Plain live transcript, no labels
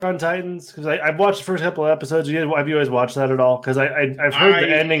on Titans? Because I've watched the first couple of episodes. Have you always watched that at all? Because I've heard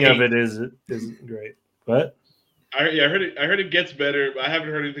the ending of it is great. What? I heard it gets better. I haven't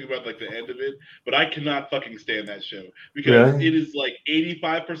heard anything about like the end of it, but I cannot fucking stand that show because it is like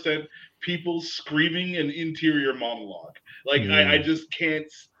 85% people screaming an interior monologue. Like I just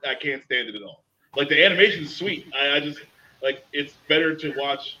can't stand it at all. Like the animation's sweet. I just like it's better to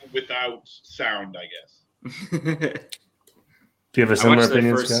watch without sound, I guess. Do you have a similar opinion?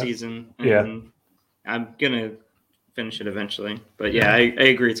 I watched the first season. And I'm gonna finish it eventually. But yeah, I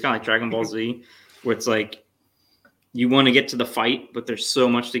agree. It's kind of like Dragon Ball Z, where it's like you want to get to the fight, but there's so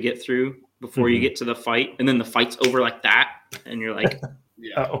much to get through before you get to the fight, and then the fight's over like that, and you're like,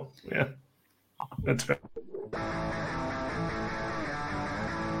 yeah. Oh, yeah. That's right.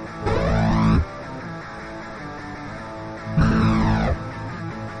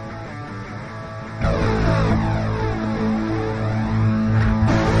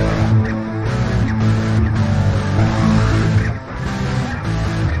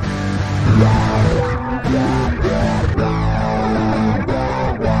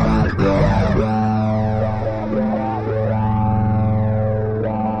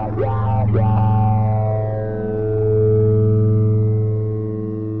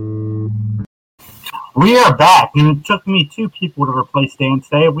 We are back, and it took me 2 people to replace Dan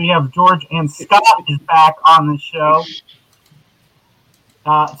today. We have George and Scott is back on the show.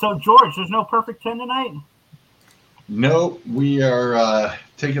 So, George, there's no Perfect 10 tonight? No, we are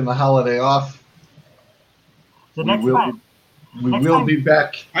taking the holiday off. We will be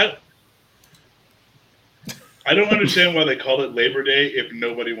back. I don't understand why they call it Labor Day if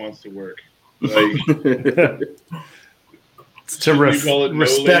nobody wants to work. Like, to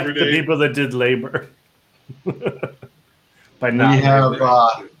respect the people that did labor. By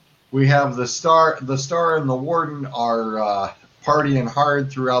not we have the star and the warden are partying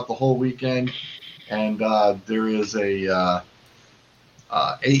hard throughout the whole weekend, and there is a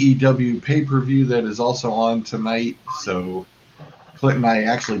AEW pay-per-view that is also on tonight. So Clint and I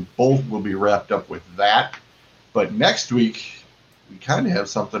actually both will be wrapped up with that. But next week we kind of have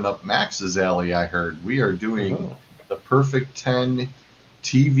something up Max's alley. I heard we are doing the Perfect 10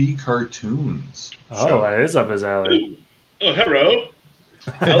 TV cartoons. Oh, that is up his alley. Oh, hello.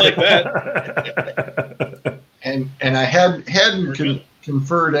 I like that. and I hadn't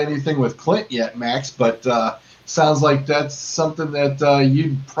conferred anything with Clint yet, Max, but sounds like that's something that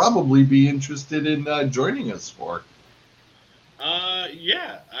you'd probably be interested in joining us for.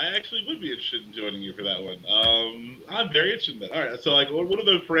 Yeah, I actually would be interested in joining you for that one. I'm very interested in that. All right, so like, what are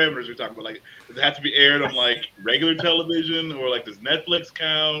those parameters we're talking about? Like, does it have to be aired on like regular television, or like does Netflix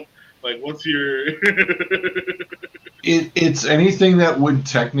count? Like, what's your? It's anything that would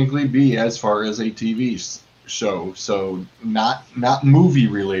technically be as far as a TV show, so not movie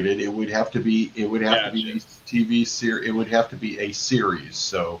related. It would have to be. It would have to be a TV series. It would have to be a series.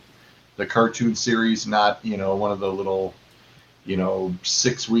 So, the cartoon series, not one of the little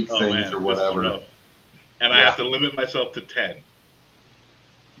 6-week things or whatever. And I have to limit myself to 10.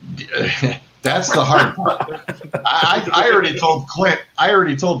 That's the hard part. I already told Clint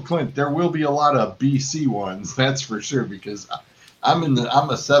there will be a lot of BC ones, that's for sure, because I'm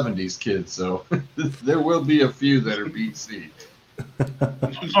a 70s kid, so there will be a few that are BC.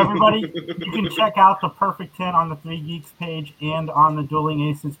 Everybody, you can check out the Perfect 10 on the 3 Geeks page and on the Dueling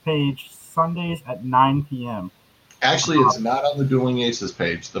Aces page Sundays at 9 p.m. Actually, it's not on the Dueling Aces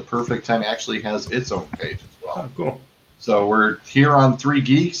page. The Perfect 10 actually has its own page as well. Oh, cool. So we're here on 3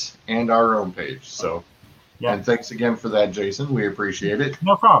 Geeks and our own page. So, and thanks again for that, Jason. We appreciate it.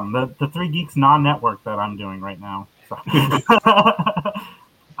 No problem. The 3 Geeks non-network that I'm doing right now. So.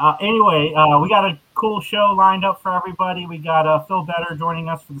 Anyway, we got a cool show lined up for everybody. We got Phil Better joining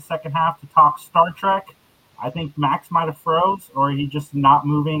us for the second half to talk Star Trek. I think Max might have froze, or he's just not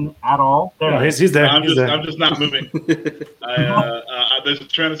moving at all. There, no, he's there. I'm just not moving. There's a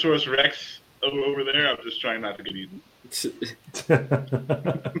Tyrannosaurus Rex over there. I'm just trying not to get eaten. It's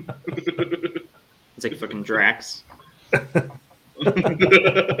like fucking Drax. You've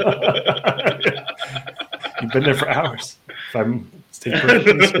been there for hours. If I'm staying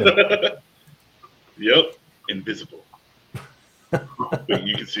Yep, invisible. Wait,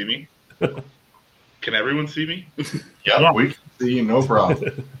 you can see me? Can everyone see me? Yeah, we can see you, no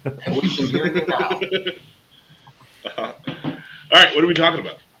problem. And we can hear you now. All right, what are we talking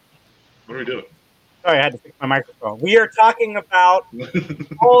about? What are we doing? Sorry, I had to fix my microphone. We are talking about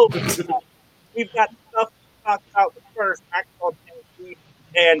all the stuff. We've got stuff to talk about first. Max called Shang-Chi,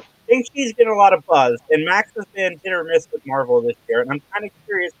 and Shang-Chi's getting a lot of buzz. And Max has been hit or miss with Marvel this year, and I'm kind of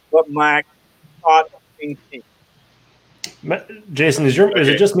curious what Max thought of Shang-Chi. Jason, is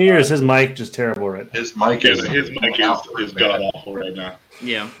it just me or is his mic just terrible right now? His mic is god awful right now.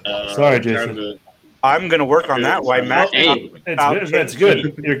 Yeah. Sorry, Jason. I'm gonna work on that. Why, Matt? Hey, that's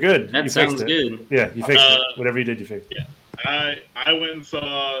good. You're good. That sounds good. Yeah, you fixed it. Whatever you did, you fixed it. Yeah. I went and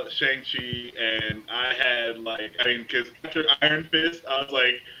saw Shang-Chi, and I had because after Iron Fist, I was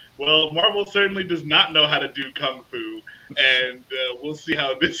like, well, Marvel certainly does not know how to do kung fu, and we'll see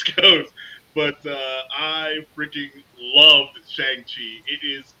how this goes. But I freaking loved Shang-Chi. It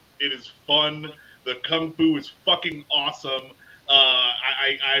is fun. The kung fu is fucking awesome.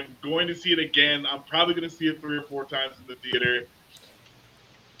 I'm going to see it again. I'm probably going to see it 3 or 4 times in the theater.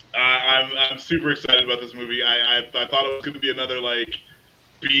 I'm super excited about this movie. I thought it was going to be another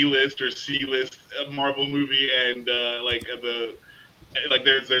B-list or C-list Marvel movie, and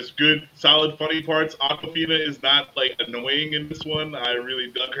there's good, solid, funny parts. Awkwafina is not annoying in this one. I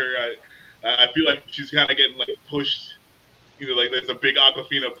really dug her. I feel like she's kind of getting pushed. There's a big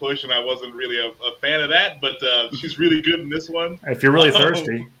Awkwafina push, and I wasn't really a fan of that. But she's really good in this one. If you're really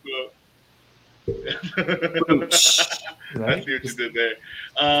thirsty. I see what you did there.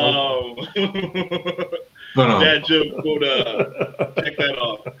 Dad joke quote. Check that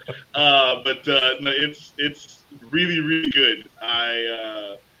off. No, it's really, really good.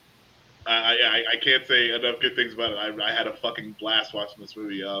 I can't say enough good things about it. I had a fucking blast watching this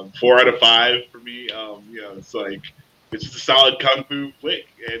movie. 4 out of 5 for me. It's just a solid kung fu flick,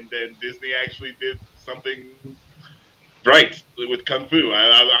 and then Disney actually did something right with kung fu.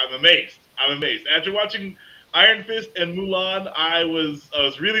 I'm amazed. After watching Iron Fist and Mulan, I was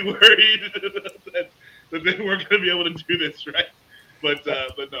really worried that they weren't going to be able to do this right. But no,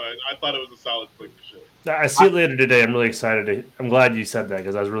 I thought it was a solid flick for sure. I see it later today. I'm really excited. I'm glad you said that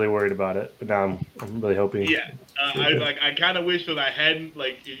because I was really worried about it. But now I'm really hoping. Yeah, I kind of wish that I hadn't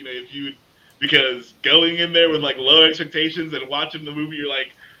if you. Because going in there with low expectations and watching the movie, you're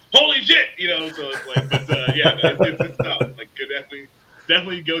like, holy shit, So it's it's tough.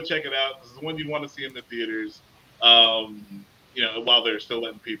 Definitely go check it out. This is one you'd want to see in the theaters. While they're still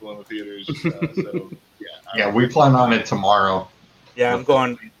letting people in the theaters. Yeah, we plan on it tomorrow. Yeah, I'm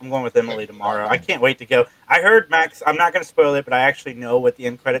going with Emily tomorrow. I can't wait to go. I heard, Max, I'm not going to spoil it, but I actually know what the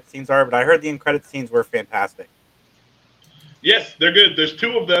end credit scenes are. But I heard the end credit scenes were fantastic. Yes, they're good. There's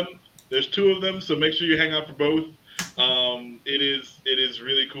 2 of them. So make sure you hang out for both. It is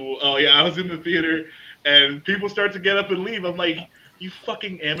really cool. Oh yeah, I was in the theater and people start to get up and leave. I'm like, you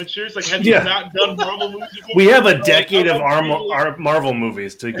fucking amateurs! Have you not done Marvel movies before? We have a decade of our Marvel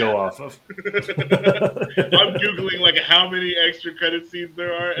movies to go off of. I'm googling how many extra credit scenes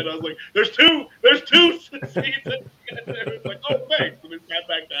there are, and I was like, "There's 2 scenes." And everyone's like, "Oh, thanks," and then sat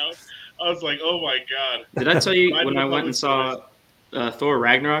back down. I was like, "Oh my god!" Did I tell you when I went and saw Thor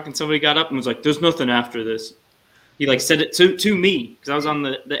Ragnarok and somebody got up and was like, "There's nothing after this"? He said it to me because I was on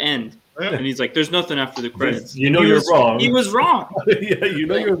the end. And he's like, "There's nothing after the credits." You're wrong. He was wrong. Yeah,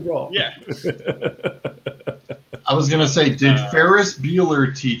 you're wrong. Yeah. I was gonna say, did Ferris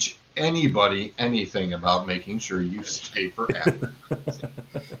Bueller teach anybody anything about making sure you stay for advertising?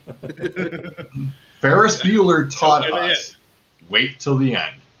 Ferris Bueller taught us: wait till the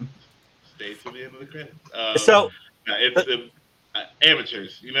end. Stay till the end of the credits. It's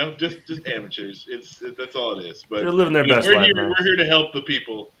amateurs, just amateurs. That's all it is. But they're living their best life. We're here to help the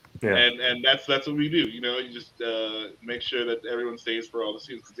people. Yeah. And that's what we do. You just make sure that everyone stays for all the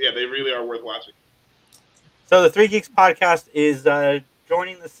seasons. Yeah, they really are worth watching. So the 3 Geeks podcast is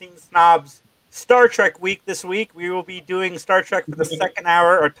joining the Scene Snobs Star Trek week this week. We will be doing Star Trek for the second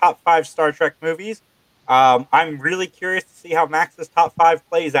hour, or top 5 Star Trek movies. I'm really curious to see how Max's top 5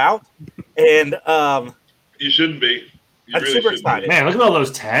 plays out. And you shouldn't be. I'm really super excited. Man, look at all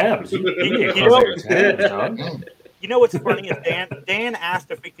those tabs. You know what's funny is Dan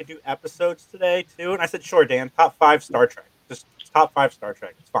asked if we could do episodes today too, and I said sure, Dan. Top 5 Star Trek, just top 5 Star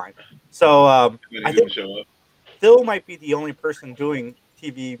Trek. It's fine. So I think Phil might be the only person doing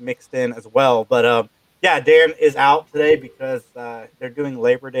TV mixed in as well. But Dan is out today because they're doing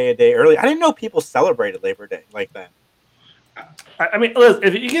Labor Day a day early. I didn't know people celebrated Labor Day like that. I mean, listen,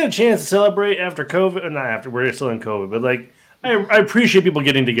 if you get a chance to celebrate after COVID, or not after, we're still in COVID, but I appreciate people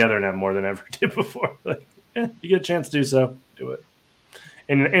getting together now more than ever did before. You get a chance to do so, do it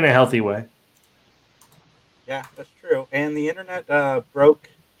in a healthy way. Yeah, that's true. And the internet broke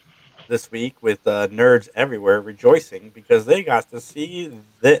this week with nerds everywhere rejoicing because they got to see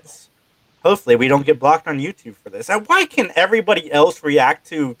this. Hopefully, we don't get blocked on YouTube for this. And why can everybody else react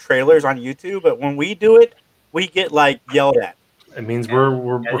to trailers on YouTube, but when we do it, we get yelled at? It means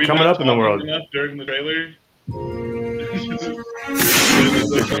we're coming up in the world. Enough during the trailer.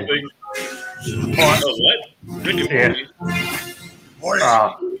 Oh, what? Rick and Yeah. Morty.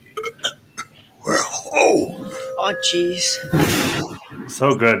 Oh, jeez.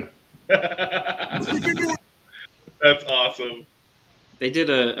 So good. That's awesome. They did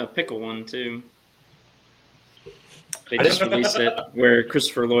a pickle one too. They just released it where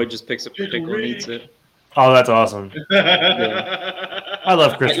Christopher Lloyd just picks up the pickle and eats it. Oh, that's awesome. I I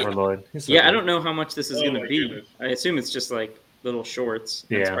love Christopher Lloyd. He's so Yeah, I good. don't know how much this is Oh going my to be. goodness. I assume it's just like little shorts.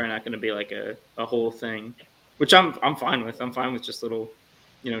 It's Yeah. probably not going to be like a whole thing, which I'm fine with. I'm fine with just little,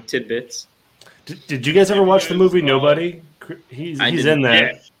 tidbits. Did you guys ever watch the movie Nobody? He's I in didn't.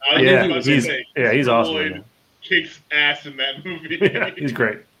 that. Yes. I was Yeah, about to he's say, he's awesome. in Lloyd kicks ass in that movie. that. Yeah, he's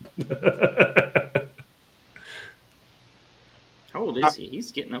great. How old is he?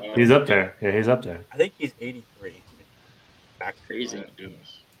 He's getting up there. He's up there. Yeah, he's up there. I think he's 83. Back crazy. Oh,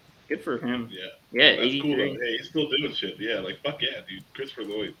 goodness. Good for him. Yeah. Yeah, That's cool 83. though. Hey, he's still doing shit. Yeah, like fuck yeah, dude. Christopher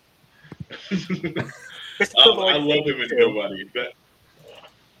Lloyd. Christopher I Lloyd's love him in 82. Nobody.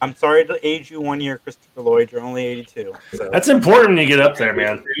 I'm sorry to age you 1 year, Christopher Lloyd. You're only 82. So. That's important when you get up there,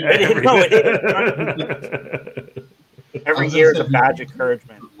 man. Every year is a badge of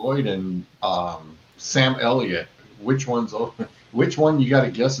encouragement. Lloyd and Sam Elliott. Which one you got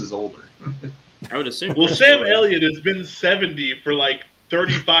to guess is older? I would assume. Well, Sam Elliott has been 70 for like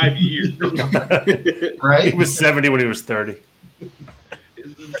 35 years. He Right? was 70 when he was 30.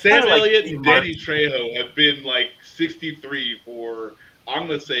 Sam like Elliott Steve and Danny Trejo have been like 63 for, I'm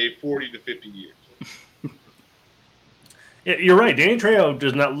going to say, 40 to 50 years. Yeah, you're right. Danny Trejo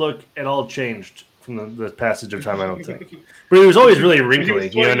does not look at all changed from the passage of time, I don't think. But he was always really He wrinkly.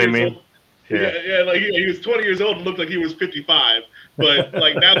 was You know what I 20 years mean? old. Yeah, like he was 20 years old and looked like he was 55. But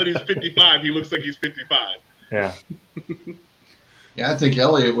like now that he's 55, he looks like he's 55. Yeah. Yeah, I think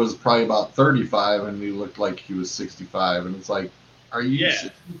Elliott was probably about 35 and he looked like he was 65. And it's like, are you Yeah.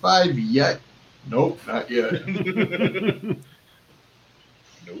 65 yet? Nope, not yet. Nope.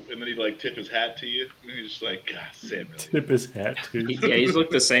 And then he'd like tip his hat to you. And he's just like, God, Sam Elliott. Tip his hat, too. Yeah, he's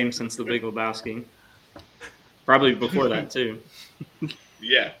looked the same since The Big Lebowski. Probably before that too.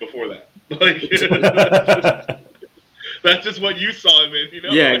 Yeah, before that. Like, that's just what you saw him in, you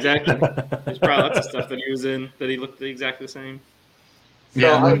know? Yeah, exactly. There's probably lots of stuff that he was in that he looked exactly the same.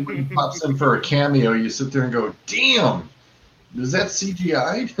 Yeah, and then when he pops in for a cameo, you sit there and go, damn, is that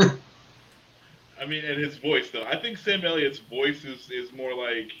CGI? I mean, and his voice though. I think Sam Elliott's voice is more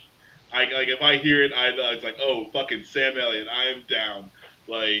like if I hear it, it's like, oh, fucking Sam Elliott, I am down.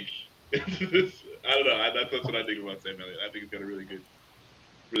 Like, I don't know. That's what I think about Sam Elliott. I think he's got a really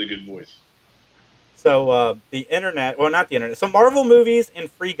good voice. So the internet, well, not the internet. So Marvel movies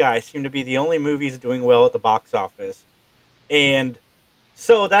and Free Guy seem to be the only movies doing well at the box office, and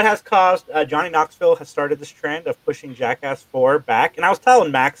so that has caused Johnny Knoxville has started this trend of pushing Jackass 4 back. And I was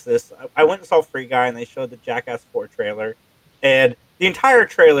telling Max this. I went and saw Free Guy, and they showed the Jackass 4 trailer, and the entire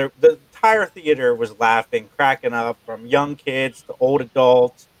theater was laughing, cracking up, from young kids to old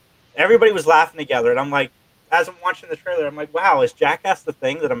adults. Everybody was laughing together, and I'm like, as I'm watching the trailer, I'm like, wow, is Jackass the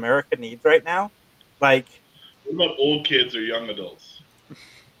thing that America needs right now? Like, What about old kids or young adults?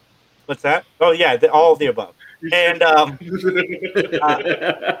 what's that? Oh yeah, all of the above. And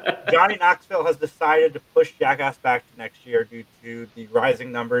Johnny Knoxville has decided to push Jackass back to next year due to the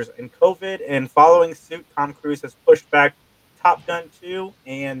rising numbers in COVID. And following suit, Tom Cruise has pushed back Top Gun 2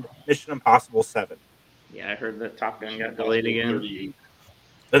 and Mission Impossible 7. Yeah, I heard that Top Gun got delayed again. 38.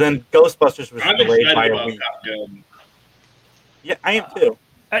 And then Ghostbusters was I'm delayed excited by a about week. Top Gun. Yeah, I am too.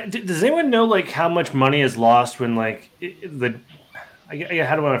 Does anyone know like how much money is lost when like how do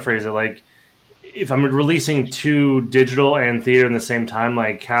I want to phrase it? Like if I'm releasing 2 digital and theater in the same time,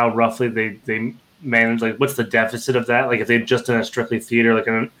 like how roughly they manage, like what's the deficit of that? Like if they'd just done a strictly theater, like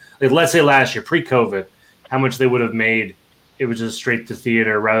let's say last year pre-COVID, how much they would have made it was just straight to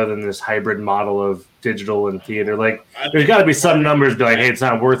theater rather than this hybrid model of digital and theater. Like there's got to be some numbers be like, hey, it's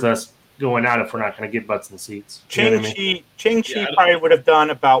not worth us going out if we're not going to get butts in seats. You know what I mean? Shang-Chi probably would have done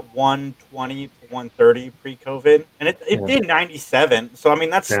about 120 to 130 pre-COVID, and it did 97. So I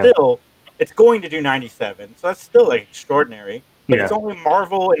mean, that's still, it's going to do 97. So that's still like extraordinary. But it's only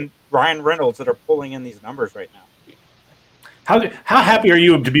Marvel and Ryan Reynolds that are pulling in these numbers right now. How happy are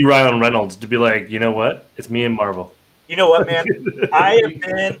you to be Ryan Reynolds to be like, you know what, it's me and Marvel? You know what, man? I have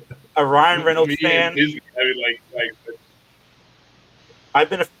been a Ryan Reynolds fan. I've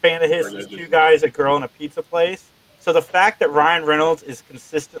been a fan of his since Two Guys, a Girl, and a Pizza Place. So the fact that Ryan Reynolds is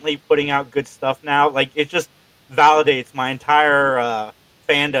consistently putting out good stuff now, like it just validates my entire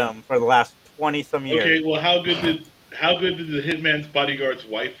fandom for the last 20-some years. Okay, well, how good did the Hitman's Bodyguard's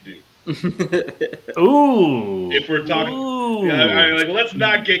wife do? Ooh. If we're talking, Ooh. like, let's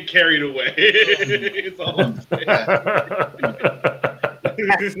not get carried away. It's all I'm saying.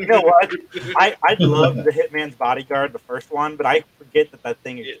 You know what? I love the Hitman's Bodyguard, the first one, but I forget that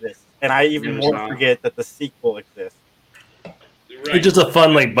thing exists, and I even more forget that the sequel exists. Right. It's just a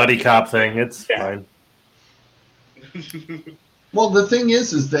fun like buddy cop thing. It's fine. Well, the thing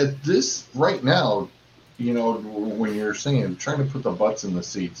is that this right now, you know, when you're saying trying to put the butts in the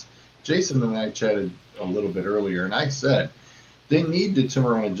seats, Jason and I chatted a little bit earlier, and I said they need to turn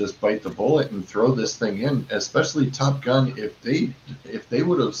around and just bite the bullet and throw this thing in, especially Top Gun. If they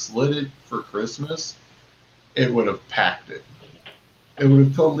would have slid it for Christmas, it would have packed it. It would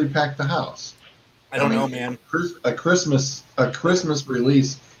have totally packed the house. I don't know, man. A Christmas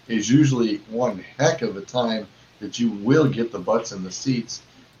release is usually one heck of a time that you will get the butts in the seats.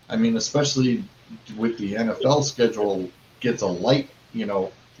 I mean, especially with the NFL schedule gets a light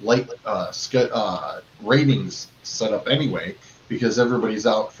ratings set up anyway, because everybody's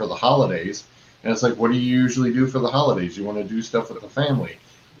out for the holidays. And it's like, what do you usually do for the holidays? You want to do stuff with the family.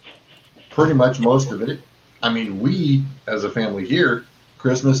 Pretty much most of it. I mean, we, as a family here,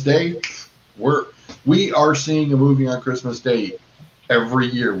 Christmas Day, we are seeing a movie on Christmas Day every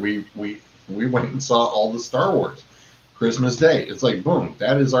year. We went and saw all the Star Wars. Christmas Day. It's like, boom,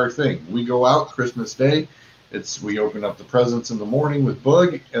 that is our thing. We go out Christmas Day. We open up the presents in the morning with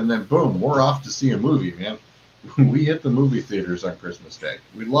Boog, and then boom, we're off to see a movie, man. We hit the movie theaters on Christmas Day.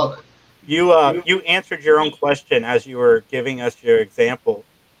 We love it. You answered your own question as you were giving us your example.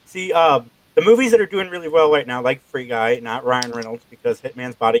 See, the movies that are doing really well right now, like Free Guy, not Ryan Reynolds, because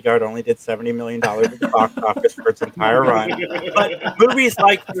Hitman's Bodyguard only did $70 million at the box office for its entire run. But movies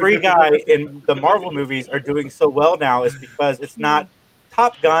like Free Guy and the Marvel movies are doing so well now is because it's not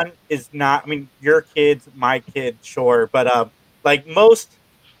Top Gun is not. I mean, your kids, my kid, sure, but like most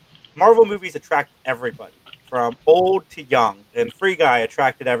Marvel movies attract everybody from old to young, and Free Guy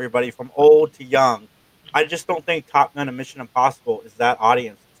attracted everybody from old to young. I just don't think Top Gun and Mission Impossible is that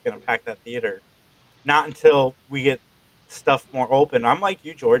audience that's going to pack that theater. Not until we get stuff more open. I'm like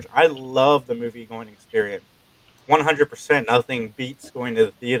you, George. I love the movie going experience. 100%. Nothing beats going to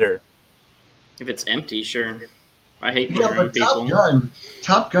the theater. If it's empty, sure. I hate Yeah, but people.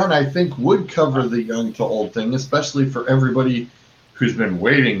 Top Gun, I think, would cover the young to old thing, especially for everybody who's been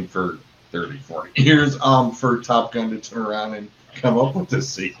waiting for 30, 40 years for Top Gun to turn around and come up with a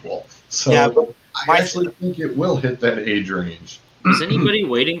sequel. So Yeah, I actually think it will hit that age range. Is anybody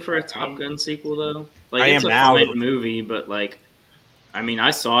waiting for a Top Gun sequel though? Like, I it's am a now. fine movie, but like, I mean,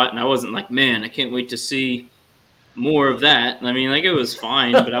 I saw it and I wasn't like, man, I can't wait to see more of that. I mean, like, it was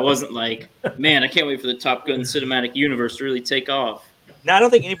fine, but I wasn't like, man, I can't wait for the Top Gun cinematic universe to really take off. No, I don't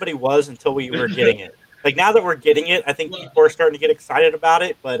think anybody was until we were getting it. Like, now that we're getting it, I think people are starting to get excited about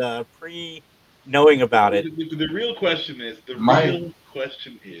it, but pre-knowing about it. The real question is,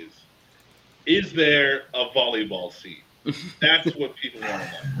 is there a volleyball scene? That's what people want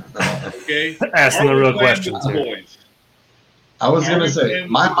to know. Okay? Asking the real questions here. Boys. I was going to say,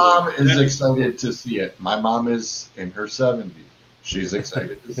 my mom is excited to see it. My mom is in her 70s. She's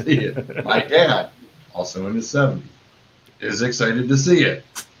excited to see it. My dad, also in his 70s, is excited to see it.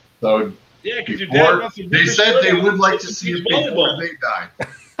 So yeah, because your dad wants to they said they would like to see it before they die.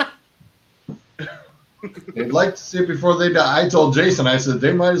 They'd like to see it before they die. I told Jason, I said,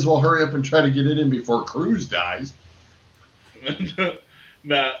 they might as well hurry up and try to get it in before Cruise dies.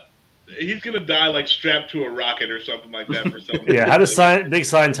 Nah. He's gonna die like strapped to a rocket or something like that for something. Yeah, how does big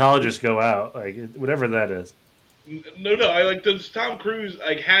Scientologist go out? Like, whatever that is. No. I like does Tom Cruise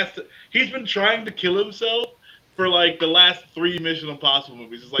has to. He's been trying to kill himself for like the last 3 Mission Impossible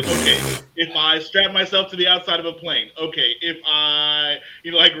movies. It's like, okay, if I strap myself to the outside of a plane, okay, if I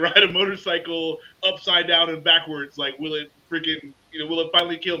like ride a motorcycle upside down and backwards, like will it freaking will it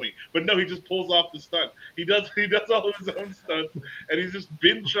finally kill me? But no, he just pulls off the stunt. He does all of his own stunts, and he's just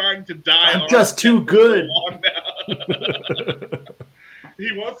been trying to die. I'm just too good.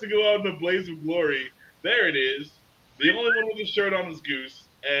 He wants to go out in a blaze of glory. There it is. The only one with a shirt on is Goose,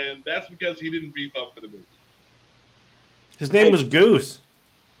 and that's because he didn't beef up for the movie. His name was Goose.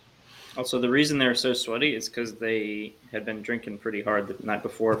 Also, the reason they're so sweaty is because they had been drinking pretty hard the night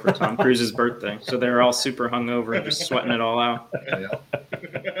before for Tom Cruise's birthday. So they were all super hungover and just sweating it all out.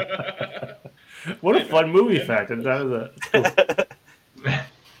 What a fun movie fact.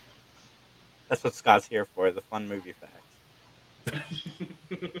 That's what Scott's here for, the fun movie facts.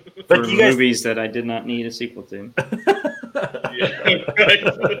 For movies that I did not need a sequel to. Yeah, right.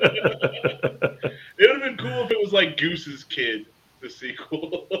 It would have been cool if it was like Goose's Kid, the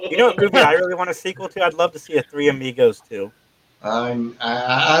sequel. You know what movie I really want a sequel to? I'd love to see a Three Amigos too.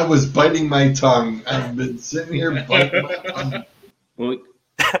 I was biting my tongue. I've been sitting here biting my tongue. Well,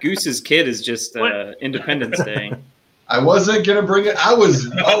 Goose's kid is just Independence Day. I wasn't going to bring it. I was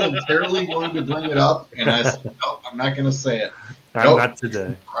voluntarily going to bring it up, and I said, no, I'm not going to say it. Not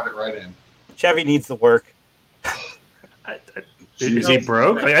today. Brought it right in. Chevy needs the work. Is he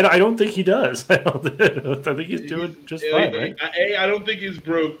broke? I don't think he does. I think he's doing just fine, right? A, I don't think he's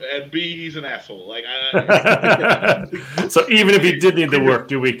broke, and B, he's an asshole. Like, So even if he did need the work,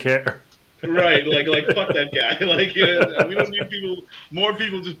 do we care? Right, like fuck that guy. Like, we don't need more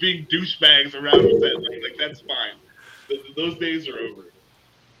people just being douchebags around with that. Like that's fine. Those days are over.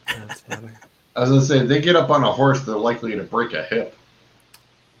 That's funny. I was going to say, if they get up on a horse, they're likely to break a hip.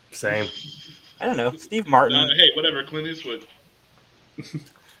 Same. I don't know. Steve Martin. Hey, whatever. Clint Eastwood.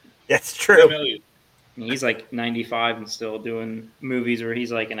 That's true. Sam Elliott. He's like 95 and still doing movies where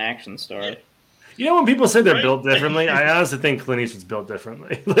he's like an action star. You know, when people say they're Right? built differently, I honestly think Clint Eastwood's built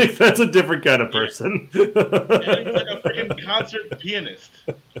differently. Like, that's a different kind of person. Yeah, he's like a freaking concert pianist.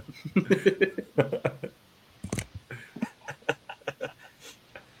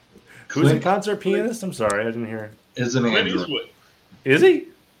 Who's a concert pianist? I'm sorry, I didn't hear. Is an Clint android. Eastwood. Is he?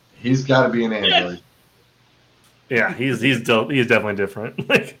 He's got to be an android. Yeah, he's definitely different.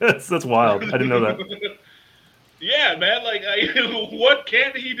 Like that's wild. I didn't know that. Yeah, man. Like, what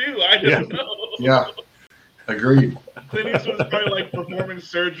can he do? I don't know. Yeah, agreed. Clint Eastwood is probably like performing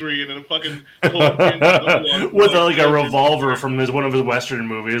surgery in a fucking With like a revolver from one of his Western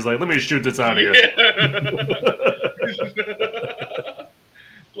movies. Like, let me shoot this out of here.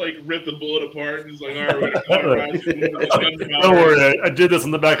 Like rip the bullet apart and he's like, all right, Don't worry, I did this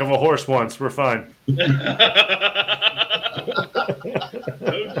on the back of a horse once. We're fine. No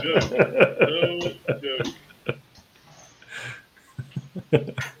joke. No joke.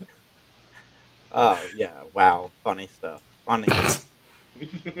 Oh yeah! Wow, funny stuff. Funny.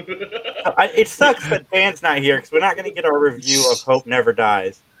 It sucks that Dan's not here because we're not going to get our review of Hope Never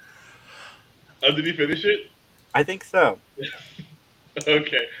Dies. Oh, did he finish it? I think so.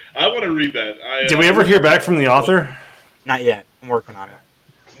 Okay, I want to read that. Did we ever hear back from the author? Not yet. I'm working on it.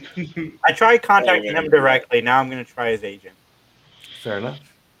 I tried contacting him directly. Now I'm going to try his agent. Fair enough.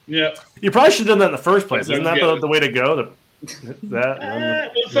 Yeah. You probably should have done that in the first place. Isn't that the way to go? Well,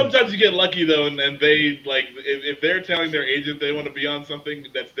 sometimes you get lucky though, and they like if they're telling their agent they want to be on something,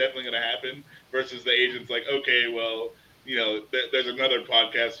 that's definitely going to happen. Versus the agent's like, okay, well, you know, there's another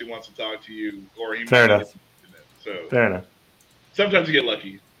podcast who wants to talk to you, or he. Fair enough. So fair enough. Sometimes you get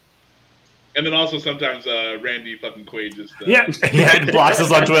lucky, and then also sometimes Randy fucking Quaid just he blocks us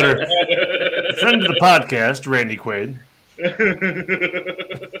on Twitter. Friend of the podcast, Randy Quaid.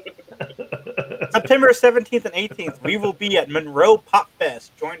 September 17th and 18th, we will be at Monroe Pop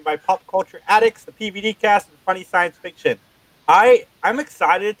Fest, joined by pop culture addicts, the PVD cast, and funny science fiction. I'm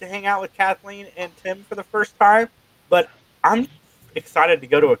excited to hang out with Kathleen and Tim for the first time, but I'm excited to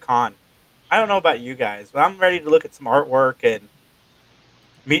go to a con. I don't know about you guys, but I'm ready to look at some artwork and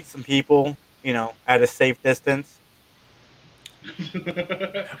meet some people, you know, at a safe distance.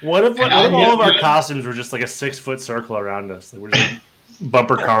 What if all of our costumes were just like a 6-foot circle around us? Like we're just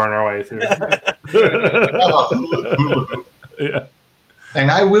bumper carring our way through. Yeah. And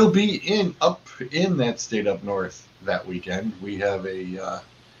I will be up in that state up north that weekend. We have a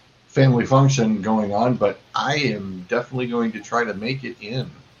family function going on, but I am definitely going to try to make it in.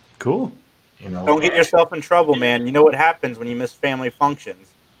 Cool. You know, Don't get yourself in trouble, man. You know what happens when you miss family functions.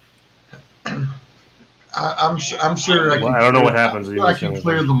 I'm sure. I don't know what happens. I can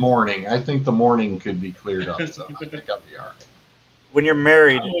clear the morning. I think the morning could be cleared up, so I think I'll be all right. When you're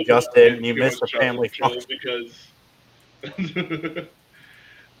married, Justin, and you miss a family function. Because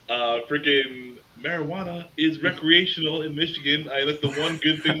freaking marijuana is recreational in Michigan. That's the one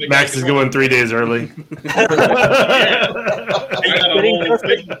good thing. Max is going 3 days early. I got a whole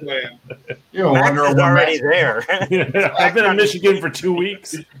business plan. You're Max is already there. I've been in Michigan for 2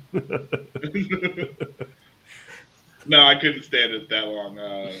 weeks. No, I couldn't stand it that long.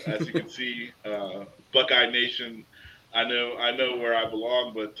 As you can see, Buckeye Nation. I know where I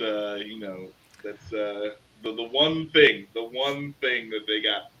belong, but you know that's the one thing that they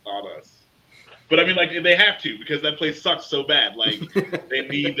got on us. But I mean, like they have to because that place sucks so bad. Like they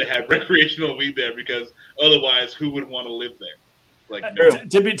need to have recreational weed there because otherwise, who would want to live there? Like no.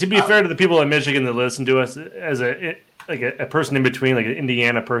 To be fair to the people in Michigan that listen to us, as a person in between, like an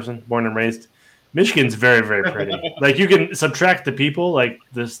Indiana person, born and raised, Michigan's very, very pretty. Like you can subtract the people, like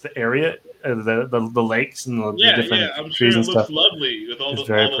the area, the lakes and the different I'm trees sure and it stuff. looks lovely with all the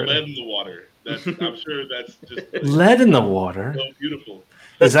lead in the water. I'm sure that's just lead in the water. So beautiful.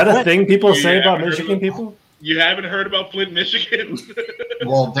 Is that a thing people say about Michigan people? You haven't heard about Flint, Michigan?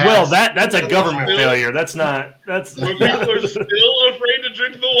 Well, that's a government failure. That's not. That's Where people are still afraid to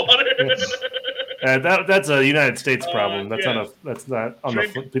drink the water. That's a United States problem. That's yeah. not a. That's not on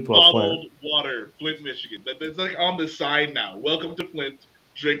Drink the people of Flint. bottled water, Flint, Michigan. That's like on the sign now. Welcome to Flint.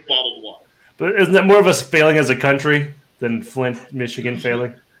 Drink bottled water. But isn't that more of us failing as a country than Flint, Michigan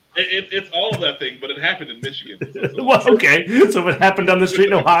failing? It's all of that thing, but it happened in Michigan. Well, okay. So if it happened down the street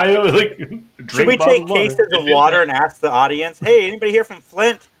in Ohio, like should we take cases of water and ask the audience, "Hey, anybody here from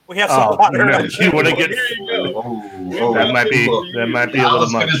Flint? We have some water." No, you want to get? That might be a I little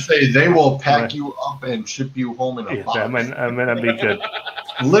was much. going to say they will pack you up and ship you home in a box. That might not be good.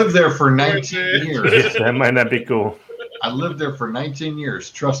 Live there for 19 years. That might not be cool. I lived there for 19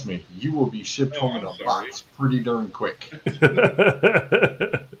 years. Trust me, you will be shipped home in a box pretty darn quick.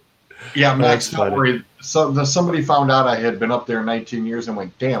 Yeah, Max, don't worry. So somebody found out I had been up there 19 years and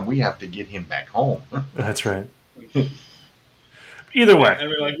went, damn, we have to get him back home. That's right. Either way. I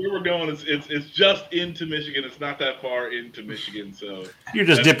mean, like where we're going is it's just into Michigan. It's not that far into Michigan, so you're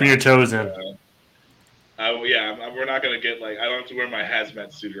just dipping your toes in. We're not gonna get like I don't have to wear my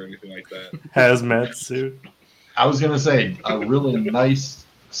hazmat suit or anything like that. Hazmat suit. I was gonna say a really nice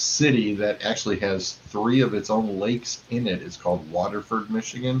city that actually has 3 of its own lakes in it is called Waterford,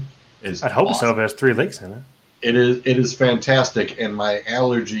 Michigan. I hope so. If it has 3 lakes in it. It is fantastic, and my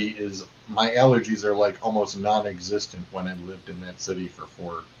allergies are like almost non-existent when I lived in that city for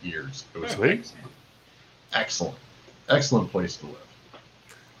 4 years. It was sweet. Excellent place to live.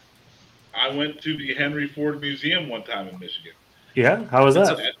 I went to the Henry Ford Museum one time in Michigan. Yeah, how was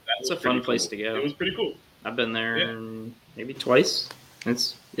that? It's a fun place to go. It was pretty cool. I've been there maybe twice.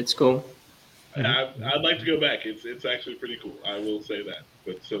 It's cool. I'd like to go back. It's actually pretty cool. I will say that.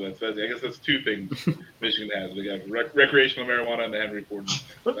 But so that's I guess that's 2 things Michigan has. They got recreational marijuana and the Henry Ford.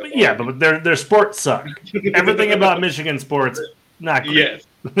 But their sports suck. Everything about Michigan sports not great. Yes,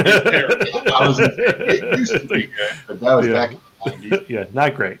 it's terrible. It used to be good, but that was back in the 90s. Yeah,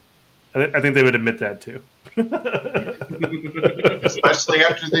 not great. I think they would admit that too. Especially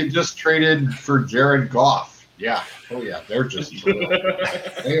after they just traded for Jared Goff. Yeah. Oh yeah, they're just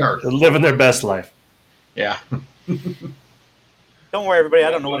they're living their best life. Yeah. Don't worry, everybody.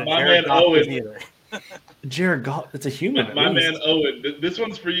 I don't know what my Jared man Goff Owen is either. Jared Goff, it's a human. My man Owen. This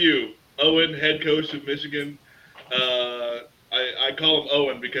one's for you, Owen, head coach of Michigan. I call him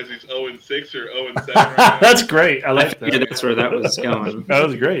Owen because he's 0-6 or 0-7. Right That's great. I like that. That's where that was going. That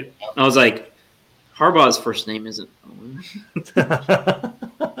was great. I was like, Harbaugh's first name isn't Owen.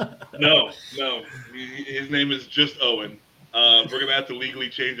 No. His name is just Owen. We're gonna have to legally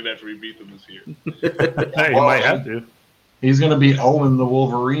change it after we beat them this year. Hey, you might have to. He's going to be owing the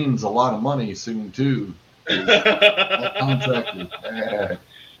Wolverines a lot of money soon too. Oh,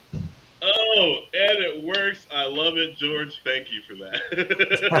 and it works. I love it, George. Thank you for that.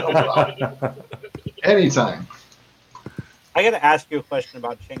 Anytime. I got to ask you a question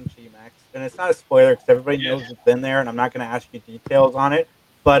about Shang-Chi, Max. And it's not a spoiler because everybody knows it's in there, and I'm not going to ask you details on it.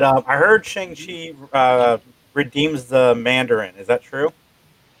 But I heard Shang-Chi redeems the Mandarin. Is that true?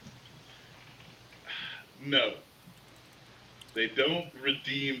 No. They don't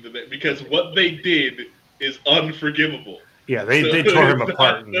redeem because what they did is unforgivable. Yeah, they tore him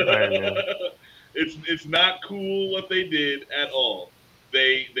apart in Iron Man. It's not cool what they did at all.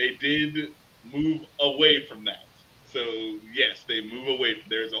 They did move away from that. So yes, they move away.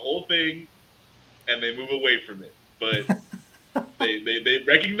 There's a whole thing, and they move away from it. But they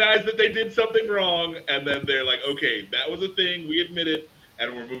recognize that they did something wrong, and then they're like, okay, that was a thing. We admit it,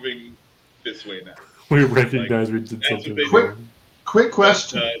 and we're moving this way now. We recognize we did something wrong. Quick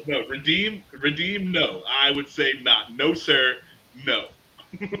question. No, redeem. No, I would say not. No, sir. No.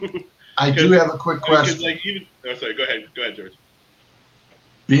 I do have a quick question. Sorry. Go ahead, George.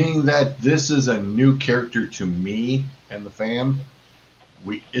 Being that this is a new character to me and the fam,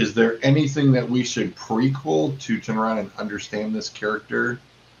 is there anything that we should prequel to turn around and understand this character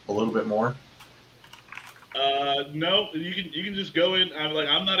a little bit more? No, you can just go in.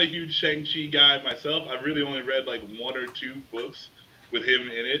 I'm not a huge Shang-Chi guy myself. I've really only read like 1 or 2 books with him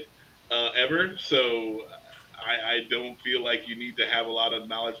in it ever. So I don't feel like you need to have a lot of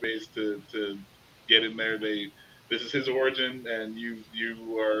knowledge base to get in there. This is his origin, and you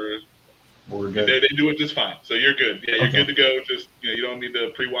are. We're good. They do it just fine. So you're good. Yeah, you're good to go. Just you don't need to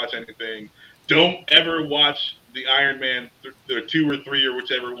pre-watch anything. Don't ever watch the Iron Man 2 or 3 or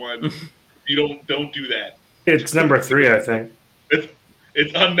whichever one. You don't do that. It's number 3, I think.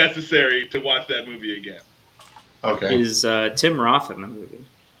 It's unnecessary to watch that movie again. Okay. Is Tim Roth in the movie?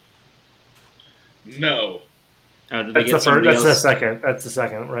 No. Oh, did they That's get the first. somebody That's the else? second. That's the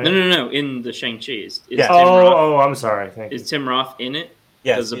second, right? No. In the Shang-Chi, is Yeah. Tim Roth, Oh, I'm sorry. Thank you. is Tim Roth in it?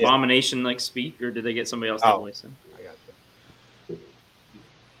 Yes, Does he is. Abomination like speak, or did they get somebody else to Oh. voice him? I got you.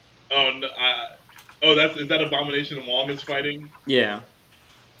 Oh, no, is that Abomination and Wong is fighting? Yeah.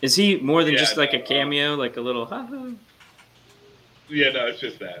 Is he more than Yeah, just like a no, cameo, like a little? Ha-ha? Yeah, no, it's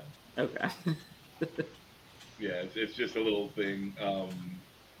just that. Okay. Yeah, it's just a little thing.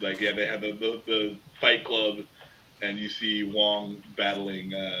 Like, yeah, they have the Fight Club, and you see Wong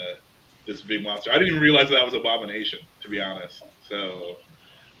battling this big monster. I didn't even realize that was Abomination, to be honest. So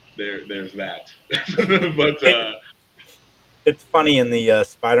there's that. But It's funny in the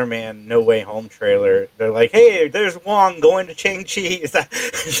Spider-Man No Way Home trailer. They're like, "Hey, there's Wong going to Shang-Chi." Is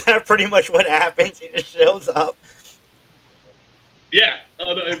that pretty much what happens? He just shows up. yeah,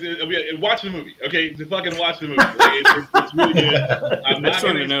 watch the movie. Okay, just fucking watch the movie. Like, it's really good. I I'm just not want to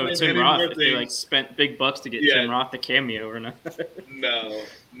gonna know explain Tim any Roth more if they like things. spent big bucks to get Yeah. Tim Roth the cameo or not. No,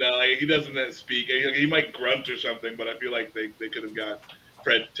 like, he doesn't speak. He might grunt or something, but I feel like they could have got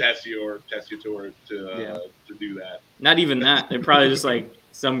Fred Tessio to do that. Not even that. They're probably just like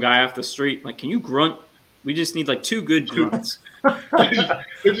some guy off the street. Like, can you grunt? We just need like 2 good grunts.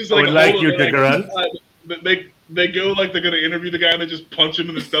 They're just I would like hold you him, to grunt. They go like they're gonna interview the guy and they just punch him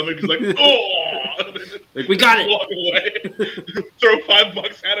in the stomach. He's like, oh, Like, we got it. Walk away. Throw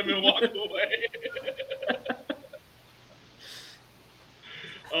 $5 at him and walk away.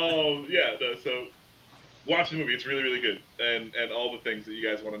 Yeah. No, so watch the movie. It's really, really good, and all the things that you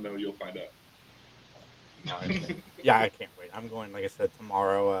guys want to know, you'll find out. Yeah, I can't wait. I'm going, like I said,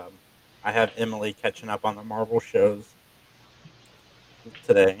 tomorrow. I have Emily catching up on the Marvel shows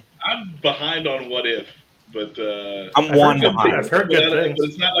today. I'm behind on What If, but I'm one good behind. things. I've heard good but things.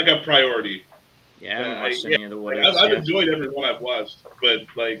 it's not like a priority. Yeah, I haven't watched any of the what I've ifs yet. enjoyed every one I've watched, but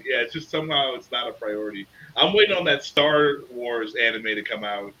like, yeah, it's just somehow it's not a priority. I'm waiting on that Star Wars anime to come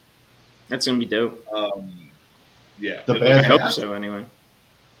out. That's gonna be dope. Yeah, The I Bad hope Batch? so. Anyway.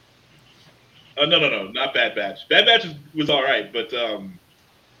 no, not Bad Batch. Bad Batch was all right, but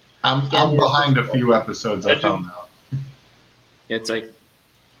I'm behind a few episodes. I found out. It's like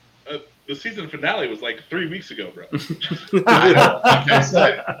the season finale was like 3 weeks ago, bro. Like I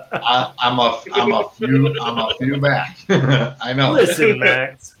said, I'm a few back. I know. Listen,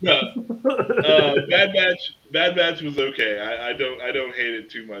 Max. No, Bad Batch was okay. I don't hate it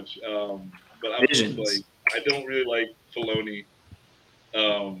too much. But I'm just Visions. like, I don't really like Filoni.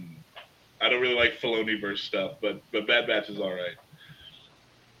 I don't really like Filoni-verse stuff, but Bad Batch is all right.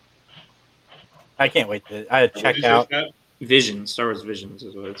 I can't wait to. I had What'd check you say, out. Scott? Visions. Star Wars Visions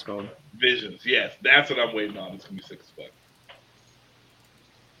is what it's called. Visions. Yes, that's what I'm waiting on. It's gonna be sick as fuck.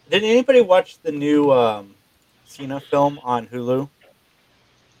 Did anybody watch the new Cena film on Hulu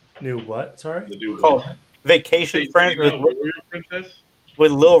New what? Sorry. The dude called Vacation Friends with Warrior Princess.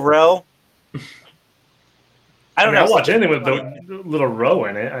 Lil Rel? I don't know. I'll watch anything with the little row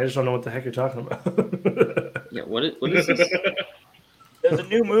in it. I just don't know what the heck you're talking about. Yeah. What is this? There's a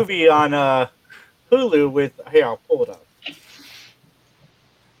new movie on Hulu with. Here, I'll pull it up.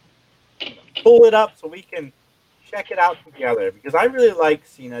 Pull it up so we can check it out together because I really like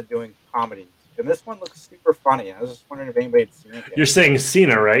Cena doing comedies, and this one looks super funny. I was just wondering if anybody had seen it yet. You're saying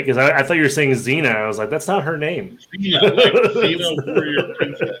Cena, right? Because I thought you were saying Xena. I was like, that's not her name. Cena, like Cena Warrior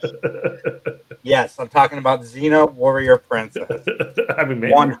Princess. Yes, I'm talking about Xena Warrior Princess. I mean,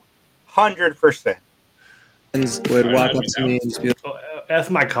 maybe. 100%. Would walk up to me and just be like, Oh, F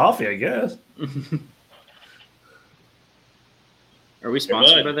my coffee, I guess. Are we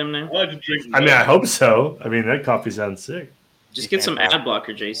sponsored by them I now? like to drink. I mean, I hope so. I mean, that coffee sounds sick. Just get some ad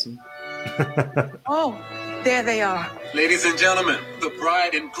blocker, Jason. Oh, there they are. Ladies and gentlemen, the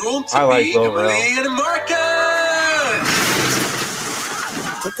bride and groom to I like be, Lil Rel. Emily and Marcus!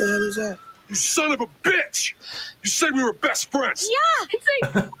 what the hell is that? You son of a bitch! You said we were best friends! Yeah, it's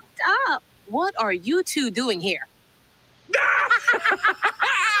like fucked up. What are you two doing here?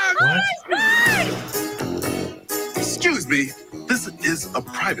 What? Excuse me, this is a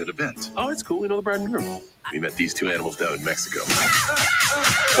private event. Oh, it's cool. We know the bride and groom. We met these two animals down in Mexico.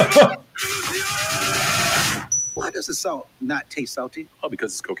 Why does the salt not taste salty? Oh,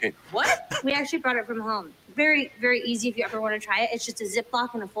 because it's cocaine. What? We actually brought it from home. Very, very easy if you ever want to try it. It's just a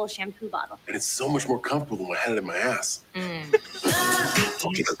Ziploc and a full shampoo bottle. And it's so much more comfortable than when I had it in my ass.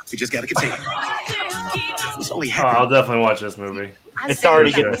 Okay, look, we just gotta continue. It's only Oh, happening. I'll definitely watch this movie. It's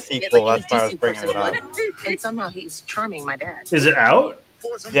already getting a sequel. That's why I was bringing it up. And somehow he's charming my dad. Is it out?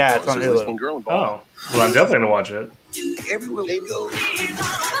 Yeah, it's on There's this Hulu. one girl involved. Oh, well, I'm definitely gonna watch it. Everywhere they go.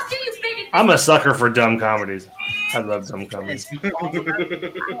 I'm a sucker for dumb comedies. I love Homecoming.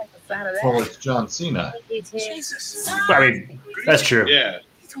 Well, it's John Cena. I mean, that's true. Yeah.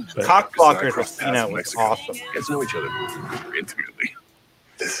 But- Cockblockers with Cena was awesome. Get to know each other more intimately.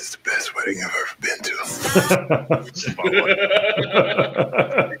 This is the best wedding I've ever been to.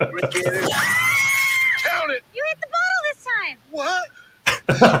 Count it. You hit the bottle this time. What?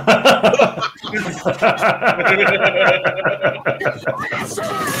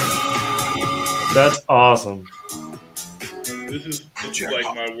 That's awesome. This is like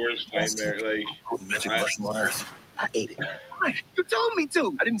my worst nightmare. Like, Magic martial arts. I ate it. You told me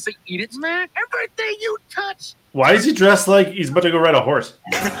to. I didn't say eat it, man. Everything you touch. Why is he dressed like he's about to go ride a horse?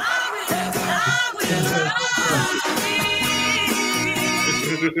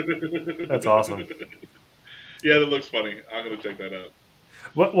 That's awesome. Yeah, that looks funny. I'm gonna check that out.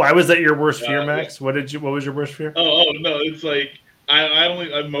 Why was that your worst fear, Max? What was your worst fear? Oh no, it's like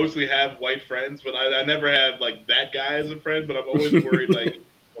I mostly have white friends, but I never have like that guy as a friend. But I'm always worried like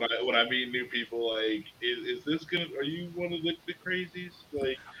when I meet new people, like is this gonna? Are you one of the crazies?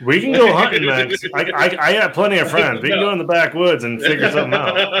 Like We can go hunting, Max. I got plenty of friends. We can go in the backwoods and figure something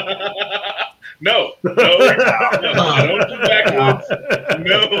out. No, I don't do backwoods.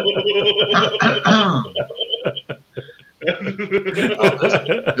 No.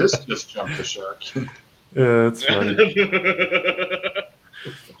 This just jumped the shark. Yeah, that's funny.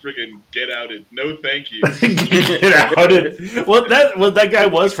 Freaking Get Outed. No, thank you. Get Outed. Well, that guy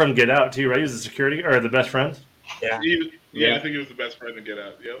was from Get Out too, right? He was the security or the best friend. Yeah. I think he was the best friend to Get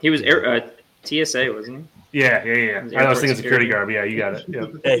Out. Yep. He was TSA, wasn't he? Yeah. I was thinking security guard, but yeah, you got it.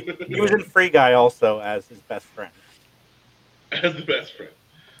 Yep. Hey, he was in Free Guy also as his best friend. As the best friend.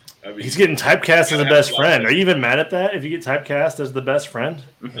 I mean, He's getting typecast as the best friend. Are you even mad at that if you get typecast as the best friend?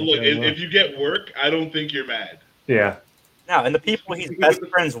 Look, if you get work, I don't think you're mad. Yeah. No, and the people he's best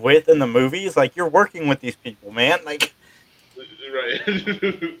friends with in the movies, like you're working with these people, man. Like, right.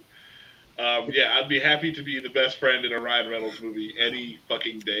 Yeah, I'd be happy to be the best friend in a Ryan Reynolds movie any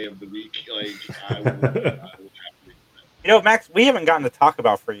fucking day of the week. Like, I would happily. you know, Max, we haven't gotten to talk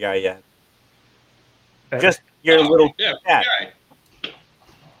about Free Guy yet. Just your little yeah, cat. Guy.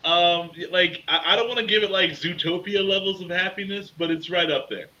 Like I don't want to give it like Zootopia levels of happiness, but it's right up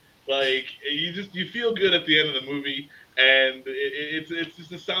there. Like you feel good at the end of the movie, and it's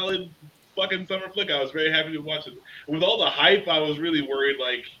just a solid fucking summer flick. I was very happy to watch it. With all the hype, I was really worried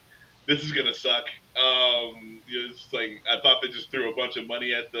like this is gonna suck. It's like I thought they just threw a bunch of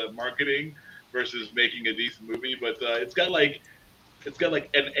money at the marketing versus making a decent movie, but it's got like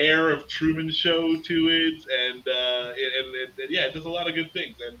an air of Truman Show to it, and yeah, it does a lot of good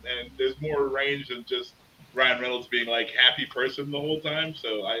things, and there's more range than just Ryan Reynolds being like happy person the whole time.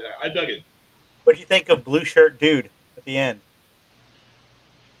 So I dug it. What do you think of Blue Shirt Dude at the end?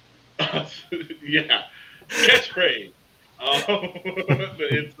 Yeah, catchphrase.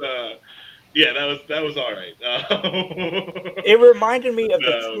 It's yeah, that was all right. It reminded me of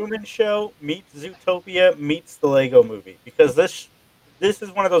the Truman Show meets Zootopia meets the Lego Movie, because this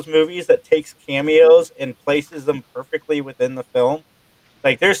is one of those movies that takes cameos and places them perfectly within the film.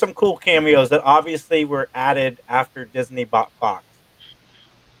 Like, there's some cool cameos that obviously were added after Disney bought Fox.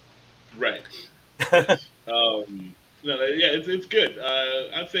 Right. No, yeah, it's good.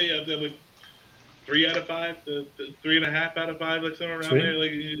 I'd say like 3 out of 5, 3.5 out of 5, like somewhere around Sweet. there.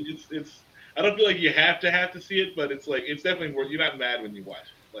 Like it's. I don't feel like you have to see it, but it's like it's definitely worth. You're not mad when you watch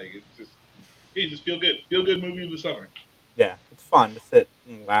it. Like it's just you just feel good movie of the summer. Yeah, it's fun to sit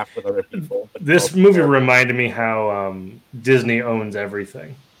and laugh with other people. But This movie reminded me how Disney owns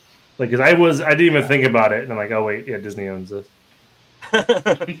everything. Like, cause I didn't even think about it, and I'm like, oh wait, yeah, Disney owns this.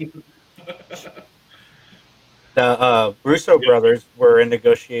 The Russo brothers were in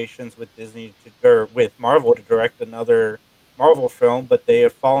negotiations with with Marvel to direct another Marvel film, but they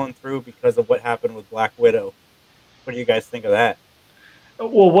have fallen through because of what happened with Black Widow. What do you guys think of that?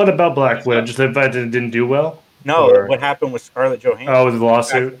 Well, what about Black Widow? Just the fact that it didn't do well? No, Or- what happened with Scarlett Johansson? Oh, with the The fact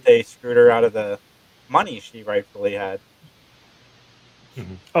lawsuit? that they screwed her out of the money she rightfully had.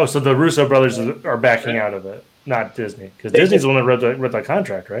 Oh, so the Russo brothers are backing out of it, not Disney, because Disney's the one that wrote the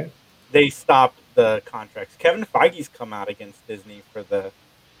contract, right? They stopped the contracts. Kevin Feige's come out against Disney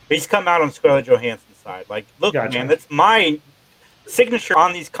he's come out on Scarlett Johansson's side. Like, look, Gotcha. man, that's my signature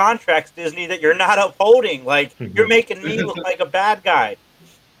on these contracts, Disney, that you're not upholding. Like, you're making me look like a bad guy.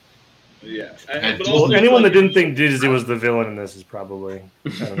 Yeah. And But Well, also, anyone like, that didn't think Disney was the villain in this is probably, I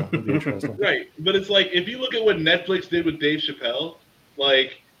don't know, would be interesting. right. But it's like if you look at what Netflix did with Dave Chappelle,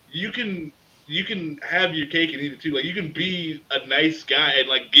 like you can have your cake and eat it too. Like you can be a nice guy and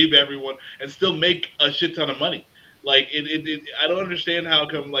like give everyone and still make a shit ton of money. Like it I don't understand how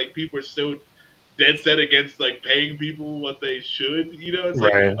come like people are so dead set against like paying people what they should. You know, it's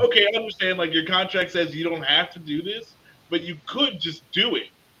Right. like, okay, I understand. Like your contract says you don't have to do this, but you could just do it,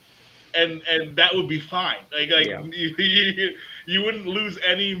 and that would be fine. Like Yeah. you wouldn't lose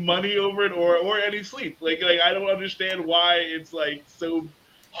any money over it or any sleep. Like I don't understand why it's like so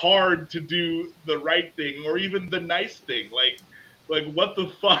hard to do the right thing or even the nice thing. Like what the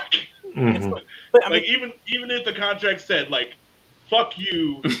fuck? Mhm. But, I Like mean, even if the contract said like, "Fuck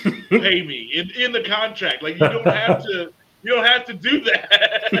you, pay me," in the contract, like you don't have to do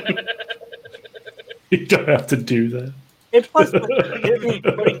that. You don't have to do that. and plus, with Disney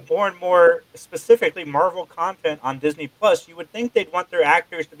putting more and more, specifically Marvel content on Disney Plus, you would think they'd want their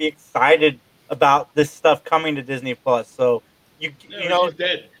actors to be excited about this stuff coming to Disney Plus. So you know, she's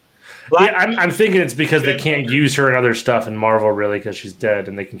dead. Black, Yeah, I'm thinking it's because they can't use her in other stuff in Marvel, really, because she's dead,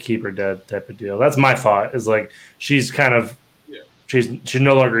 and they can keep her dead, type of deal. That's my thought. Is like she's kind of she's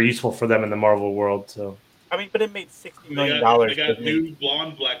no longer useful for them in the Marvel world. So I mean, but it made $60 They million. got new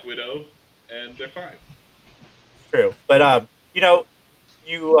blonde Black Widow, and they're fine. True, but you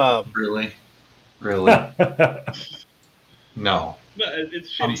Really? No. No, it's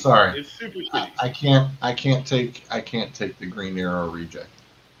shitty. I'm sorry. It's super shitty. I can't take the Green Arrow reject.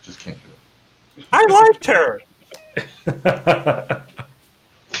 Just can't do it. I liked her.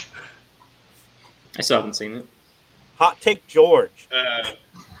 I still haven't seen it. Hot take, George.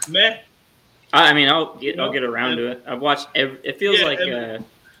 Meh. I mean, I'll get around to it. I've watched. It feels like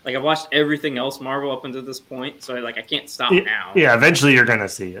I've watched everything else Marvel up until this point, so I can't stop now. Yeah, eventually you're gonna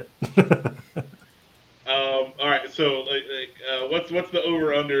see it. All right. So, what's the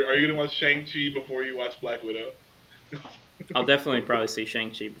over under? Are you gonna watch Shang-Chi before you watch Black Widow? I'll definitely probably see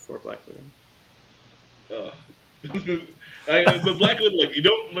Shang-Chi before Black Widow. The Black Widow, look, you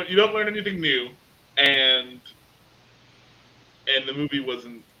don't learn anything new, and the movie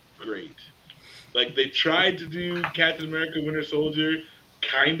wasn't great. Like they tried to do Captain America: Winter Soldier,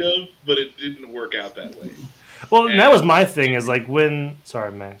 kind of, but it didn't work out that way. Well, and that was my thing. Is like when.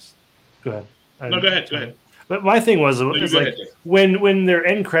 Sorry, Max. Go ahead. No, go ahead. Go ahead. But my thing was go like ahead. when their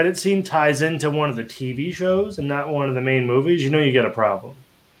end credit scene ties into one of the TV shows and not one of the main movies, you know you get a problem.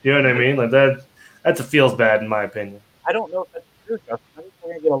 You know what I mean? Like that's a feels bad in my opinion. I don't know if that's true, Justin. I think we're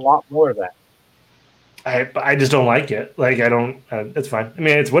gonna get a lot more of that. I just don't like it. Like I don't. It's fine. I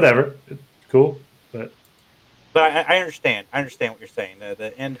mean, it's whatever. It's cool, but I understand. I understand what you're saying.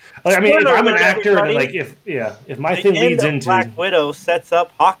 The end. like, I mean, if I'm an Spoiler actor and everybody, like if my the thing end leads of into Black Widow sets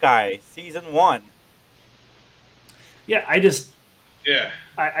up Hawkeye season 1. yeah, I just Yeah.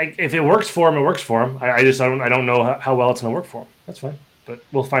 I if it works for him, it works for him. I don't know how well it's gonna work for him. That's fine, but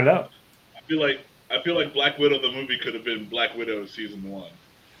we'll find out. I feel like Black Widow the movie could have been Black Widow season 1.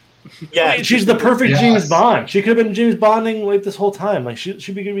 Yeah, I mean, she's the perfect James Bond. She could have been James Bonding like this whole time. Like she'd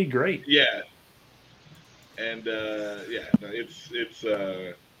be gonna be great. Yeah. And it's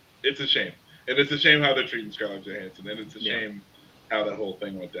a shame, and it's a shame how they're treating Scarlett Johansson, and it's a shame how that whole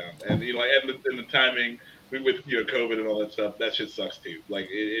thing went down. And and the timing with COVID and all that stuff, that shit sucks too. Like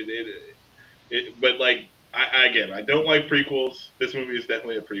but like I don't like prequels. This movie is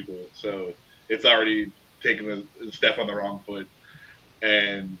definitely a prequel, so it's already taken a step on the wrong foot.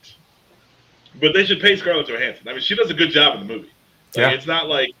 But they should pay Scarlett Johansson. I mean, she does a good job in the movie. Like, it's not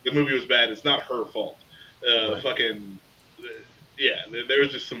like the movie was bad. It's not her fault. There's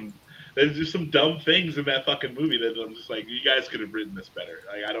just some dumb things in that fucking movie that I'm just like, you guys could have written this better.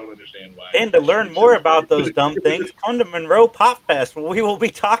 Like, I don't understand why. And to learn more about those dumb things, come to Monroe Pop Fest, where we will be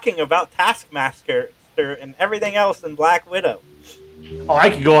talking about Taskmaster and everything else in Black Widow. Oh, I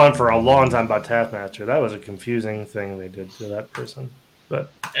could go on for a long time about Taskmaster. That was a confusing thing they did to that person.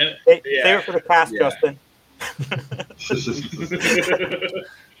 But save it for the cast, Justin.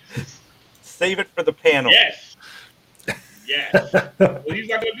 Save it for the panel. Yes. Well, he's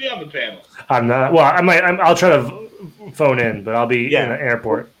not going to be on the panel. I'm not. Well, I'll try to phone in, but I'll be in the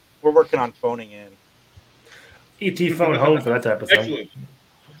airport. We're working on phoning in. ET phone home for that type of thing. Excellent.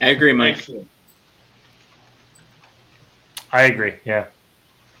 I agree, Mike. Excellent. I agree. Yeah.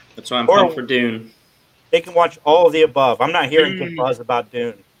 That's why I'm pumped for Dune. They can watch all of the above. I'm not hearing good buzz about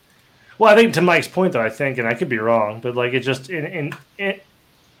Dune. Well, I think to Mike's point, though, I think, and I could be wrong, but like it's just in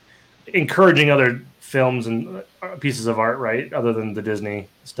encouraging other films and pieces of art, right, other than the Disney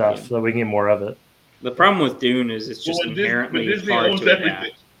stuff, so that we can get more of it. The problem with Dune is it's just inherently Disney hard owns to everything.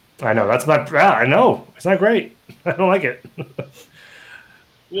 adapt. I know that's not. I know it's not great. I don't like it.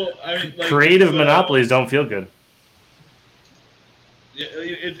 Well, I mean, like, creative monopolies don't feel good.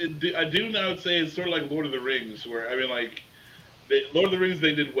 Yeah, Dune, I would say, is sort of like Lord of the Rings, where I mean, like, Lord of the Rings,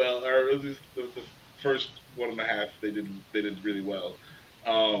 they did well, or at least the first 1.5, they did really well,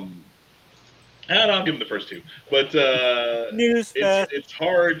 and And I'll give him the first two, but it's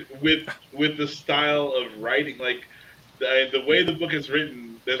hard with the style of writing. Like the way the book is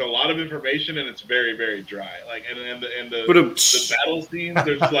written, there's a lot of information and it's very, very dry. Like and the battle scenes,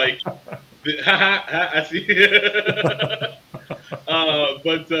 there's like, I see.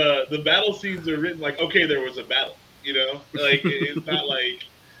 But the battle scenes are written like, okay, there was a battle. You know, like it's not like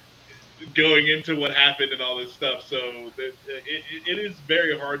going into what happened and all this stuff. So it is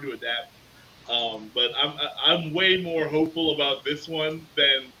very hard to adapt. But I'm way more hopeful about this one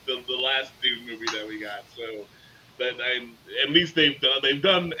than the last Dune movie that we got. So that at least they've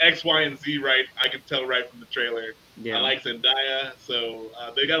done X, Y, and Z right. I can tell right from the trailer. Yeah. I like Zendaya, so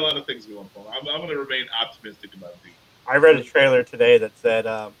they got a lot of things going for them. I'm going to remain optimistic about Dune. I read a trailer today that said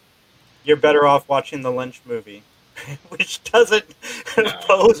you're better off watching the Lynch movie. Which doesn't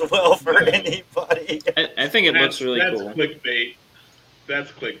pose well for anybody. I think it looks really cool. That's clickbait. That's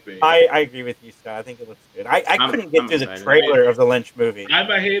clickbait. I agree with you, Scott. I think it looks good. I couldn't get through the trailer of the Lynch movie.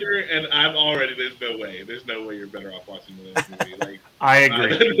 I'm a hater, and I'm already. There's no way. There's no way you're better off watching the Lynch movie. Like I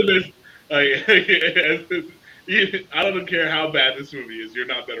agree. I don't care how bad this movie is. You're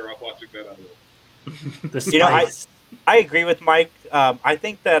not better off watching that other. You know, I agree with Mike. I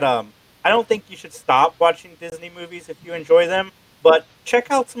think that I don't think you should stop watching Disney movies if you enjoy them, but check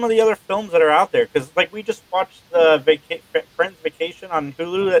out some of the other films that are out there. Because, like, we just watched the Friends Vacation on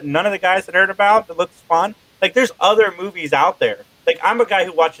Hulu that none of the guys had heard about. It looks fun. Like, there's other movies out there. Like, I'm a guy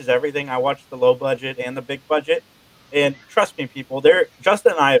who watches everything. I watch the low budget and the big budget. And trust me, people,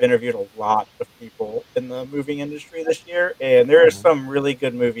 Justin and I have interviewed a lot of people in the movie industry this year, and there are some really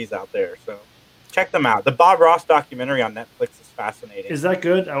good movies out there. So check them out. The Bob Ross documentary on Netflix is fascinating. Is that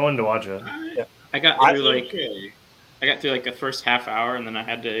good? I wanted to watch it. Yeah. I got through like the first half hour, and then I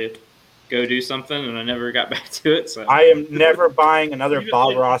had to go do something, and I never got back to it. So I am never buying another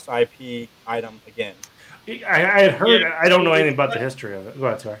Bob Ross IP item again. I had heard. I don't know anything about the history of it. Go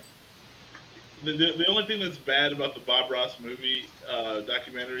ahead, sorry. The only thing that's bad about the Bob Ross movie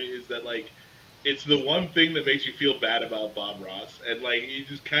documentary is that, like, it's the one thing that makes you feel bad about Bob Ross, and like you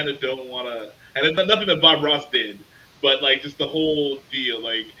just kind of don't want to. And it's nothing that Bob Ross did, but like just the whole deal.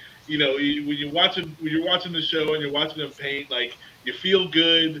 Like, you know, when you're watching the show and you're watching him paint, like you feel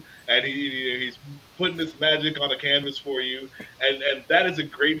good, and he's putting this magic on a canvas for you, and that is a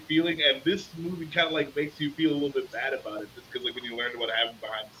great feeling. And this movie kind of like makes you feel a little bit bad about it, just because like when you learn what happened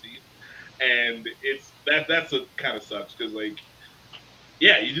behind the scenes, and it's that's a kind of sucks because like.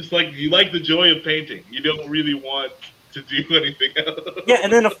 Yeah, you like the joy of painting. You don't really want to do anything else. Yeah,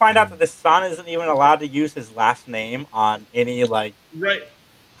 and then to find out that the son isn't even allowed to use his last name on any product.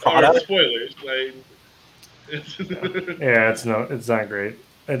 Or spoilers. Like, yeah, it's not great.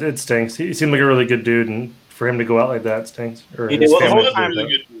 It stinks. He seemed like a really good dude, and for him to go out like that stinks. Or he his was family a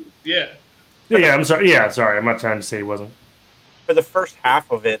really good dude. Yeah. Yeah, I'm sorry. Yeah, sorry. I'm not trying to say he wasn't. For the first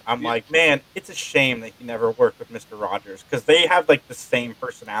half of it, I'm like, man, it's a shame that he never worked with Mr. Rogers because they have like the same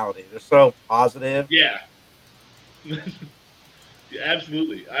personality. They're so positive. Yeah. Yeah,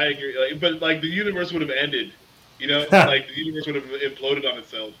 absolutely. I agree. Like, but like the universe would have ended, you know, like the universe would have imploded on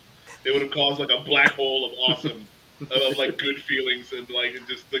itself. It would have caused like a black hole of awesome, of like good feelings, and like it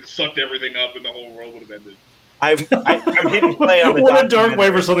just like sucked everything up, and the whole world would have ended. I'm hitting play on the what a dark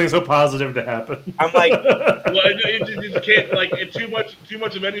way for something so positive to happen. I'm like, well, you just can't like too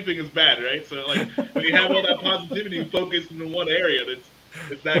much of anything is bad, right? So like when you have all that positivity focused in one area,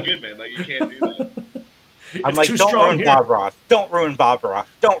 it's not good, man. Like you can't do that. I'm like, don't ruin Bob Ross. Don't ruin Bob Ross.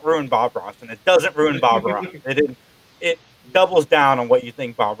 Don't ruin Bob Ross, and it doesn't ruin Bob Ross. It doubles down on what you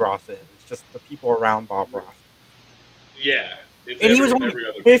think Bob Ross is. It's just the people around Bob Ross. Yeah. And he was only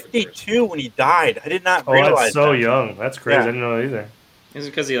 52 when he died. I did not realize that's so young. That's crazy. Yeah. I didn't know that either. Is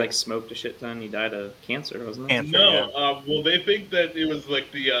it because he like smoked a shit ton? He died of cancer, wasn't it? Cancer, no. Yeah. Well, they think that it was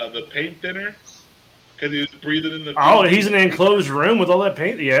like the paint thinner because he was breathing in the. Oh, he's in an enclosed room with all that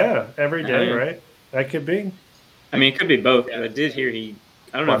paint. Yeah, every day, right? That could be. I mean, it could be both. Yeah. I did hear he.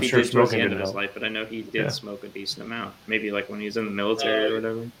 I don't know if he did towards the end of his life, but I know he did smoke a decent amount. Maybe like when he was in the military or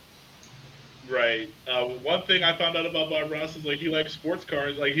whatever. Right. One thing I found out about Bob Ross is like he liked sports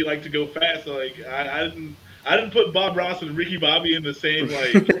cars. Like he liked to go fast. So, like I didn't put Bob Ross and Ricky Bobby in the same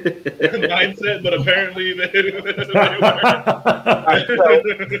like mindset, but apparently they were.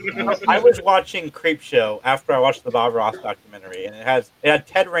 I was watching Creepshow after I watched the Bob Ross documentary, and it had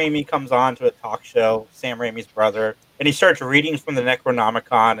Ted Raimi comes on to a talk show, Sam Raimi's brother, and he starts reading from the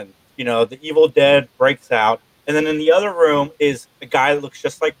Necronomicon, and the Evil Dead breaks out. And then in the other room is a guy that looks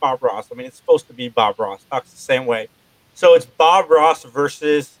just like Bob Ross. I mean, it's supposed to be Bob Ross. Talks the same way. So it's Bob Ross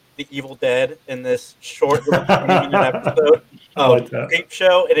versus the Evil Dead in this short little 20-minute episode of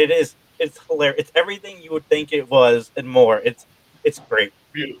Creepshow. And It's hilarious. It's everything you would think it was and more. It's great.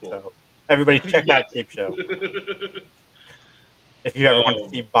 Beautiful. So everybody check out Cape Show if you ever want to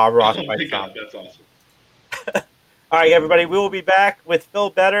see Bob Ross by God, that's awesome. All right, everybody, we will be back with Phil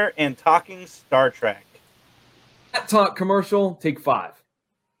Better and talking Star Trek. Matt Talk commercial, take 5.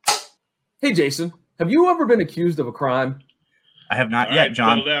 Hey, Jason, have you ever been accused of a crime? I have not All yet, right,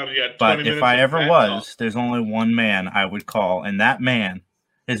 John. settle down. You got 20 But if minutes I of ever Matt was, talk. there's only one man I would call, and that man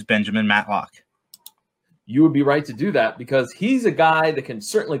is Benjamin Matlock. You would be right to do that because he's a guy that can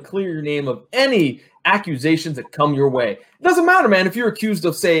certainly clear your name of any accusations that come your way. It doesn't matter, man, if you're accused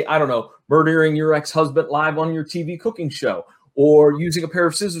of, say, I don't know, murdering your ex-husband live on your TV cooking show, or using a pair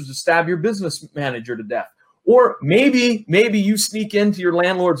of scissors to stab your business manager to death, or maybe you sneak into your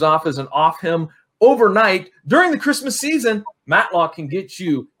landlord's office and off him overnight during the Christmas season. Matlock can get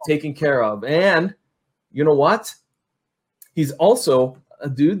you taken care of. And you know what? He's also a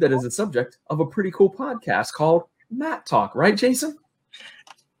dude that is the subject of a pretty cool podcast called Matt Talk, right, Jason?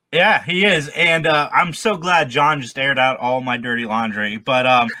 Yeah, he is. And I'm so glad John just aired out all my dirty laundry.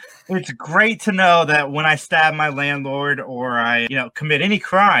 But it's great to know that when I stab my landlord or I, commit any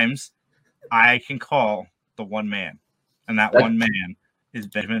crimes, I can call the one man. And that one man is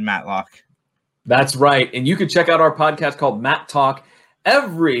Benjamin Matlock. That's right. And you can check out our podcast called Matt Talk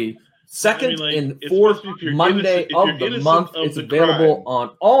every second and fourth Monday of the month. It's available on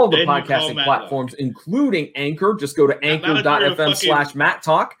all the podcasting platforms, including Anchor. Just go to anchor.fm/Matt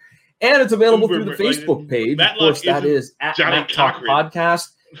Talk. And it's available through the Facebook page. Of course, that is at Matt Talk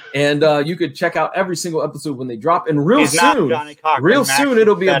Podcast. And you could check out every single episode when they drop. And real soon,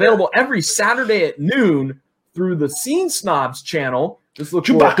 it'll be available every Saturday at noon through the Scene Snobs channel. Just look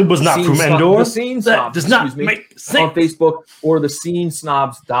Chewbacca was not from Endor. The Scene Snobs, does not make sense. On Facebook or the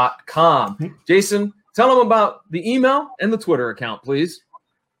scenesnobs.com. Jason, tell them about the email and the Twitter account, please.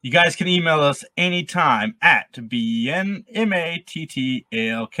 You guys can email us anytime at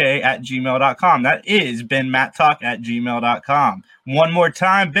benmattalk@gmail.com. That is benmattalk@gmail.com. One more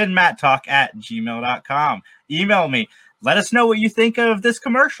time, benmattalk@gmail.com. Email me. Let us know what you think of this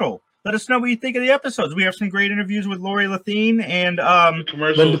commercial. Let us know what you think of the episodes. We have some great interviews with Lori Lathine and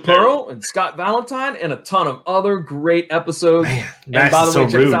Linda Pearl and Scott Valentine and a ton of other great episodes. And by the way,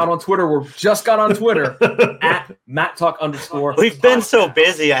 check us out on Twitter. We just got on Twitter at MattTalk_. We've been so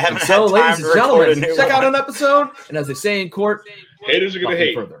busy. I haven't had time ladies to and record a gentlemen, new check out one. an episode. And as they say in court, haters are going to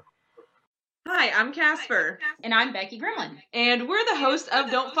hate. Further. Hi, I'm Casper. And I'm Becky Gremlin. And we're the hosts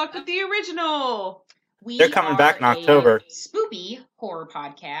of Don't Fuck With The Original. They're coming back in October. Spoopy horror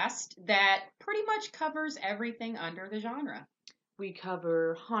podcast that pretty much covers everything under the genre. We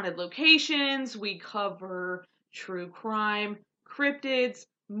cover haunted locations, we cover true crime, cryptids,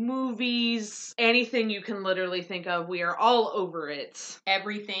 movies, anything you can literally think of. We are all over it.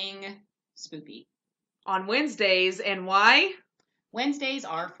 Everything spoopy. On Wednesdays, and why? Wednesdays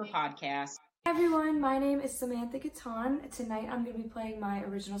are for podcasts. Hey everyone, my name is Samantha Catan. Tonight I'm going to be playing my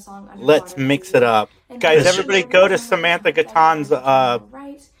original song, Underwater. Let's mix it up. Guys, everybody go to Samantha Catan's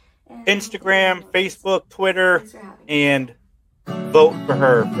Instagram, Facebook, Twitter, and vote for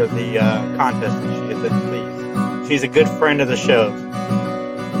her for the contest that she is in, please. She's a good friend of the show.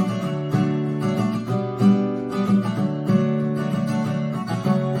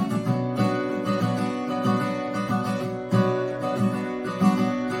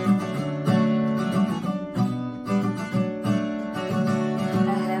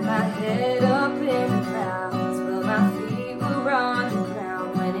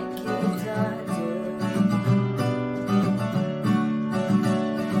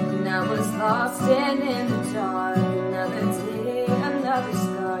 Lost and in the dark, another day, another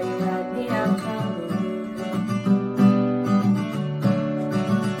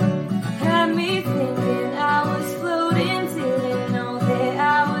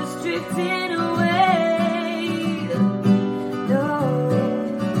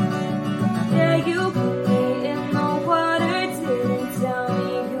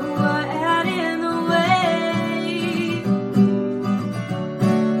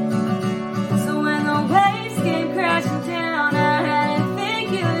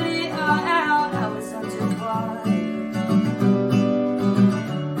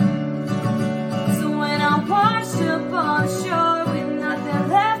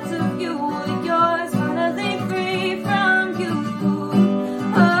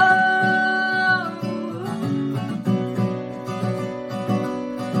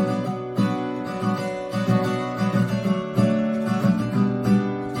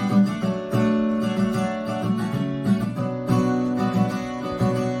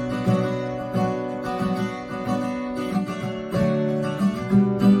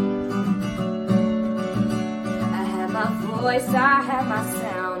voice, I have my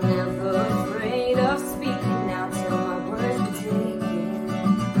sound. Never afraid of speaking out till my words were taken.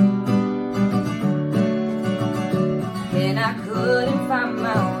 And I couldn't find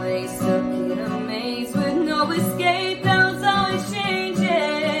my way, stuck in a maze with no escape. That was always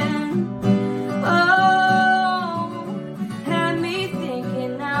changing. Oh, had me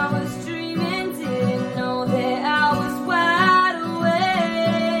thinking I was dreaming, didn't know that I was wide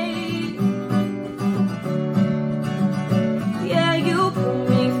awake. Yeah, you put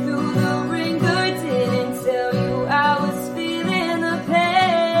me through the ringer, didn't tell you I was feeling the pain.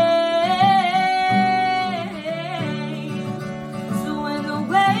 So when the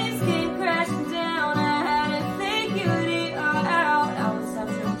waves came crashing down, I hadn't figured it all out. I was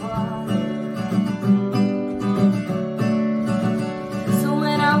underwater. So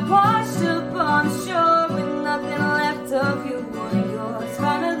when I washed up on the shore with nothing left of you or yours,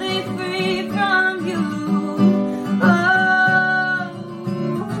 finally free from you. Oh,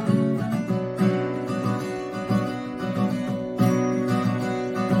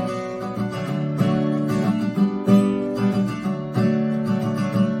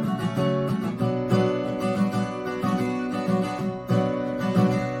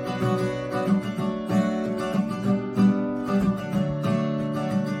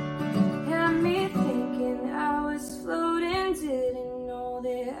 had me thinking I was floating, didn't know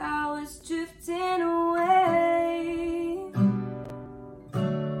that I was drifting away.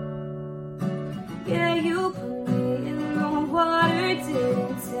 Yeah, you put me in the water,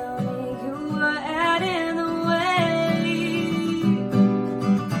 didn't tell me you were adding away.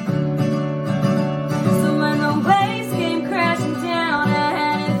 So when the waves came crashing down, I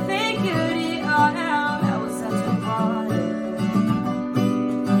hadn't figured it all out. I was underwater.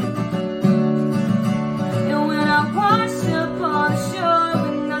 And when I washed up on the shore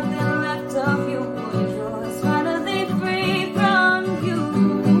with nothing left of you or yours, finally free from you.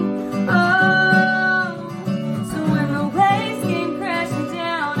 Oh, so when the waves came crashing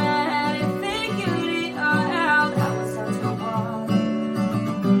down, I hadn't figured it all out. I was underwater.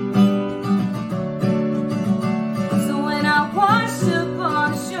 So when I washed up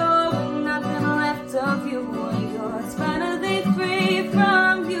on the shore with nothing left of you or yours, finally free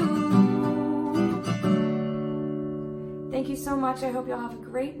from you. Thank you so much. I hope y'all have a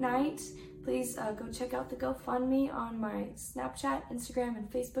great night. Please go check out the GoFundMe on my Snapchat, Instagram, and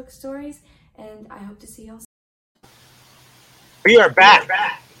Facebook stories. And I hope to see y'all soon. We are back.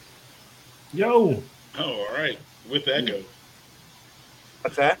 Yo. Oh, all right. With echo.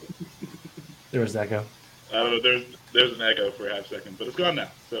 What's that? There was echo. I don't know. There's an echo for a half second, but it's gone now,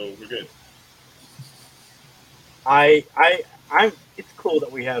 so we're good. I'm. It's cool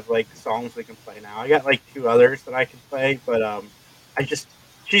that we have like songs we can play now. I got like 2 others that I can play, but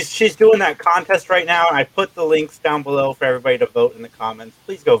she's doing that contest right now, and I put the links down below for everybody to vote in the comments.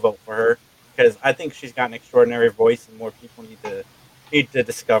 Please go vote for her because I think she's got an extraordinary voice, and more people need to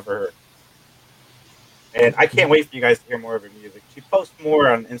discover her. And I can't wait for you guys to hear more of her music. She posts more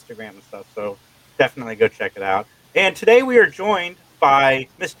on Instagram and stuff, so definitely go check it out. And today we are joined by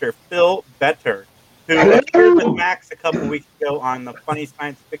Mr. Phil Better, who appeared with Max a couple weeks ago on the Funny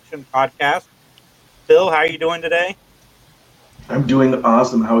Science Fiction podcast. Phil, how are you doing today? I'm doing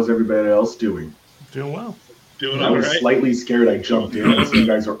awesome. How is everybody else doing? Doing well. Doing I all was right. slightly scared. I jumped in and you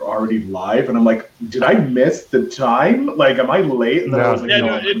guys are already live, and I'm like, did I miss the time? Like, am I late? And then I was like, Yeah, no,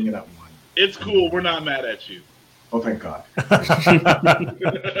 no, I'm coming in at 1. It's cool. We're not mad at you. Oh, thank God.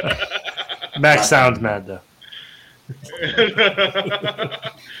 Max sounds mad though.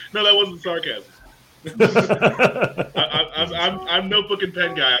 No, that wasn't sarcasm. I'm notebook and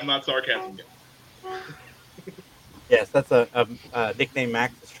pen guy. I'm not sarcasm guy. Yes, that's a nickname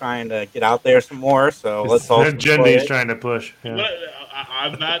Max is trying to get out there some more. So let's all. Gen D's trying to push. Yeah. But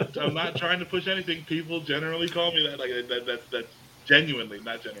I'm not trying to push anything. People generally call me that. Like that's genuinely,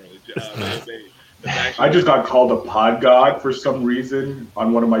 not generally. I just got called a pod god for some reason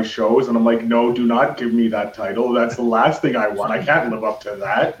on one of my shows, and I'm like, no, do not give me that title. That's the last thing I want. I can't live up to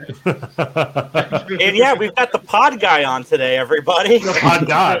that. And yeah, we've got the pod guy on today, everybody. The pod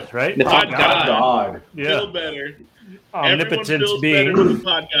god, right? The pod god. God. Yeah. Feel better. Omnipotent Everyone feels being. better when the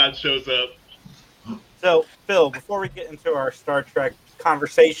pod god shows up. So, Phil, before we get into our Star Trek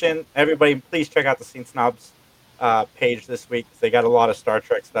conversation, everybody please check out the Scene Snobs page this week. They got a lot of Star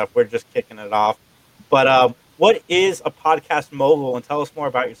Trek stuff. We're just kicking it off. But what is a podcast mogul? And tell us more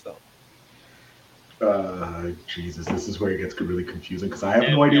about yourself. Jesus, this is where it gets really confusing because I have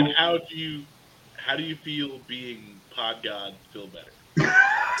no And idea. how do you feel being pod god Phil Better?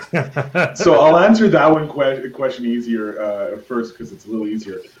 So I'll answer that one question easier first because it's a little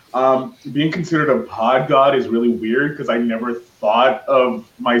easier. Being considered a pod god is really weird because I never thought of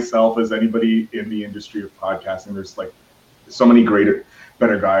myself as anybody in the industry of podcasting. There's like so many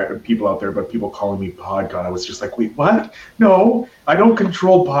better people out there, but people calling me pod god, I was just like, wait, what? No, I don't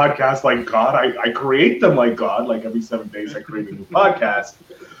control podcasts like God. I create them like God. Like every 7 days I create a new podcast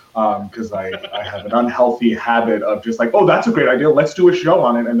because I have an unhealthy habit of just like, oh, that's a great idea. Let's do a show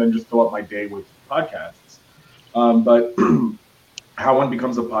on it and then just fill up my day with podcasts. But how one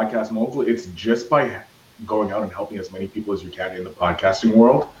becomes a podcast mogul, it's just by going out and helping as many people as you can in the podcasting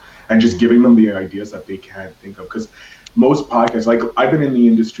world and just giving them the ideas that they can't think of. Because most podcasts, like I've been in the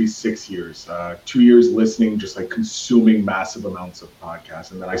industry 6 years, 2 years listening, just like consuming massive amounts of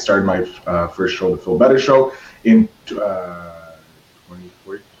podcasts. And then I started my first show, The Phil Better Show, in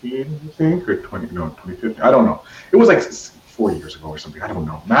 2014, I think, or 2015. I don't know. It was like 4 years ago or something. I don't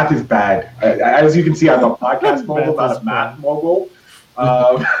know. Math is bad. As you can see, I'm a podcast mogul, not a math mogul.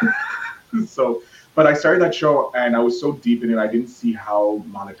 But I started that show and I was so deep in it, I didn't see how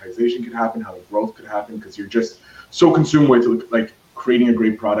monetization could happen, how the growth could happen, because you're just so consumed with like creating a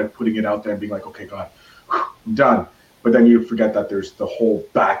great product, putting it out there and being like, okay, God, I'm done. But then you forget that there's the whole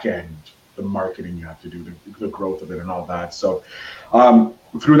back end, the marketing you have to do, the growth of it and all that. So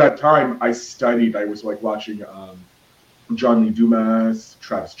through that time, I studied. I was like watching John Lee Dumas,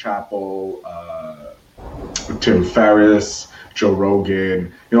 Travis Chappell, Tim Ferriss, Joe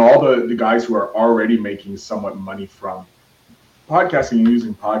Rogan, all the guys who are already making somewhat money from podcasting and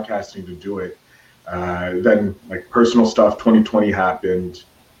using podcasting to do it. Then like personal stuff, 2020 happened.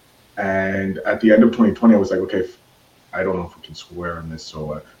 And at the end of 2020, I was like, okay, I don't know if we can swear on this.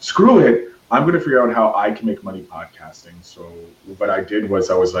 So screw it. I'm going to figure out how I can make money podcasting. So what I did was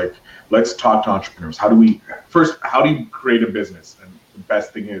I was like, let's talk to entrepreneurs. How do you create a business? And the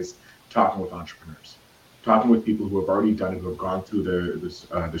best thing is talking with entrepreneurs, talking with people who have already done it, who have gone through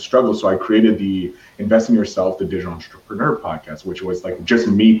the struggle. So I created the Invest in Yourself, the Digital Entrepreneur podcast, which was like just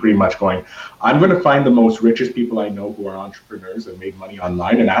me pretty much going, I'm going to find the most richest people I know who are entrepreneurs and made money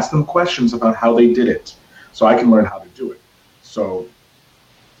online and ask them questions about how they did it so I can learn how to do it. So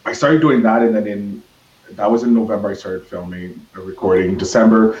I started doing that, and then that was in November. I started filming, recording.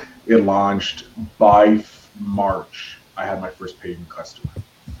 December, it launched. By March, I had my first paying customer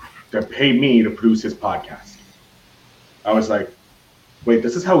that paid me to produce his podcast. I was like, wait,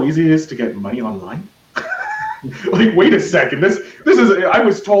 this is how easy it is to get money online? Like, wait a second. This is, I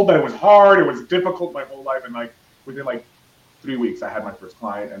was told that it was hard, it was difficult my whole life, and like within like 3 weeks I had my first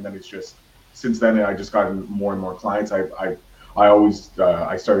client, and then it's just, since then I just gotten more and more clients. I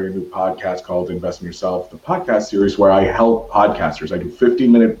started a new podcast called Invest in Yourself, the podcast series where I help podcasters. I do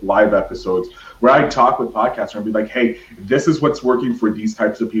 15-minute live episodes where I talk with podcasters and be like, hey, this is what's working for these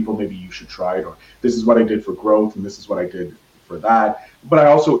types of people. Maybe you should try it. Or this is what I did for growth and this is what I did for that. But I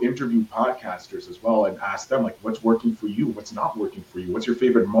also interview podcasters as well and ask them, like, what's working for you? What's not working for you? What's your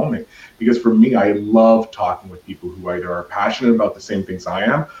favorite moment? Because for me, I love talking with people who either are passionate about the same things I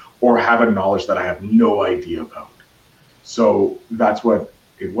am or have a knowledge that I have no idea about. So that's what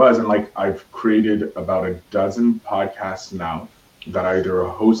it was. And like, I've created about a dozen podcasts now that I either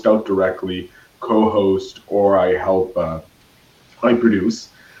host out directly, co-host, or I help, I produce.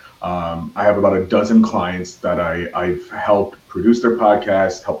 I have about a dozen clients that I've helped produce their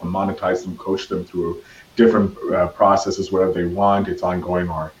podcast, help them monetize them, coach them through different processes, whatever they want. It's ongoing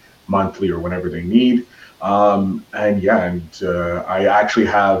or monthly or whenever they need. I actually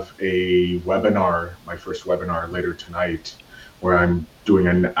have a webinar, my first webinar later tonight, where I'm doing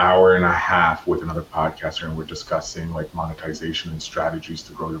an hour and a half with another podcaster, and we're discussing like monetization and strategies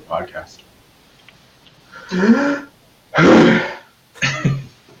to grow your podcast.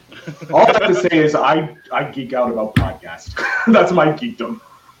 All I have to say is I geek out about podcasts. That's my geekdom.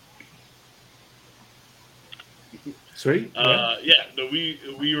 Sweet. No,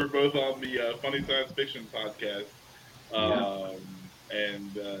 we were both on the Funny Science Fiction podcast,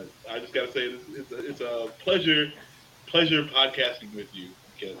 and I just gotta say it's a pleasure podcasting with you.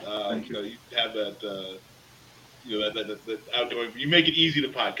 Because, you have that that outgoing. You make it easy to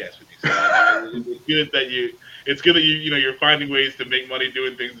podcast with you. So it's good that you're finding ways to make money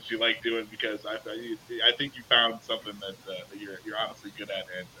doing things that you like doing. Because I think you found something that you're honestly good at,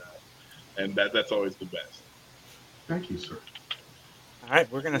 and that's always the best. Thank you, sir. All right,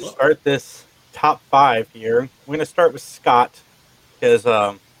 we're going to start this top 5 here. We're going to start with Scott, because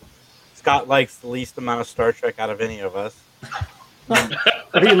Scott likes the least amount of Star Trek out of any of us.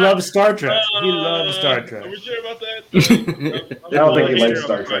 He loves Star Trek. He loves Star Trek. Are we sure about that? I don't think he likes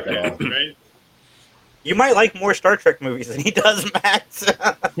Star Trek at all. Right? You might like more Star Trek movies than he does, Max.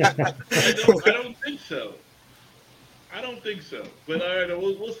 I don't think so. I don't think so. But all right,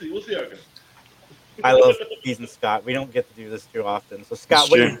 we'll see. We'll see how it goes. I love Keys and Scott. We don't get to do this too often. So, Scott,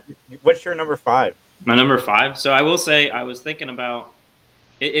 what's your number 5? My number 5. So I will say I was thinking about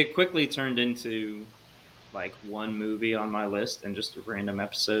it. It quickly turned into like one movie on my list and just random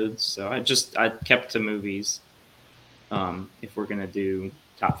episodes. So I kept to movies. If we're gonna do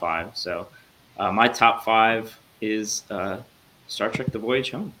top 5, so my top 5 is Star Trek: The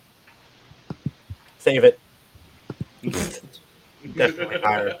Voyage Home. Save it. Definitely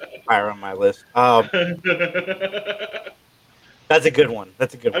higher on my list. That's a good one. I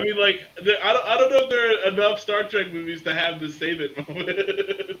mean, like, I don't know if there are enough Star Trek movies to have the save it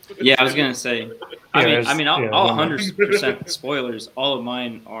moment. Yeah, I was gonna say. I'll 100% spoilers. All of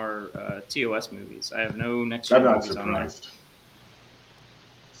mine are TOS movies. I have no next gen movies on there.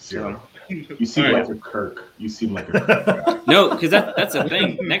 Zero. You seem like a Kirk. You seem like a Kirk guy. No, because that's the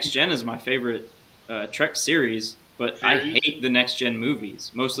thing. Next Gen is my favorite Trek series, but I hate the Next Gen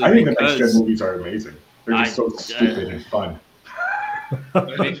movies mostly. I think the Next Gen movies are amazing. They're just so stupid and fun.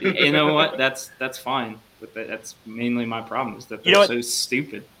 You know what? That's fine, but that's mainly my problem is that they're so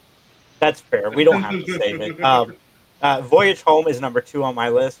stupid. That's fair. We don't have to save it. Voyage Home is number 2 on my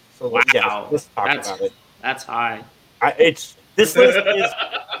list. So let's talk about it. That's high.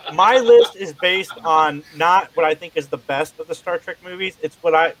 My list is based on not what I think is the best of the Star Trek movies. It's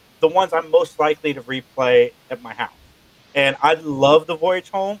the ones I'm most likely to replay at my house. And I love The Voyage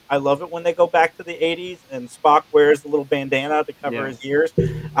Home. I love it when they go back to the 80s and Spock wears the little bandana to cover his ears.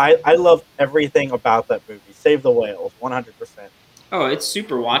 I love everything about that movie. Save the Whales, 100%. Oh, it's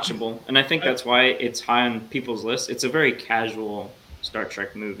super watchable. And I think that's why it's high on people's lists. It's a very casual Star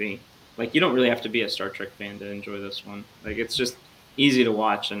Trek movie. Like, you don't really have to be a Star Trek fan to enjoy this one. Like, it's just easy to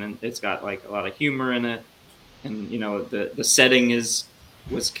watch, and it's got, like, a lot of humor in it. And, you know, the setting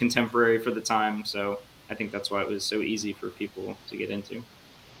was contemporary for the time, so I think that's why it was so easy for people to get into.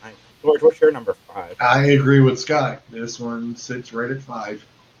 George, what's your number 5? I agree with Scott. This one sits right at 5.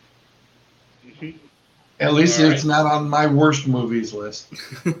 At least it's not on my worst movies list.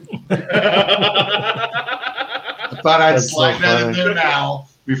 I thought I'd slide that in there now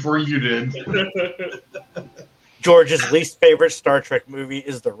before you did. George's least favorite Star Trek movie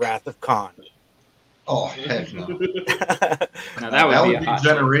is The Wrath of Khan. Oh, heck no. Now that would be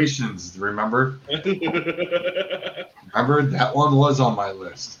Generations, remember? Remember, that one was on my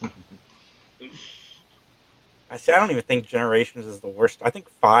list. I don't even think Generations is the worst. I think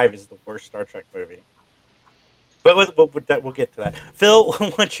 5 is the worst Star Trek movie. But we'll get to that. Phil,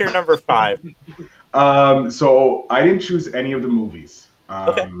 what's your number 5? So I didn't choose any of the movies.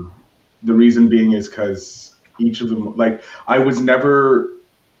 The reason being is because each of them, like, I was never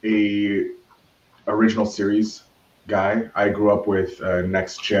a original series guy. I grew up with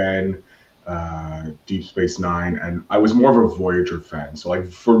Next Gen, Deep Space Nine, and I was more of a Voyager fan. So,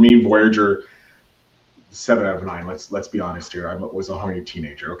 like, for me, Voyager, 7 out of 9. Let's be honest here. I was a horny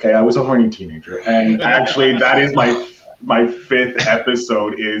teenager. Okay, I was a horny teenager, and actually, that is my 5th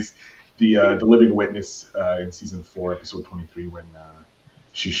episode is the Living Witness in season 4, episode 23, when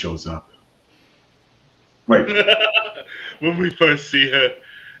she shows up. Wait, when we first see her,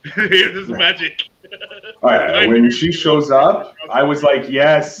 here's this magic. When she shows up, I was like,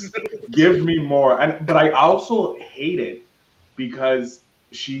 yes, give me more. But I also hate it because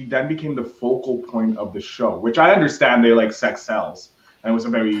she then became the focal point of the show, which I understand they like sex sells. And it was a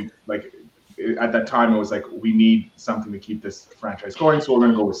very, like, at that time, it was like, we need something to keep this franchise going, so we're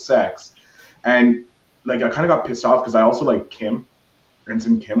going to go with sex. And, like, I kind of got pissed off because I also like Kim.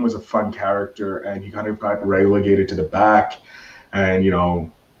 Ensign Kim was a fun character, and he kind of got relegated to the back. And, you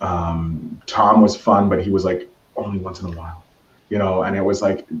know, Tom was fun, but he was, like, only once in a while. You know, and it was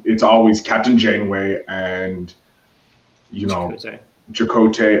like, it's always Captain Janeway and, you know,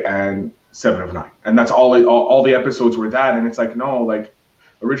 Chakotay and 7 of 9, and that's all the episodes were that. And it's like, no, like,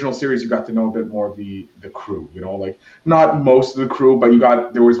 original series, you got to know a bit more of the crew, you know, like, not most of the crew, but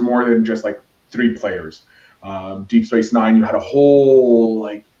there was more than just like 3 players. Deep Space Nine, you had a whole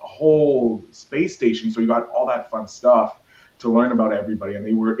space station, so you got all that fun stuff to learn about everybody, and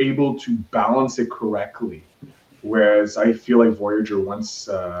they were able to balance it correctly. Whereas I feel like Voyager, once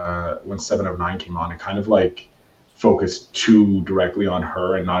 7 of 9 came on, it kind of like focused too directly on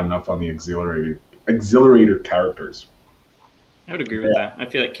her and not enough on the auxiliator characters. I would agree with that. I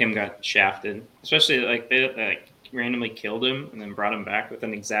feel like Kim got shafted, especially like they like randomly killed him and then brought him back with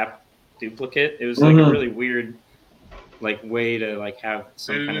an exact duplicate. It was like a really weird like way to like have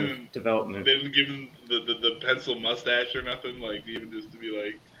some kind of development. They didn't give him the pencil mustache or nothing, like even just to be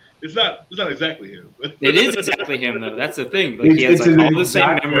like, It's not exactly him. It is exactly him, though. That's the thing. Like he has It's like an all the same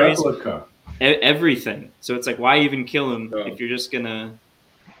exact memories, replica. everything. So it's like, why even kill him if you're just gonna?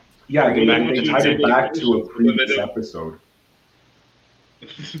 Yeah, bring him they to tied it exactly back to a what previous episode.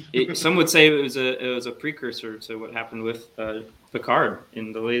 Some would say it was a precursor to what happened with Picard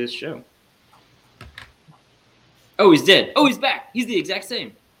in the latest show. Oh, he's dead. Oh, he's back. He's the exact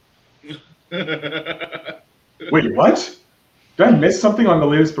same. Wait, what? Did I miss something on the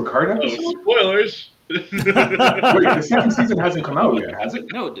latest Picard episode? Oh, spoilers. Wait, the second season hasn't come out yet, has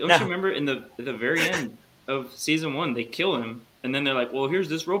it? No, don't you remember in the very end of season 1, they kill him, and then they're like, "Well, here's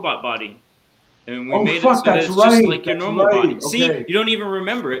this robot body, and we made it so that it's just like your normal body." See, you don't even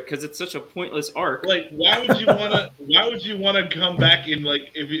remember it because it's such a pointless arc. Like, why would you want to come back in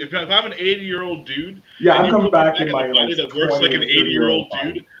like if I'm an 80-year-old dude? Yeah, and I'm you coming put me back in a my body like that works like an 80-year-old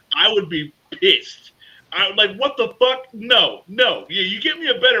dude. I would be pissed. I'm like, what the fuck? No. You get me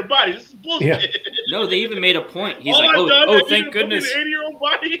a better body. This is bullshit. Yeah. No, they even made a point. He's All like, I've done "Oh, is thank you put me in goodness, an 80-year-old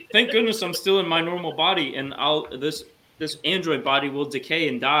body. thank goodness, I'm still in my normal body, and this android body will decay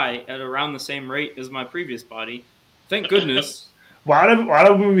and die at around the same rate as my previous body. Thank goodness." Why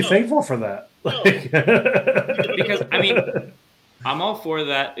do we be thankful for that? Because I mean, I'm all for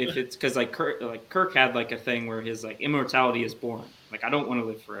that if it's because Kirk had like a thing where his like immortality is born. Like I don't want to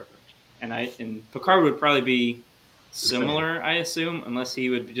live forever, and Picard would probably be similar, I assume, unless he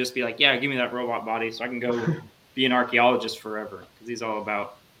would just be like, "Yeah, give me that robot body so I can go be an archaeologist forever," because he's all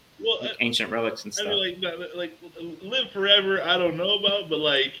about ancient relics and stuff. I mean, like live forever. I don't know about, but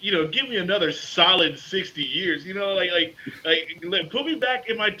like give me another solid 60 years. Like put me back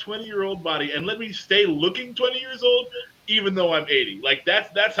in my 20-year-old body and let me stay looking 20 years old, even though I'm 80. Like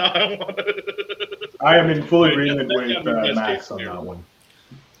that's how I want to. I am in full agreement with Max on that one.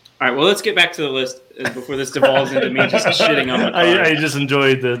 All right, well, let's get back to the list before this devolves into me just shitting on the car. I just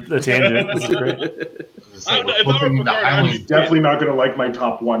enjoyed the tangent. This is great. I was definitely not going to like my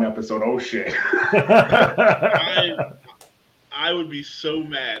top 1 episode. Oh shit! I would be so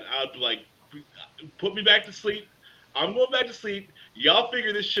mad. I'd be like, put me back to sleep. I'm going back to sleep. Y'all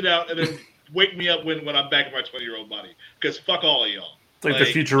figure this shit out, and then wake me up when I'm back in my 20-year-old body. Because fuck all of y'all. It's like the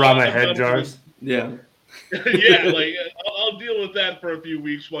Futurama head jars. Yeah. Yeah, like I'll deal with that for a few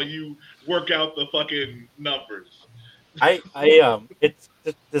weeks while you work out the fucking numbers. It's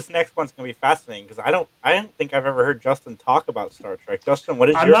this next one's gonna be fascinating because I don't think I've ever heard Justin talk about Star Trek. Justin, what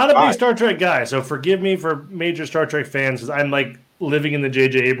is I'm your not a vibe? big Star Trek guy, so forgive me for major Star Trek fans because I'm like living in the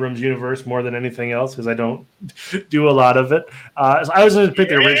J.J. Abrams universe more than anything else because I don't do a lot of it. So I was going to pick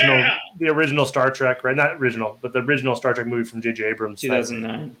the original Star Trek, right? Not original, but the original Star Trek movie from J.J. Abrams.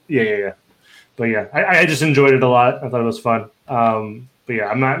 2009. Yeah. But yeah, I just enjoyed it a lot. I thought it was fun. But yeah,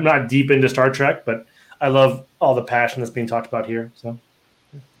 I'm not deep into Star Trek, but I love all the passion that's being talked about here. So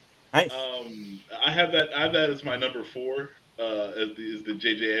nice. I have that as my number 4. Is the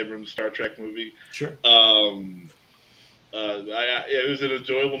J.J. Abrams Star Trek movie. Sure. It was an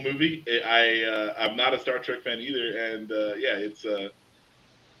enjoyable movie. I'm not a Star Trek fan either, and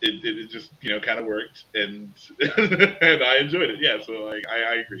it just kind of worked, and and I enjoyed it. Yeah, so like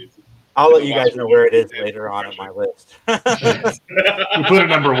I agree. I'll let you guys know where it is later on my list. We put it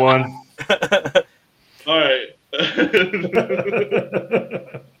number 1. All right.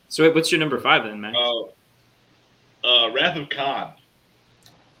 So wait, what's your number 5 then, Max? Wrath of Khan.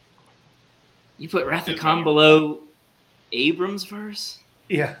 You put Wrath of Khan below Abrams verse?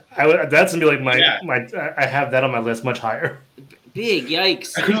 Yeah, that's gonna be like my. I have that on my list much higher. Big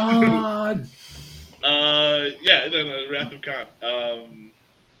yikes! God. Wrath of Khan.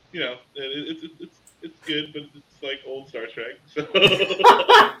 It's good, but it's like old Star Trek. So.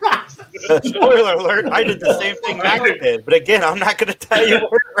 Spoiler alert! I did the same thing Max did, but again, I'm not going to tell you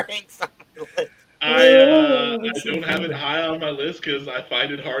where it ranks on my list. I don't have it high on my list because I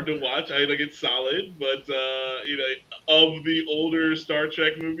find it hard to watch. I think it's solid, but of the older Star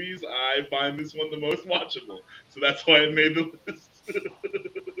Trek movies, I find this one the most watchable. So that's why I made the list.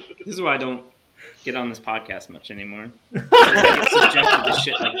 This is why I don't get on this podcast much anymore. I get subjected to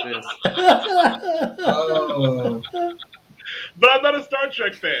shit like this. But I'm not a Star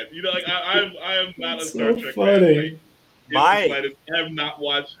Trek fan. I am not a Star Trek fan. I have not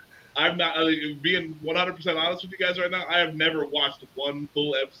watched. I'm not being 100% honest with you guys right now. I have never watched one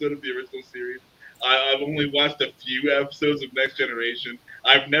full episode of the original series. I've only watched a few episodes of Next Generation.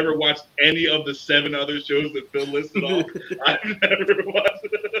 I've never watched any of the 7 other shows that Phil listed off. I've never watched.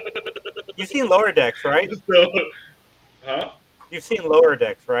 You've seen Lower Decks, right? Huh? You've seen Lower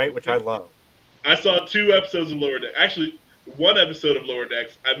Decks, right? Which I love. I saw 2 episodes of Lower Decks. Actually, one episode of Lower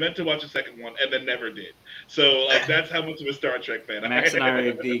Decks. I meant to watch the second one and then never did. So like that's how much of a Star Trek fan I am. Max and I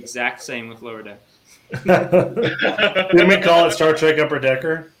are the exact same with Lower Decks. Didn't we call it Star Trek Upper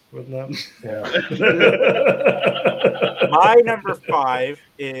Decker? Wouldn't that? Yeah. My number 5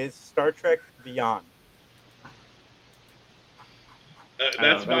 is Star Trek Beyond.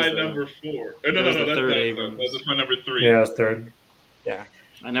 That's my number 4. No, that's my number 3. Yeah, that's third. Yeah.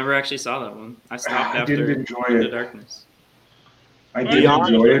 I never actually saw that one. I stopped I after didn't enjoy The it. Darkness. I did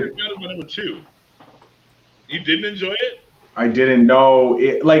enjoy it. That was my number 2. You didn't enjoy it? I didn't know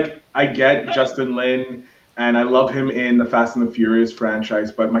it. Like, I get Justin Lin, and I love him in the Fast and the Furious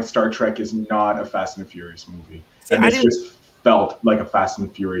franchise, but my Star Trek is not a Fast and the Furious movie. And this just felt like a Fast and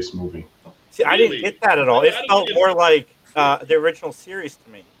the Furious movie. See, I didn't get that at all. It felt more like the original series to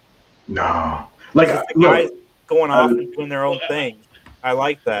me. No. Like, the guys going off and doing their own thing. I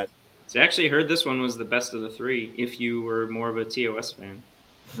like that. So I actually heard this one was the best of the 3 if you were more of a TOS fan.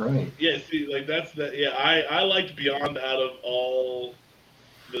 Right. Yeah, see, like that's that. Yeah, I liked Beyond out of all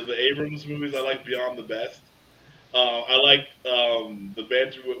the Abrams movies. I liked Beyond the best. I liked the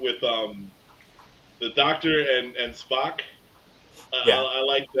banter with the Doctor and Spock. I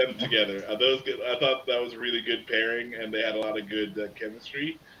liked them together. I thought that was a really good pairing, and they had a lot of good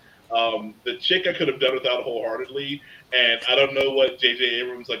chemistry. The chick I could have done without wholeheartedly, and I don't know what J.J.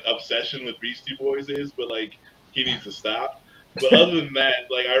 Abrams' like obsession with Beastie Boys is, but like he needs to stop. But other than that,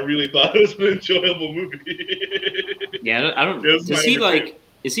 like I really thought it was an enjoyable movie. Yeah, I don't.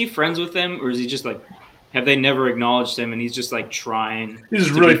 Is he friends with them, or is he just like? Have they never acknowledged him, and he's just like trying?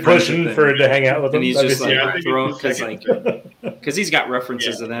 He's really pushing for it to hang out with them. And he's just like throwing because he's got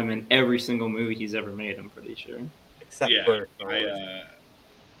references to them in every single movie he's ever made. I'm pretty sure, except for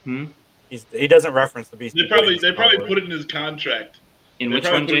he doesn't reference the Beast. They probably put it in his contract. In which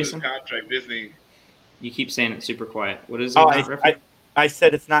one, Jason? Contract, Disney. You keep saying it super quiet. What is it? I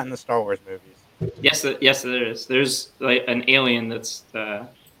said it's not in the Star Wars movies. Yes, there is. There's like an alien that's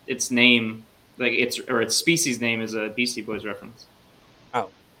its name, like its species name is a Beastie Boys reference. Oh,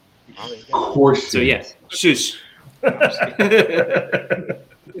 of course. So yes, shush.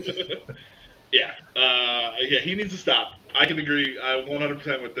 Yeah, he needs to stop. I can agree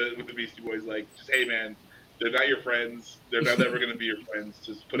 100% with the Beastie Boys. Like, just hey man, they're not your friends. They're not ever going to be your friends.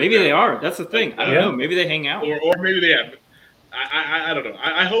 Just put maybe they are. That's the thing. I don't know. Maybe they hang out, or maybe they have. I don't know.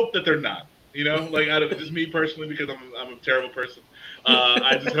 I hope that they're not. You know, like I don't. Just me personally, because I'm a terrible person.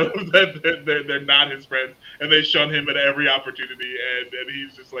 I just hope that they're not his friends, and they shun him at every opportunity, and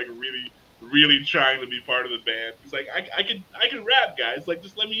he's just like really trying to be part of the band. He's like, I can rap, guys. Like,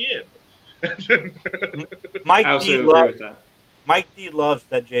 just let me in. Mike D loves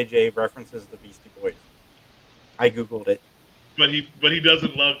that JJ references the Beastie Boys. I googled it, but he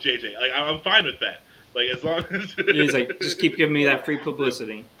doesn't love JJ. Like, I'm fine with that. Like, as long as he's like, just keep giving me that free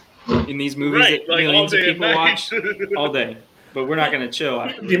publicity in these movies right, that millions of people watch all day. But we're not going to chill.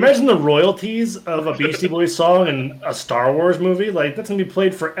 Do you imagine the royalties of a Beastie Boys song in a Star Wars movie? Like, that's going to be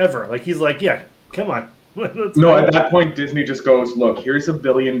played forever. Like, he's like, yeah, come on. No, at that point, Disney just goes, look, here's $1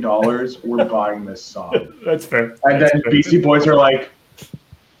 billion. We're buying this song. That's fair. And then Beastie Boys are like,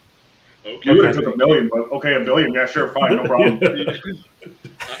 okay, you would have took $1 million, but okay, $1 billion. Yeah, sure, fine, no problem.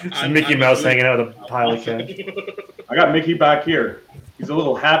 Mickey Mouse hanging out with a pile of cash. I got Mickey back here. He's a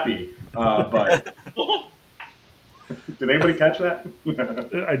little happy, but... Did anybody catch that?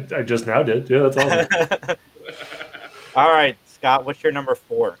 I just now did. Yeah, that's awesome. All right, Scott, what's your number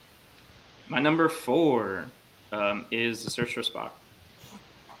 4? My number 4 is The Search for Spock.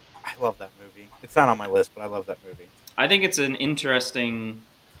 I love that movie. It's not on my list, but I love that movie. I think it's just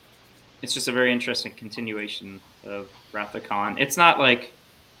a very interesting continuation of Wrath of Khan. It's not like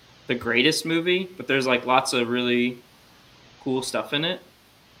the greatest movie, but there's like lots of really cool stuff in it.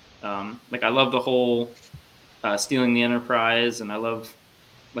 Like I love the whole stealing the Enterprise, and I love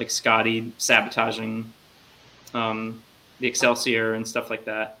like Scotty sabotaging the Excelsior and stuff like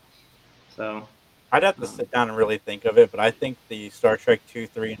that. So I'd have to sit down and really think of it, but I think the Star Trek 2,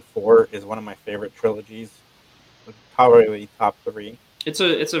 3, and 4 is one of my favorite trilogies. Probably top 3. It's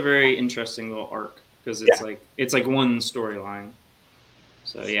a very interesting little arc because it's like one storyline.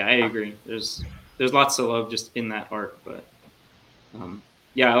 So yeah, I agree. There's lots to love just in that arc, but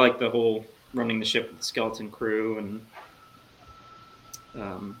yeah, I like the whole running the ship with the skeleton crew and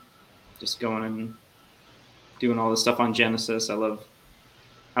just going and doing all this stuff on Genesis. I love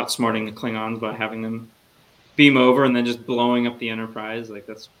outsmarting the Klingons by having them beam over and then just blowing up the Enterprise. Like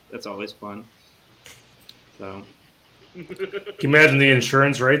that's always fun. So can you imagine the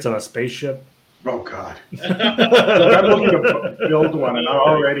insurance rates on a spaceship? Oh God! I'm looking to build one, and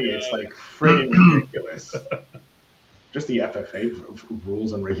already it's like freaking ridiculous. just the FFA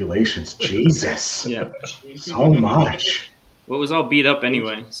rules and regulations. Jesus. Yeah. So much. Well, it was all beat up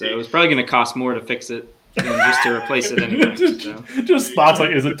anyway, so it was probably going to cost more to fix it than just to replace it anyway. So. Just spots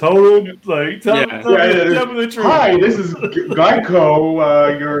like, is it totaled? Like, tell me the truth. Hi, this is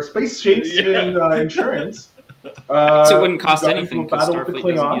Geico, your space station insurance. So it wouldn't cost anything because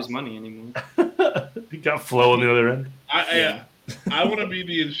Starfleet doesn't use money anymore. You got Flo on the other end. I want to be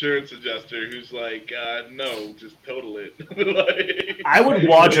the insurance adjuster who's like, no, just total it. Like, I would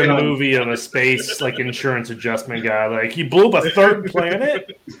watch a movie of a space like insurance adjustment guy. Like he blew up a third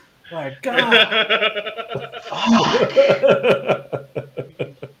planet. My God.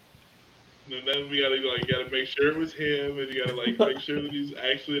 And then we gotta make sure it was him, and you gotta make sure that he's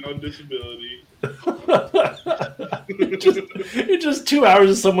actually on disability. It's just 2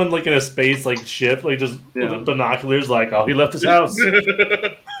 hours of someone like in a space like ship, like just with binoculars, like, oh, he left his house.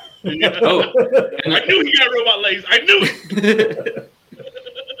 Yeah. Oh, I knew he got robot legs. I knew it.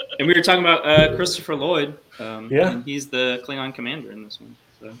 And we were talking about Christopher Lloyd. Yeah, and he's the Klingon commander in this one.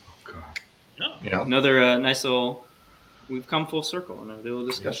 So. Yeah. Another nice little. We've come full circle in our little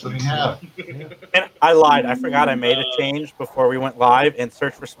discussion. Yes, And I lied. I forgot I made a change before we went live, and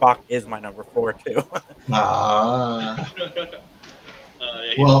Search for Spock is my number 4 too. He Well-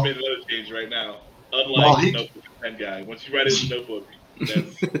 just made another change right now. Unlike the Notebook and Pen guy, once you write it in Notebook,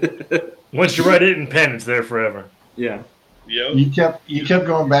 once you write it in pen, it's there forever. Yeah. Yep. You kept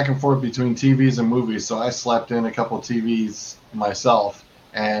going back and forth between TVs and movies, so I slapped in a couple of TVs myself.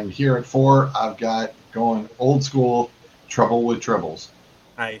 And here at 4, I've got going old school Trouble with Tribbles.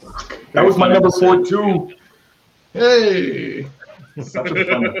 Nice. That was my number 4 too. Hey, such a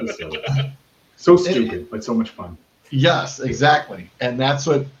fun episode. So stupid, but so much fun. Yes, exactly, and that's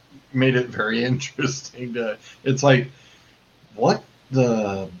what made it very interesting. It's like, what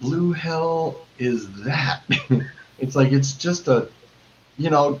the blue hell is that? It's like it's just a,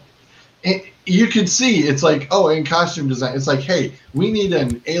 you can see it's like, oh, in costume design, it's like, hey, we need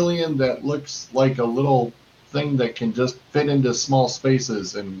an alien that looks like a little thing that can just fit into small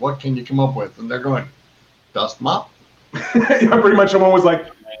spaces, and what can you come up with? And they're going, dust mop. Yeah, pretty much. Someone was like,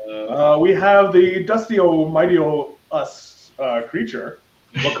 we have the Dustio Mighty-O Us creature.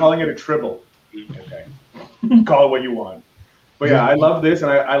 We're calling it a Tribble. Okay. Call it what you want. But yeah, I love this, and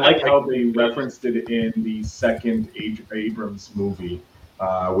I like how they referenced it in the second Abrams movie,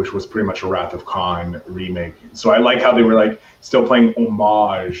 which was pretty much a Wrath of Khan remake. So I like how they were like still playing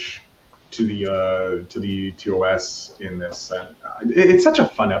homage to the TOS in this. And it's such a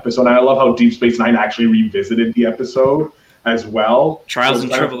fun episode, and I love how Deep Space Nine actually revisited the episode as well. Trials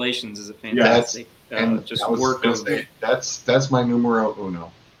and Tribulations is a fantastic just work of that's my numero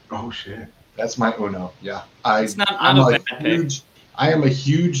uno. Oh shit. That's my uno. Yeah. It's not a bad pick. I am a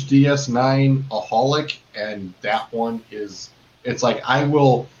huge DS9 aholic, and that one is. It's like I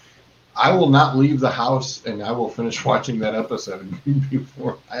will not leave the house, and I will finish watching that episode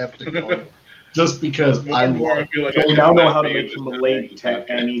before I have to go. Just because I feel like we now know how to make them relate to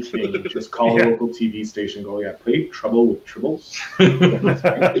anything. Just call a local TV station. Go, play Trouble with Tribbles.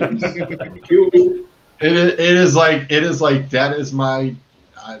 It is like that is my.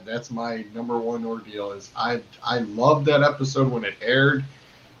 That's my number one ordeal. Is I loved that episode when it aired,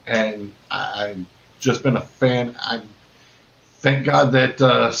 and I've just been a fan. Thank God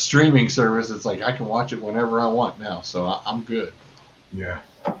that streaming service. It's like I can watch it whenever I want now, so I'm good. Yeah.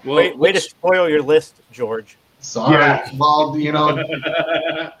 Well, way to spoil your list, George. Sorry, well, it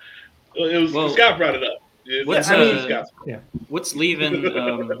was Scott brought it up. What's leaving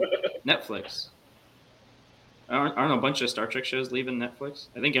Netflix? Aren't a bunch of Star Trek shows leaving Netflix?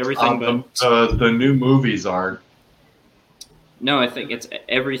 I think everything but the new movies are. No, I think it's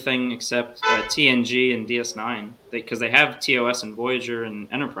everything except TNG and DS9 because they have TOS and Voyager and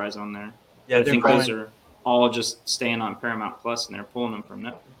Enterprise on there. Yeah, I think those are all just staying on Paramount Plus, and they're pulling them from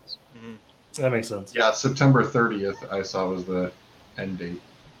Netflix. Mm-hmm. That makes sense. Yeah, September 30th I saw was the end date.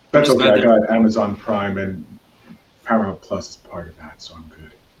 That's okay. I got Amazon Prime, and Paramount Plus is part of that, so I'm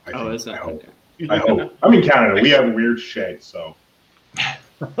good. Is that okay? I hope. I'm in Canada. We have weird shit, so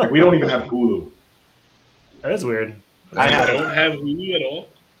we don't even have Hulu. That is weird. I don't have Hulu at all.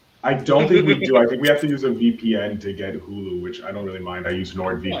 I don't think we do. I think we have to use a VPN to get Hulu, which I don't really mind. I use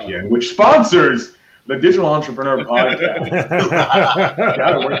NordVPN, which sponsors the Digital Entrepreneur Podcast.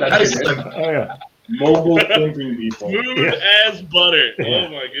 Gotta work that shit in. Oh, yeah. Mobile thinking people. Smooth as butter. Oh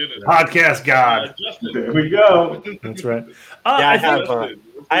my goodness. Podcast God. There we go. That's right. I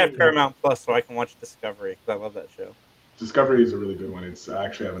have Paramount Plus, so I can watch Discovery because I love that show. Discovery is a really good one. I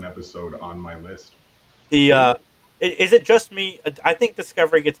actually have an episode on my list. The Is it just me? I think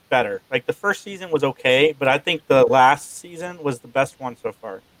Discovery gets better. Like the first season was okay, but I think the last season was the best one so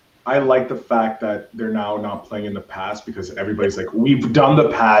far. I like the fact that they're now not playing in the past because everybody's like, we've done the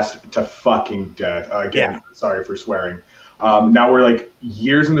past to fucking death. Again, sorry for swearing. Now we're like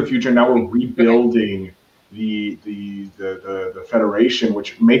years in the future. Now we're rebuilding the Federation,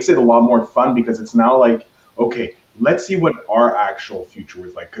 which makes it a lot more fun because it's now like, okay, let's see what our actual future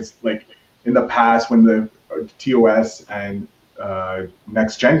was like. Because like in the past, when the TOS and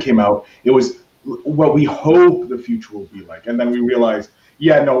Next Gen came out, it was what we hope the future will be like, and then we realized,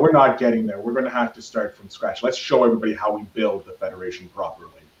 yeah, no, we're not getting there. We're going to have to start from scratch. Let's show everybody how we build the Federation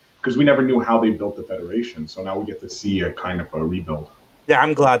properly, because we never knew how they built the Federation. So now we get to see a kind of a rebuild. Yeah,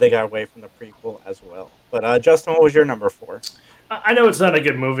 I'm glad they got away from the prequel as well. But Justin, what was your number 4? I know it's not a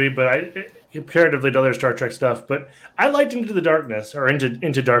good movie, but comparatively to other Star Trek stuff, but I liked Into the Darkness or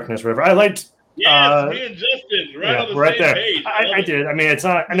Into Darkness, whatever. I liked. Yes, me and Justin, right on the same there. page. I did. I mean, it's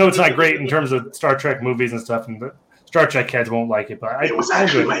not. I know it's not great in terms of Star Trek movies and stuff, and the Star Trek heads won't like it. But it was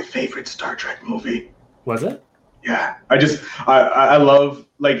actually my favorite Star Trek movie. Was it? Yeah, I love,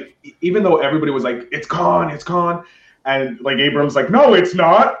 like, even though everybody was like, it's Khan, and like Abrams like, no, it's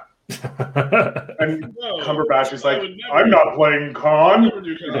not. And Cumberbatch is like, I'm not playing Khan.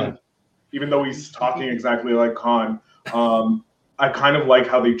 Even though he's talking exactly like Khan. I kind of like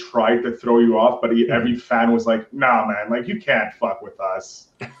how they tried to throw you off, but every fan was like, nah, man, like, you can't fuck with us.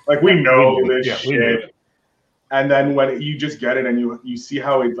 Like, we know this shit. And then when you just get it and you see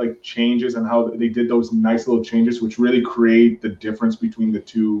how it like changes and how they did those nice little changes, which really create the difference between the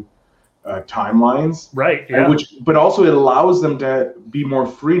two timelines, right? Yeah. But also it allows them to be more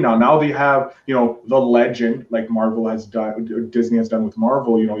free now. Now they have, the legend, like Marvel has done, Disney has done with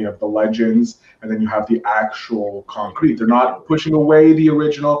Marvel. You have the legends, and then you have the actual concrete. They're not pushing away the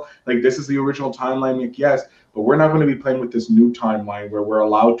original. Like, this is the original timeline, like, yes, but we're not going to be playing with this new timeline where we're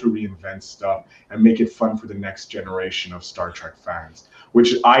allowed to reinvent stuff and make it fun for the next generation of Star Trek fans,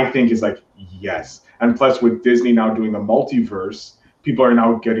 which I think is like, yes. And plus, with Disney now doing the multiverse, people are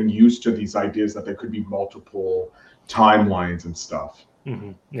now getting used to these ideas that there could be multiple timelines and stuff.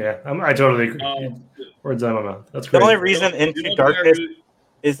 Mm-hmm. Yeah, I totally agree. Words out of my mouth. That's great. The only reason Into Darkness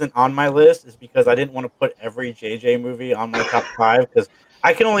isn't on my list is because I didn't want to put every JJ movie on my top 5, because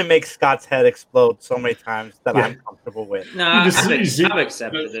I can only make Scott's head explode so many times that I'm comfortable with. No, I've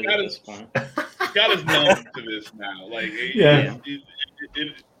accepted it at this point. Scott is numb to this now. Like,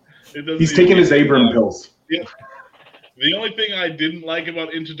 he's taking his Abram pills. Yeah. The only thing I didn't like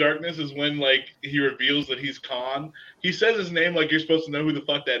about Into Darkness is when, like, he reveals that he's Khan. He says his name like you're supposed to know who the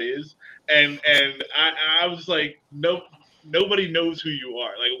fuck that is, and I was like, nope. Nobody knows who you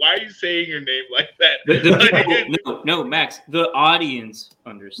are. Like, why are you saying your name like that? No, Max. The audience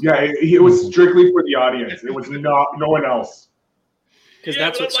understands. Yeah, it was strictly for the audience. It was not no one else. Because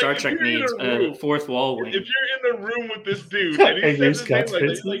that's what Star Trek needs. Fourth wall wing. If you're in the room with this dude and he says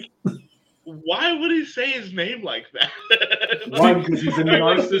his name like why would he say his name like that? One, because he's a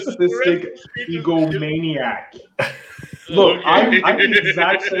narcissistic egomaniac. Look, I'm the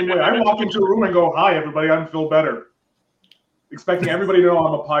exact same way. I walk into a room and go, "Hi, everybody. I'm Phil Better." Expecting everybody to know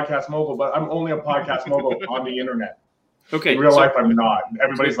I'm a podcast mogul, but I'm only a podcast mogul on the internet. Okay. In real life, I'm not.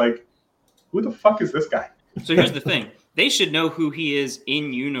 Everybody's like, who the fuck is this guy? So here's the thing. They should know who he is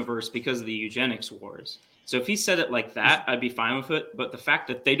in universe because of the eugenics wars. So if he said it like that, I'd be fine with it. But the fact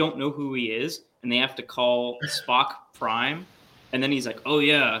that they don't know who he is and they have to call Spock Prime, and then he's like, oh,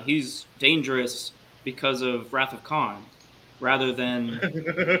 yeah, he's dangerous because of Wrath of Khan, rather than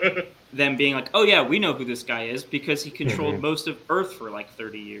them being like, oh, yeah, we know who this guy is because he controlled most of Earth for like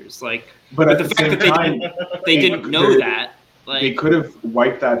 30 years. Like, but at the the fact same that time, they didn't know that. Like, they could have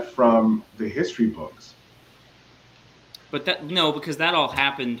wiped that from the history books. But because that all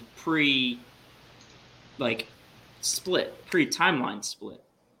happened pre-timeline split.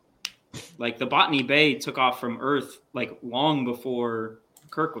 Like, the Botany Bay took off from Earth like long before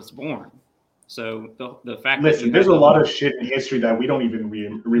Kirk was born. So the fact that there's a lot of shit in history that we don't even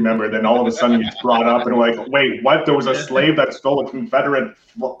remember. Then all of a sudden it's brought up and we're like, wait, what? There was a slave that stole a Confederate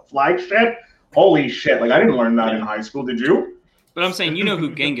flagship? Holy shit. Like, I didn't learn that in high school. Did you? But I'm saying, you know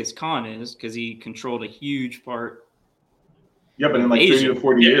who Genghis Khan is because he controlled a huge part. Yeah, but in like 30 to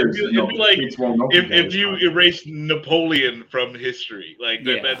 40 years, if you erase Napoleon from history, like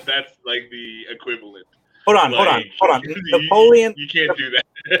that's like the equivalent. Hold on. Napoleon. You can't do that.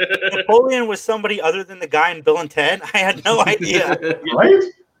 Napoleon was somebody other than the guy in Bill and Ted. I had no idea. Right?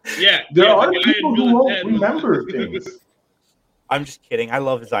 Yeah. There are people who won't remember things. I'm just kidding. I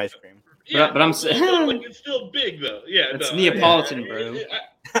love his ice cream. Yeah, but I'm saying it's still big though. Yeah, it's Neapolitan, bro.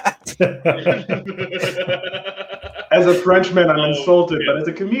 As a Frenchman, I'm insulted, but as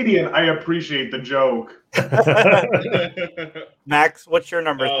a comedian, I appreciate the joke. Max, what's your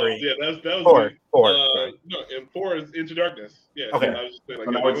number 3? Yeah, that was Four. No, and 4 is Into Darkness. Yeah, Okay. I was just saying, like,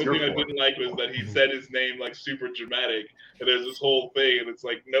 Well, the now one it's thing your I 4. didn't like was that he said his name like super dramatic, and there's this whole thing, and it's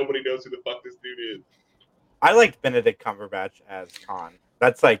like nobody knows who the fuck this dude is. I liked Benedict Cumberbatch as Khan.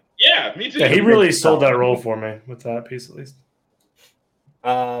 That's like, Yeah, me too. Yeah, he really sold that role for me with that piece at least.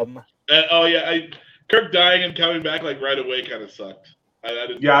 Kirk dying and coming back like right away kind of sucked.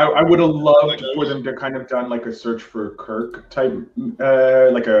 I would have loved for them to kind of done like a Search for Kirk type,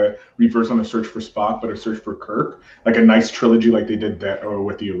 like a reverse on a Search for Spock, but a Search for Kirk, like a nice trilogy like they did that or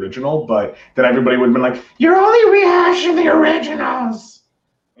with the original. But then everybody would have been like, "You're only rehashing the originals."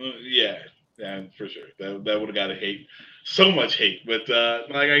 Yeah, for sure. That would have got so much hate. But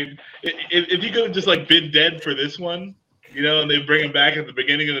if you could have just like been dead for this one, you know, and they bring him back at the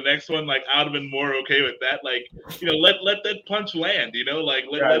beginning of the next one, like I would have been more okay with that. Like, you know, let that punch land, you know, like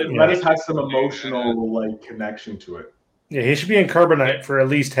let us have some emotional like connection to it. Yeah, he should be in Carbonite for at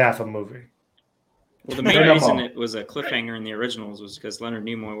least half a movie. Well, the main reason it was a cliffhanger in the originals was because Leonard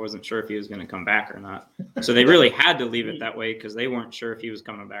Nimoy wasn't sure if he was going to come back or not. So they really had to leave it that way because they weren't sure if he was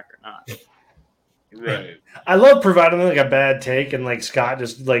coming back or not. Right. I love providing like a bad take, and like Scott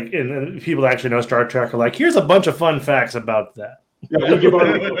just like, and people that actually know Star Trek are like, here's a bunch of fun facts about that. Yeah, we give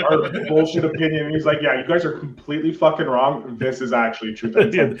our bullshit opinion. And he's like, yeah, you guys are completely fucking wrong. This is actually true.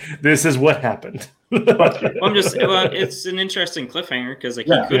 This is what happened. It's an interesting cliffhanger because like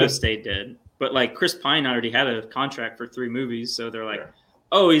he could have stayed dead, but like Chris Pine already had a contract for 3 movies, so they're like,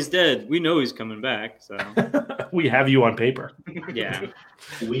 oh, he's dead. We know he's coming back. So we have you on paper. Yeah,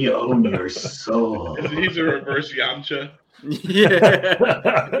 we own your soul. He's a reverse Yamcha. Yeah.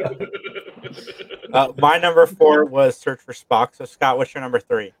 My number 4 was Search for Spock. So Scott, what's your number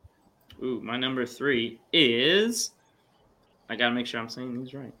 3? Ooh, my number 3 is. I gotta make sure I'm saying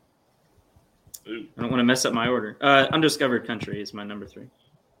these right. Ooh. I don't want to mess up my order. Undiscovered Country is my number 3.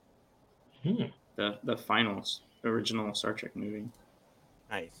 The final original Star Trek movie.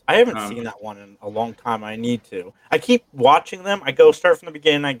 Nice. I haven't seen that one in a long time. I need to. I keep watching them. I go start from the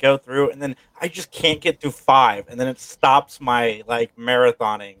beginning. I go through, and then I just can't get through 5, and then it stops my like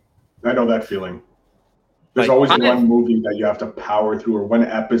marathoning. I know that feeling. There's always one movie that you have to power through, or one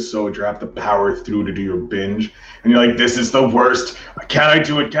episode you have to power through to do your binge, and you're like, "This is the worst. Can I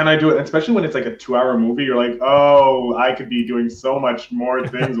do it? Can I do it?" And especially when it's like a 2-hour movie, you're like, "Oh, I could be doing so much more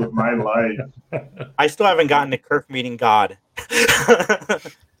things with my life." I still haven't gotten to Kirk meeting God.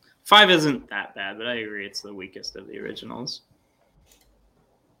 5 isn't that bad, but I agree it's the weakest of the originals.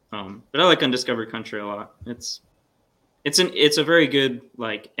 But I like Undiscovered Country a lot. It's a very good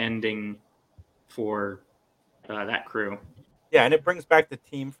like ending for that crew. Yeah, and it brings back the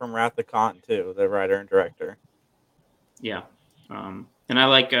team from Wrath of Khan too, the writer and director. Yeah, and I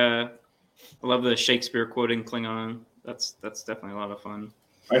like I love the Shakespeare quoting Klingon. That's definitely a lot of fun.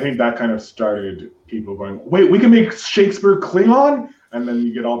 I think that kind of started people going, wait, we can make Shakespeare Klingon? And then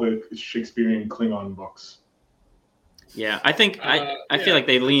you get all the Shakespearean Klingon books. Yeah, I think I feel like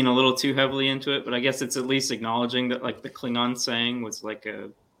they lean a little too heavily into it, but I guess it's at least acknowledging that like the Klingon saying was like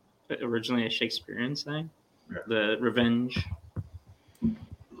originally a Shakespearean saying. Yeah. The revenge.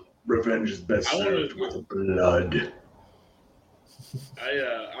 Revenge is best served with blood.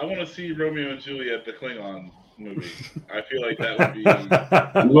 I want to see Romeo and Juliet, the Klingon movie. I feel like that would be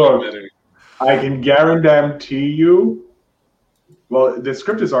Look, better. I can guarantee you. Well, the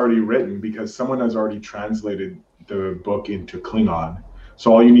script is already written because someone has already translated the book into Klingon.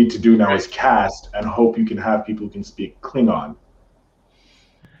 So all you need to do now is cast and hope you can have people who can speak Klingon.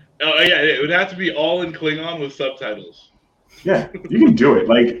 Oh yeah, it would have to be all in Klingon with subtitles. Yeah, you can do it.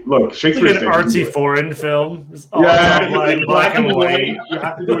 Like, look, Shakespeare's like an artsy foreign film. Yeah, like black and white. You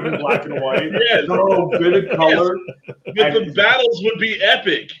have to do it in black and white. Yeah, no vivid color. But the battles would be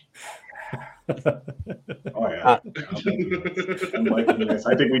epic. Oh yeah, I'm liking this.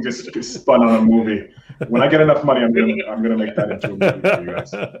 I think we just spun on a movie. When I get enough money, I'm gonna make that into a movie for you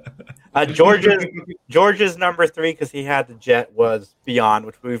guys. George's number 3 because he had the jet was Beyond,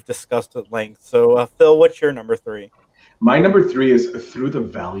 which we've discussed at length. So Phil, what's your number 3? My number 3 is Through the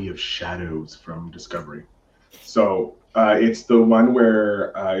Valley of Shadows from Discovery. So it's the one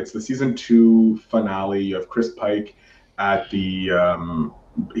where it's the season 2 finale of Chris Pike at the.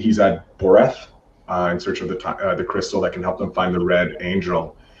 He's at Boreth in search of the crystal that can help them find the Red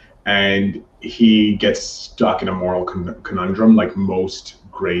Angel, and he gets stuck in a moral conundrum, like most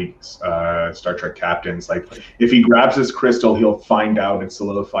great Star Trek captains. Like, if he grabs this crystal, he'll find out and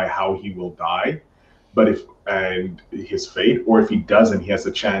solidify how he will die, and his fate. Or if he doesn't, he has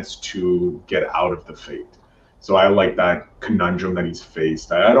a chance to get out of the fate. So I like that conundrum that he's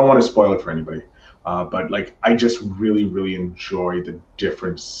faced. I don't want to spoil it for anybody, but like I just really, really enjoy the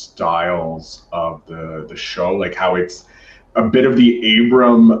different styles of the show, like how it's a bit of the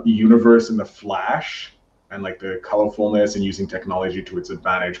Abram universe in the Flash, and like the colorfulness and using technology to its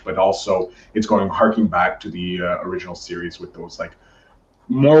advantage, but also it's going harking back to the original series with those like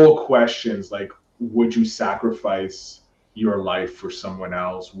moral questions, like would you sacrifice your life for someone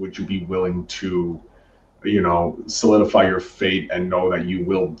else? Would you be willing to, you know, solidify your fate and know that you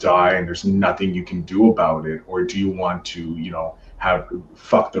will die and there's nothing you can do about it? Or do you want to, you know, have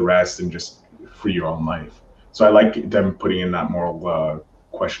fuck the rest and just free your own life? So I like them putting in that moral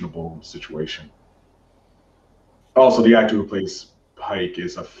questionable situation. Also, the actor who plays Pike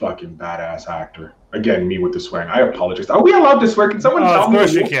is a fucking badass actor. Again, me with the swearing. I apologize. Are we allowed to swear? Can someone tell me? Of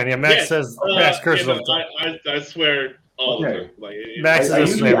course you can. Yeah, Max says Max curses all the time. I swear all the time. Like, Max I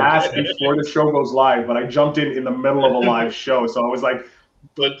usually ask before the show goes live, but I jumped in the middle of a live show, so I was like,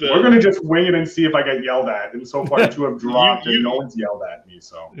 we're gonna just wing it and see if I get yelled at. And so far, two have dropped, and no one's yelled at me.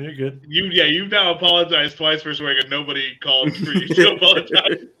 So you're good. You've now apologized twice for swearing, and nobody called for you to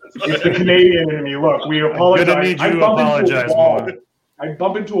apologize. It's the Canadian in me. Look, we apologize. I'm gonna need you to apologize more. I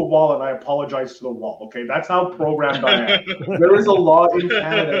bump into a wall and I apologize to the wall. Okay, that's how programmed I am. There is a law in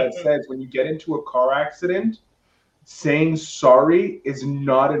Canada that says when you get into a car accident, saying sorry is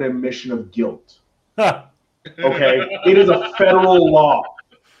not an admission of guilt. Okay, it is a federal law.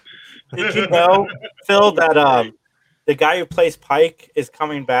 Did you know, Phil, that the guy who plays Pike is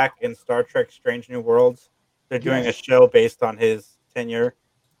coming back in Star Trek Strange New Worlds? They're doing a show based on his tenure.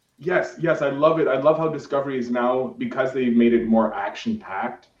 Yes, I love it. I love how Discovery is now, because they've made it more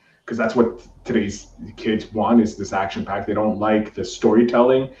action-packed, because that's what today's kids want, is this action-packed. They don't like the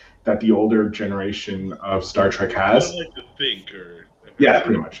storytelling that the older generation of Star Trek has. They don't like to think, or yeah,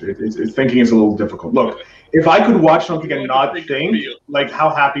 pretty much. It's thinking is a little difficult. Look, if I could watch something and not think, like,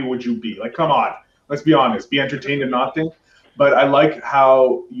 how happy would you be? Like, come on, let's be honest. Be entertained and not think. But I like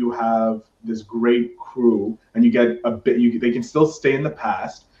how you have this great crew, and you get a bit. They can still stay in the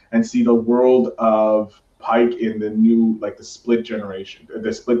past and see the world of Pike in the new, like the split generation,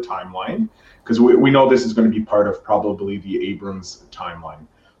 the split timeline, because we know this is going to be part of probably the Abrams timeline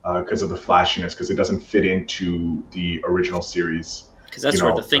because of the flashiness, because it doesn't fit into the original series. Because that's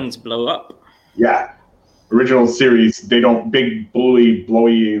where the things blow up. Yeah, original series, they don't, big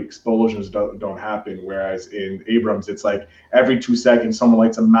blowy explosions don't happen, whereas in Abrams it's like every 2 seconds someone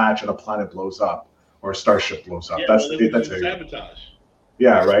lights a match and a planet blows up or a starship blows up. Yeah, that's sabotage.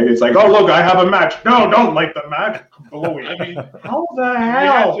 Yeah, right. It's like, oh look, I have a match. No, don't light the match. Blowy. I mean, how the you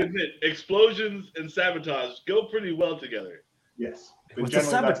have hell? to admit, explosions and sabotage go pretty well together. Yes, but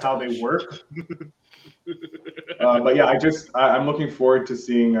generally that's how they work. But yeah, I'm looking forward to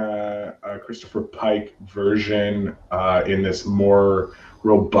seeing a Christopher Pike version in this more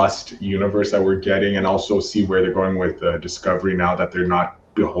robust universe that we're getting, and also see where they're going with Discovery now that they're not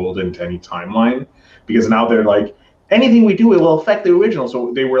beholden to any timeline, because now they're like, anything we do, it will affect the original.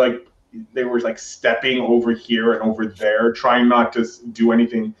 So they were like stepping over here and over there, trying not to do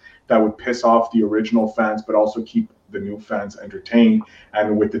anything that would piss off the original fans, but also keep the new fans entertained.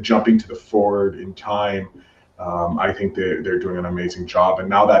 And with the jumping to the forward in time, I think they're doing an amazing job. And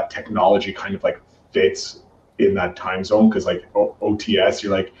now that technology kind of like fits in that time zone, because like OTS,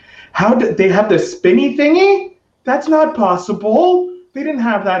 you're like, how did they have the spinny thingy? That's not possible. They didn't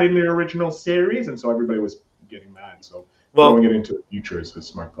have that in the original series. And so everybody was getting mad. So throwing it into the future is a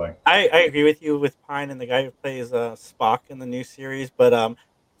smart play. I agree with you with Pine and the guy who plays Spock in the new series, but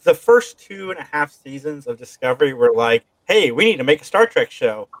the first 2.5 seasons of Discovery were like, hey, we need to make a Star Trek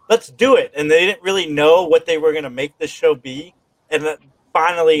show. Let's do it. And they didn't really know what they were going to make this show be. And then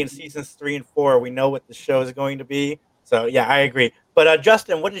finally in seasons 3 and 4, we know what the show is going to be. So yeah, I agree. But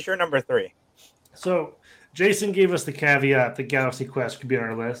Justin, what is your number 3? So Jason gave us the caveat that Galaxy Quest could be on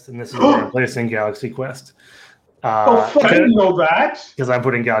our list, and this is where I'm placing Galaxy Quest. I didn't know that. Because I'm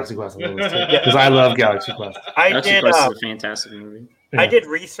putting Galaxy Quest on the list too. Because I love Galaxy Quest. Galaxy Quest is a fantastic movie. I did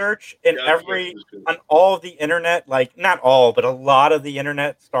research in on all of the internet, like not all, but a lot of the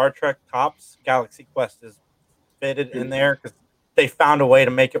internet Star Trek tops. Galaxy Quest is fitted in there because they found a way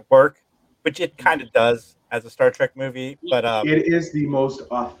to make it work, which it kind of does as a Star Trek movie. But it is the most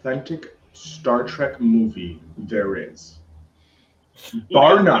authentic Star Trek movie there is,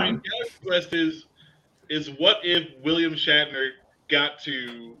 bar none. Galaxy Quest is what if William Shatner got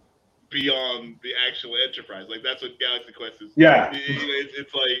to be on the actual Enterprise? Like that's what Galaxy Quest is. Yeah,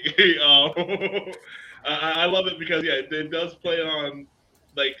 it's like I love it because it does play on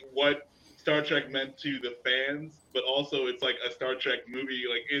like what Star Trek meant to the fans, but also it's like a Star Trek movie,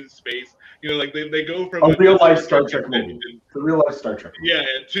 like in space. You know, like they go from A real life Star Trek movie. The real life Star Trek movie. Yeah,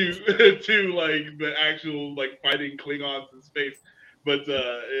 to like the actual like fighting Klingons in space. But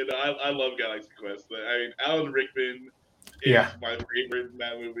I love Galaxy Quest. I mean, Alan Rickman is my favorite in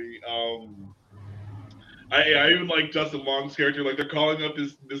that movie. I even like Justin Long's character. Like they're calling up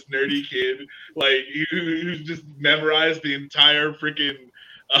this nerdy kid, like who's just memorized the entire freaking.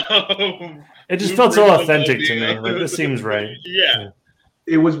 It just felt so authentic to me. Like this seems right. Yeah.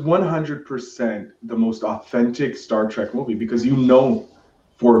 It was 100% the most authentic Star Trek movie because you know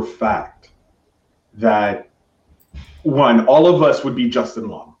for a fact that one, all of us would be Justin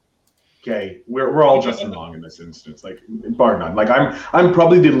Long. Okay, we're all Justin Long in this instance, like bar none. Like I'm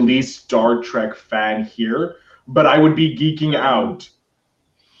probably the least Star Trek fan here, but I would be geeking out.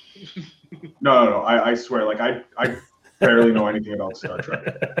 No, I swear, like I barely know anything about Star Trek.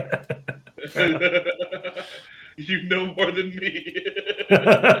 You know more than me.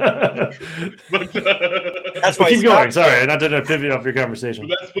 But that's why keep going. Sorry, not to pivot off your conversation.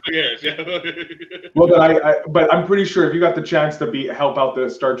 But that's splitting hairs. Yeah. Well, but I'm pretty sure if you got the chance to help out the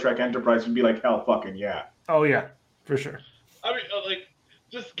Star Trek Enterprise, you'd be like, hell, fucking yeah. Oh yeah, for sure. I mean, like,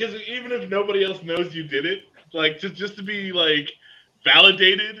 just because even if nobody else knows you did it, like, just to be like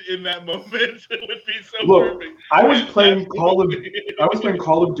validated in that moment, it would be so perfect. I was playing Call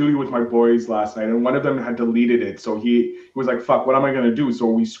of Duty with my boys last night, and one of them had deleted it. So he was like, "Fuck, what am I gonna do?" So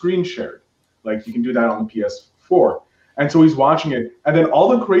we screen shared. Like you can do that on the PS4. And so he's watching it, and then all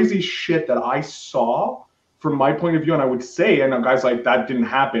the crazy shit that I saw from my point of view, and I would say, and the guy's like, "That didn't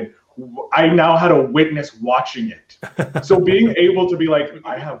happen." I now had a witness watching it. So being able to be like,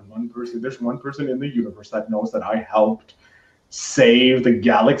 I have one person. There's one person in the universe that knows that I helped save the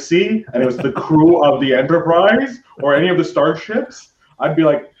galaxy, and it was the crew of the Enterprise or any of the starships, I'd be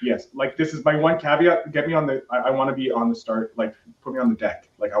like, yes, like this is my one caveat. Get me on the, I want to be on the start, like put me on the deck.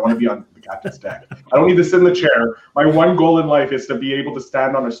 Like I want to be on the captain's deck. I don't need to sit in the chair. My one goal in life is to be able to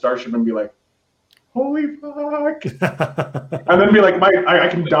stand on a starship and be like, holy fuck. And then be like, I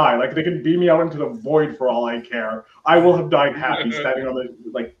can die. Like they can beam me out into the void for all I care. I will have died happy standing on the,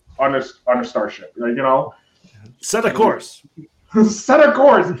 like on a starship, like, you know? Set a course. Set a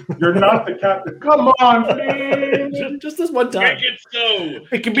course. You're not the captain. Come on, please. Just this one time. Make it so.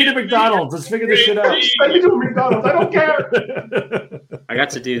 It can be the McDonald's. Let's figure this shit out. Send me to McDonald's. I don't care. I got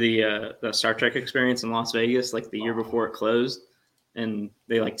to do the Star Trek experience in Las Vegas like the year before it closed, and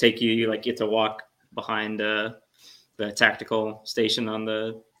they like take you like get to walk behind the tactical station on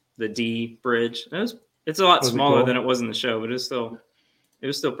the D bridge. It's a lot smaller cool? than it was in the show, but it was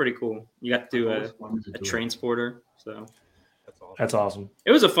still pretty cool. You got to do a transporter, so that's awesome.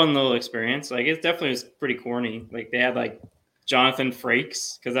 It was a fun little experience. Like it definitely was pretty corny. Like they had like Jonathan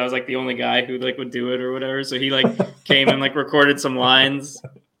Frakes because I was like the only guy who like would do it or whatever. So he like came and like recorded some lines.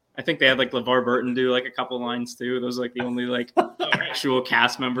 I think they had like LeVar Burton do like a couple lines too. Those were like the only like actual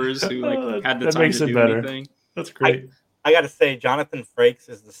cast members who like had the time to do anything. That's great. I got to say, Jonathan Frakes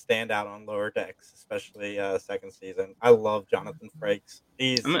is the standout on Lower Decks, especially second season. I love Jonathan Frakes.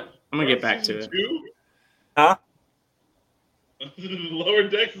 I'm gonna get back to it. Huh? Lower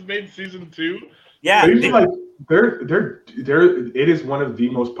Decks has made season 2. Yeah, like they're it is one of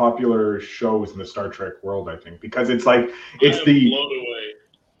the most popular shows in the Star Trek world, I think, because it's like it's the blown away.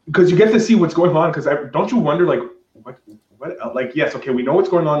 Because you get to see what's going on. Because don't you wonder like what like yes, okay, we know what's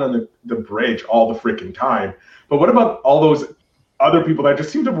going on the bridge all the freaking time, but what about all those other people that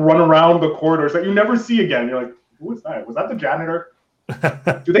just seem to run around the corridors that you never see again? You're like, who was that? Was that the janitor?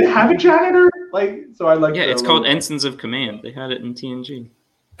 Do they have a janitor? Like, so I like. Yeah, it's called Ensigns of Command. They had it in TNG.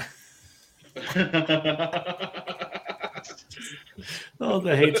 Oh,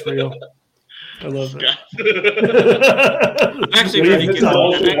 the hate's real. I love it. Actually, this is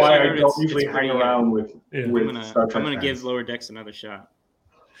also why I don't usually hang around with Star Trek. I'm gonna give Lower Decks another shot.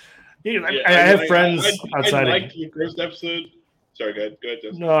 Yeah, I have friends outside. I liked the first episode. Sorry, go ahead,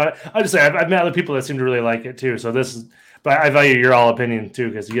 Justin. No, I just say I've met other people that seem to really like it too. So this is, but I value your all opinion too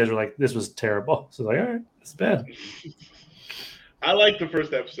because you guys were like, this was terrible. So like, all right, it's bad. I liked the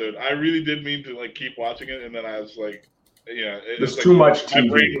first episode. I really did mean to like keep watching it, and then I was like, yeah, there's too much TV. My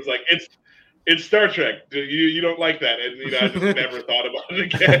brain was like, it's Star Trek. You don't like that, and I just never thought about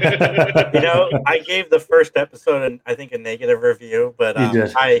it again. I gave the first episode I think a negative review, but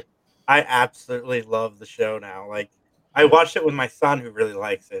I absolutely love the show now. Like I watched it with my son who really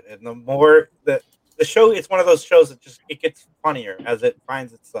likes it, and the more the show, it's one of those shows that just it gets funnier as it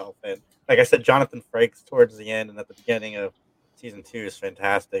finds itself. And like I said, Jonathan Frakes towards the end and at the beginning of season 2 is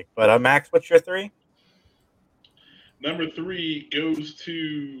fantastic. But Max, what's your 3? Number 3 goes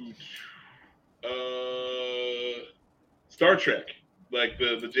to Star Trek, like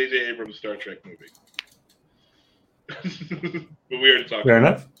the J.J. Abrams Star Trek movie. But we already talked. Fair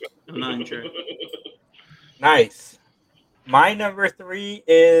enough. I'm not sure. Nice. My number 3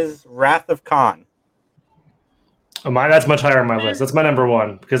 is Wrath of Khan. Oh, that's much higher on my list. That's my number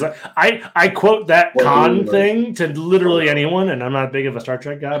 1 because I quote that Khan thing to literally anyone, and I'm not big of a Star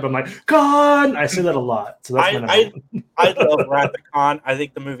Trek guy, but I'm like, Khan! I say that a lot. So that's my number 1. I love Wrath of Khan. I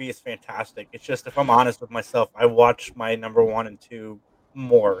think the movie is fantastic. It's just, if I'm honest with myself, I watch my number 1 and 2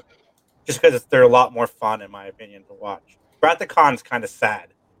 more just because they're a lot more fun, in my opinion, to watch. Wrath of Khan is kind of sad.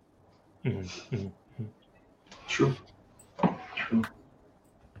 True.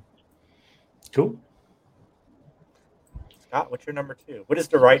 Cool. Scott, what's your number 2? What is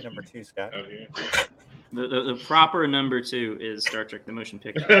the right number 2, Scott? The proper number 2 is Star Trek: The Motion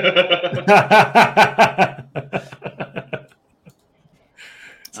Picture.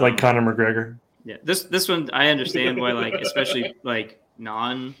 It's like Conor McGregor. Yeah, this one I understand why, like, especially like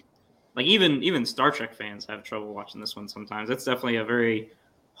even Star Trek fans have trouble watching this one sometimes. It's definitely a very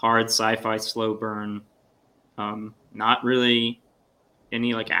hard sci-fi slow burn. Not really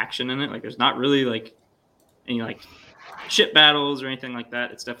any like action in it. Like there's not really like any like ship battles or anything like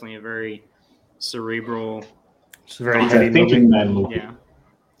that. It's definitely a very cerebral. It's a very heavy thinking man movie. Yeah.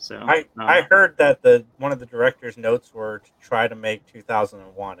 So I heard that one of the director's notes were to try to make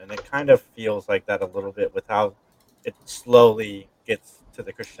 2001, and it kind of feels like that a little bit with how it slowly gets to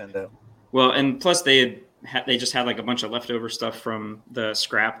the crescendo. Well, and plus they just had like a bunch of leftover stuff from the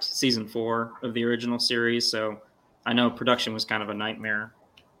scrapped season 4 of the original series. So I know production was kind of a nightmare.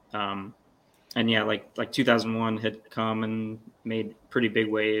 And yeah, like 2001 had come and made pretty big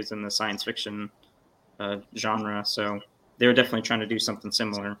waves in the science fiction genre. So they were definitely trying to do something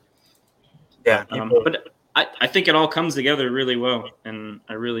similar. Yeah. But I think it all comes together really well, and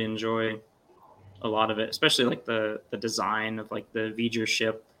I really enjoy a lot of it, especially like the design of like the V'ger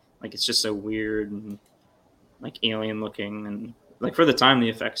ship. Like it's just so weird and like alien looking, and like for the time the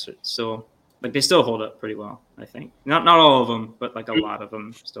effects are still like they still hold up pretty well. I think not all of them, but like a lot of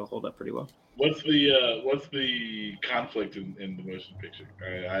them still hold up pretty well. What's the conflict in the motion picture?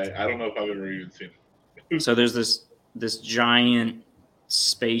 I don't know if I've ever even seen it. So there's this giant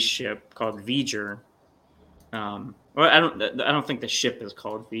spaceship called V'ger. Well, I don't think the ship is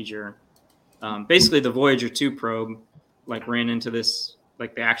called V'ger. Basically, the Voyager 2 probe like ran into this,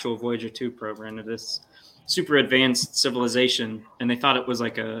 like the actual Voyager 2 probe ran into this super advanced civilization, and they thought it was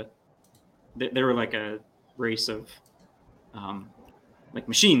like they were like a race of like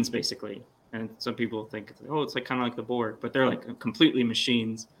machines basically. And some people think, oh, it's like kind of like the Borg, but they're like completely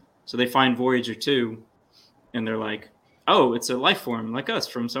machines. So they find Voyager 2, and they're like, oh, it's a life form like us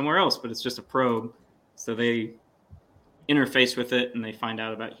from somewhere else, but it's just a probe. So they interface with it, and they find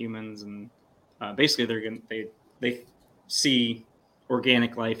out about humans, and basically they see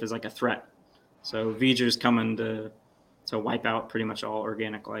organic life as like a threat. So V'ger's coming to wipe out pretty much all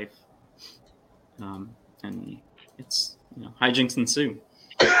organic life, and it's hijinks ensue.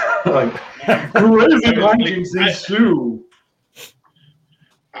 Like crazy hijinks ensue.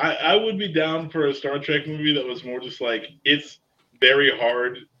 I would be down for a Star Trek movie that was more just like, it's very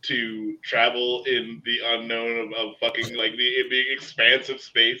hard to travel in the unknown of fucking like the expanse of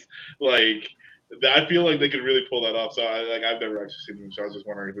space. Like I feel like they could really pull that off. So I've never actually seen them, so I was just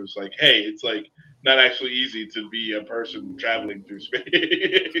wondering if it was like, hey, it's like not actually easy to be a person traveling through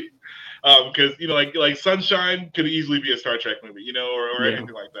space. Because like Sunshine could easily be a Star Trek movie, or anything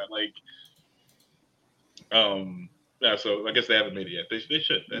like that. Like, yeah. So I guess they haven't made it yet. They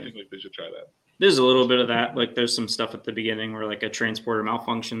should. I think they should try that. There's a little bit of that. Like there's some stuff at the beginning where like a transporter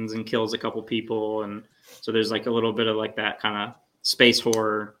malfunctions and kills a couple people, and so there's like a little bit of like that kind of space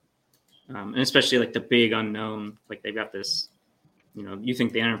horror, and especially like the big unknown. Like they've got this, you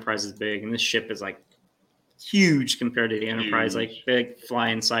think the Enterprise is big, and this ship is like huge compared to the Enterprise. Like they fly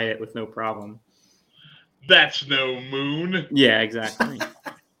inside it with no problem. That's no moon. Yeah, exactly.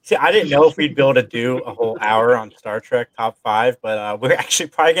 See, I didn't know if we'd be able to do a whole hour on Star Trek top 5, but we're actually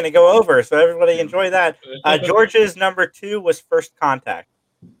probably going to go over. So everybody enjoy that. George's number 2 was First Contact.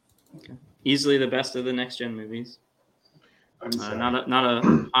 Okay. Easily the best of the next gen movies. Not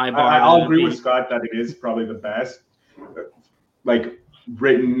a high bar. I'll agree with Scott that it is probably the best, like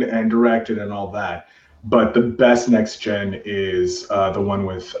written and directed and all that. But the best next gen is the one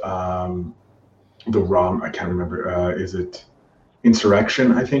with the Rom. I can't remember. Is it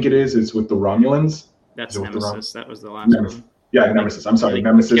Insurrection? I think it is. It's with the Romulans. That's Nemesis. That was the last one. Yeah, Nemesis. I'm sorry,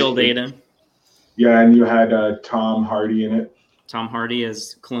 Nemesis. Killed Data. Yeah, and you had Tom Hardy in it. Tom Hardy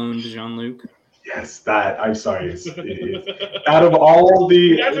as cloned Jean-Luc. Yes, that I'm sorry. Out of all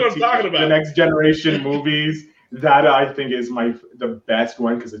the That's what I'm talking about. The Next Generation movies, that I think is the best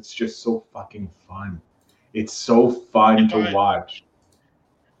one because it's just so fucking fun. It's so fun to watch.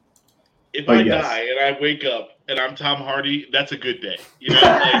 If I die and I wake up and I'm Tom Hardy, that's a good day. You know,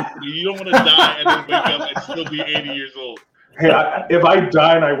 like you don't want to die and then wake up and still be 80 years old. Hey, if I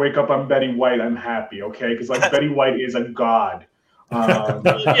die and I wake up, I'm Betty White. I'm happy, okay? Because like Betty White is a god.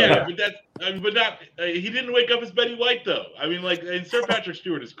 Yeah, but not. He didn't wake up as Betty White though. I mean, like, and Sir Patrick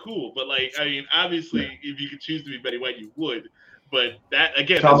Stewart is cool, but like, I mean, obviously, if you could choose to be Betty White, you would. But that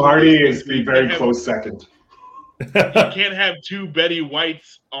again, Tom Hardy is the very close second. You can't have two Betty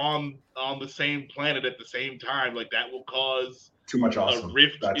Whites on the same planet at the same time. Like that will cause too much awesome. A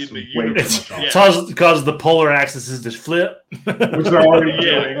rift That's in the way universe. too much awesome. Causes the polar axes to flip, which they're already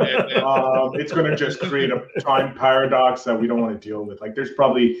doing. It's going to just create a time paradox that we don't want to deal with. Like, there's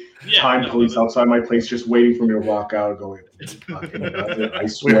probably time police outside my place just waiting for me to walk out. Going, I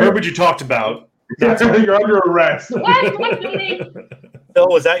swear. We heard what you talked about. You're under arrest. Phil,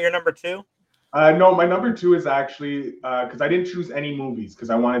 was that your number 2? No, my number 2 is actually because I didn't choose any movies because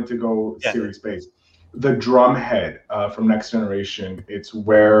I wanted to go series based. The Drumhead from Next Generation. It's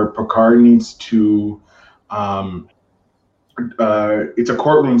where Picard needs to. It's a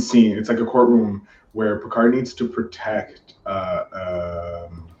courtroom scene. It's like a courtroom where Picard needs to protect. Where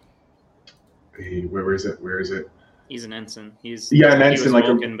is it? Where is it? He's an ensign. An ensign, like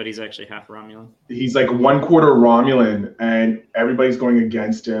Vulcan, but he's actually half Romulan. He's like 1/4 Romulan, and everybody's going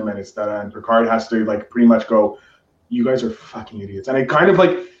against him, and it's that, and Picard has to like pretty much go, "You guys are fucking idiots." And it kind of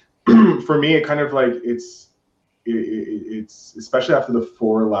like, for me, it kind of like it's especially after the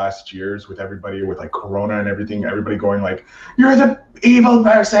 4 last years with everybody with like Corona and everything, everybody going like, "You're the evil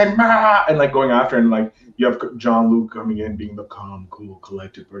person," and like going after, and like you have John Luke coming in being the calm, cool,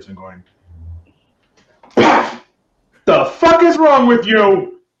 collected person going, "The fuck is wrong with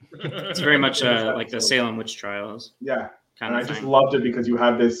you?" It's very much like the Salem witch trials. Yeah. Kind and of I just loved it because you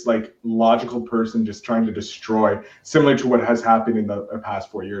have this like logical person just trying to destroy, similar to what has happened in the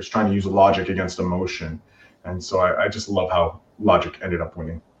past 4 years, trying to use logic against emotion. And so I just love how logic ended up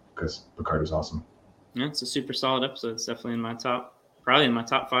winning because Picard is awesome. Yeah, it's a super solid episode. It's definitely probably in my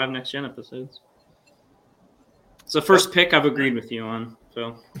top 5 Next Gen episodes. It's the first pick I've agreed with you on,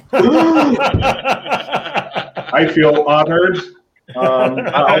 Phil. I feel honored.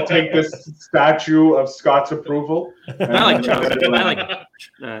 I'll take this statue of Scott's approval. I like Charles.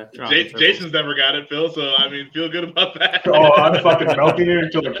 Jason's never got it, Phil. So I mean, feel good about that. Oh, I'm fucking milking it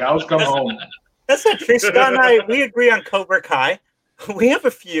until the cows come home. That's not true. Scott and I, we agree on Cobra Kai. We have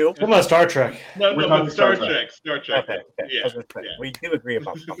a few. What about Star Trek? No, but Star Trek. Okay. Yeah. We do agree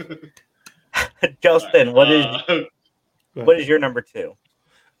about something. Justin, what is your number 2?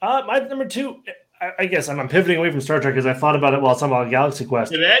 My number 2. I guess I'm pivoting away from Star Trek because I thought about it while talking about Galaxy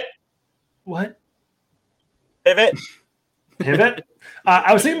Quest. Pivot? What? Pivot?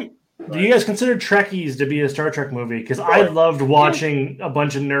 I was thinking, do you guys consider Trekkies to be a Star Trek movie? Because I loved watching a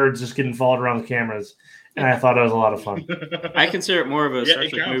bunch of nerds just getting followed around the cameras, and I thought it was a lot of fun. I consider it more of a Star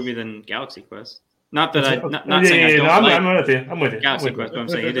Trek movie than Galaxy Quest. Not that I'm with you. I'm with you. Galaxy Quest, but I'm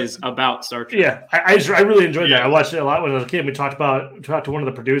saying it is about Star Trek. Yeah, I really enjoyed that. I watched it a lot when I was a kid. We talked to one of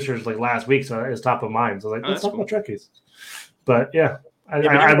the producers like last week, so it's top of mind. So like, let's talk about Trekkies. But yeah,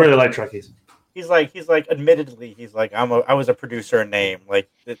 I really like Trekkies. He's like, admittedly, I was a producer in name. Like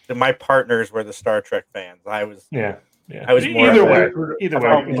my partners were the Star Trek fans. I was more either way.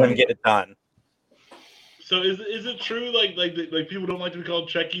 Wouldn't get it done. So is it true like people don't like to be called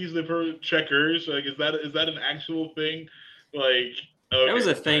Trekkies? They've heard checkers. Like is that an actual thing? Like that was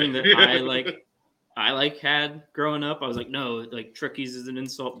a thing that I had growing up. I was like, no, like Trekkies is an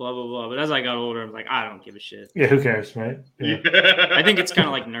insult, blah blah blah. But as I got older, I was like, I don't give a shit. Yeah, who cares, right? Yeah. I think it's kind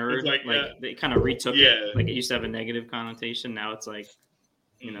of like nerd. They kind of retook it. Like it used to have a negative connotation. Now it's like,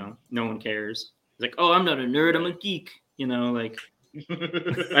 no one cares. It's like, oh, I'm not a nerd. I'm a geek. Like.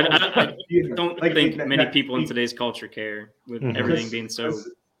 I don't think many people in today's culture care with everything being so.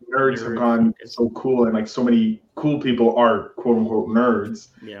 Nerds have gone so cool, and like so many cool people are quote unquote nerds,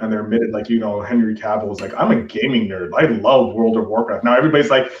 and they're admitted. Like Henry Cavill is like, I'm a gaming nerd. I love World of Warcraft. Now everybody's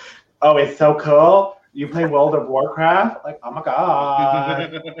like, oh, it's so cool. You play World of Warcraft? Like, oh my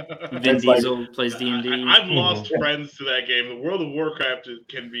god. Vin Diesel plays D&D. I've lost friends to that game. The World of Warcraft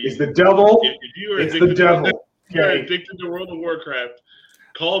can be. It's the devil. If you are it's the devil. If you're addicted to World of Warcraft,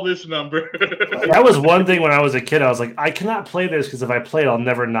 call this number. That was one thing when I was a kid. I was like, I cannot play this because if I play it, I'll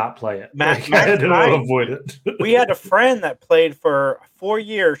never not play it. I had to avoid it. We had a friend that played for 4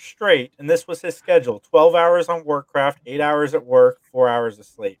 years straight, and this was his schedule: 12 hours on Warcraft, 8 hours at work, 4 hours of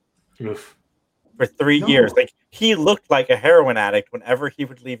sleep. Oof. for 3 years. Like he looked like a heroin addict whenever he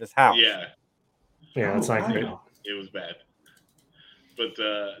would leave his house. Yeah, that's not great. It was bad. But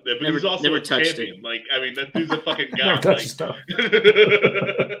Never- he's also never a touched champion. Like, I mean, that dude's a fucking Never god. touched stuff.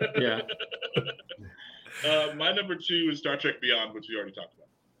 Yeah. My number 2 is Star Trek Beyond, which we already talked about.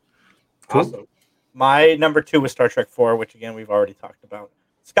 Awesome. My number 2 was Star Trek 4, which again we've already talked about.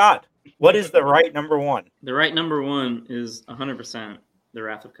 Scott, what is the right number 1? The right number 1 is 100% The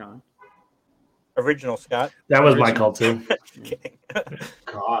Wrath of Khan. Original, Scott. That was my call too.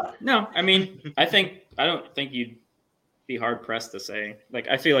 God. No, I mean, I don't think you'd be hard pressed to say. Like,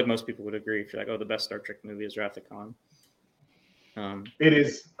 I feel like most people would agree if you're like, oh, the best Star Trek movie is Wrath of Khan. It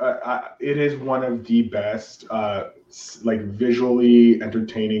is one of the best, like visually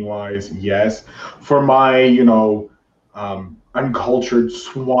entertaining wise. Yes, for my uncultured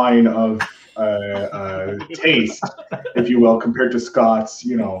swine of taste, if you will, compared to Scott's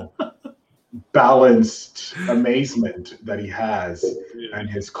balanced amazement that he has and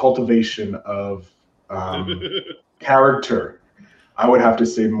his cultivation of character, I would have to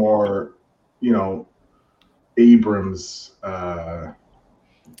say more, Abrams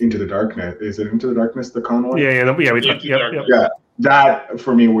Into the Darkness. Is it Into the Darkness, the Khan one? Yeah. We talked. Yeah, that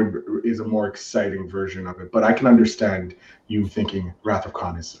for me is a more exciting version of it. But I can understand you thinking Wrath of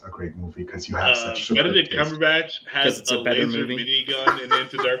Khan is a great movie because you have such. Benedict Cumberbatch has it's a a better laser movie. minigun in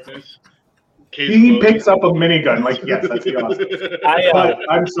Into Darkness. He picks up a minigun. Like, yes, that's the awesome. But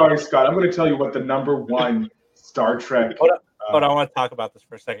I'm sorry, Scott. I'm going to tell you what the number 1 Star Trek. But I want to talk about this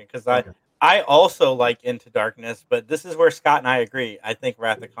for a second because I also like Into Darkness, but this is where Scott and I agree. I think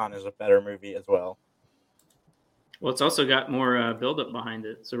Wrath of Khan is a better movie as well. Well, it's also got more build-up behind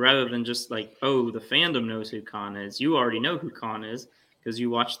it. So rather than just like, oh, the fandom knows who Khan is, you already know who Khan is because you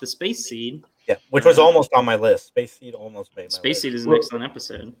watched the Space Seed. Yeah, which was almost on my list. Space Seed almost made my Space list. Seed is an excellent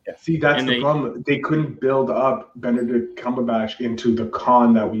episode. Yeah. See, that's the problem. They couldn't build up Benedict Cumberbatch into the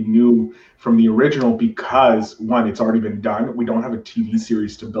Khan that we knew from the original because, one, it's already been done. We don't have a TV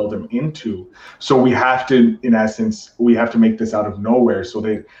series to build him into. So we have to, in essence, make this out of nowhere. So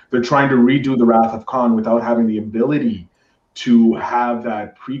they're trying to redo the Wrath of Khan without having the ability to have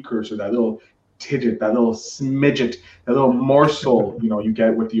that precursor, that little tidget, that little smidget, that little morsel, you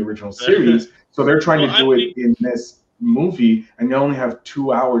get with the original series. So they're trying to do it in this movie, and they only have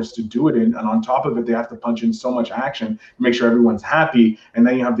 2 hours to do it in. And on top of it, they have to punch in so much action to make sure everyone's happy. And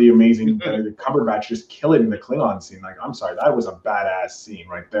then you have the amazing Benedict Cumberbatch just kill it in the Klingon scene. Like, I'm sorry, that was a badass scene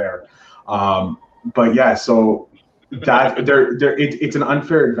right there. But yeah, so that it's an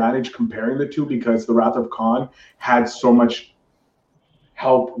unfair advantage comparing the two because the Wrath of Khan had so much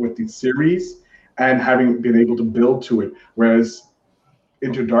help with the series and having been able to build to it, whereas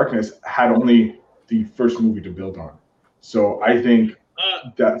Into Darkness had only the first movie to build on. So I think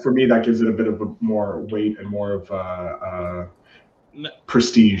that for me, that gives it a bit of a more weight and more of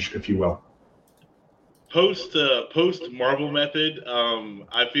prestige, if you will. Post Marvel method,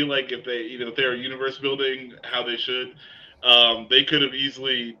 I feel like if they, if they're universe building how they should, they could have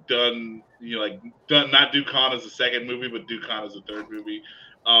easily done, not do Khan as a second movie, but do Khan as a third movie.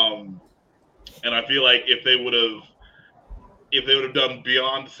 And I feel like if they would have done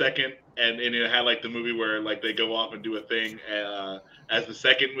Beyond second, and it had like the movie where like they go off and do a thing as the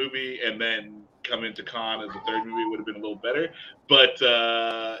second movie, and then come into Khan as the third movie, it would have been a little better. But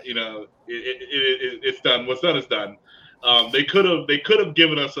it's done. What's done is done. They could have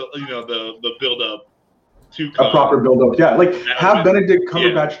given us the build up to Khan. A proper build up, yeah. Like have Benedict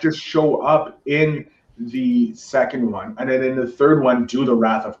Cumberbatch just show up in the second one, and then in the third one do the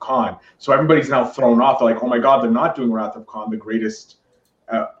Wrath of Khan. So everybody's now thrown off. They're like, oh my god, they're not doing Wrath of Khan, the greatest,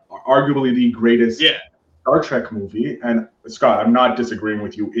 arguably the greatest Star Trek movie. And Scott, I'm not disagreeing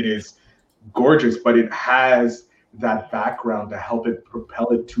with you. It is gorgeous, but it has that background to help it propel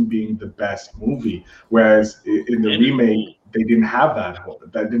it to being the best movie. Whereas in the remake, they didn't have that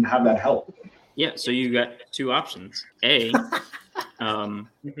help. That didn't have that help. Yeah, so you got two options. A,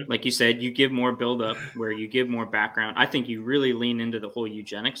 like you said, you give more build up where you give more background. I think you really lean into the whole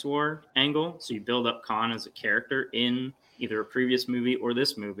eugenics war angle. So you build up Khan as a character in either a previous movie or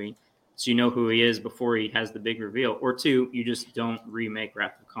this movie, so you know who he is before he has the big reveal. Or two, you just don't remake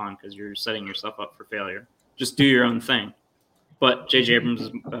Wrath of Khan because you're setting yourself up for failure. Just do your own thing. But J.J. Abrams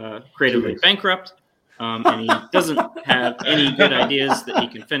is creatively bankrupt, and he doesn't have any good ideas that he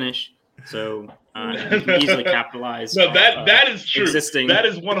can finish. So he can easily capitalize. No, that is true. Existing. That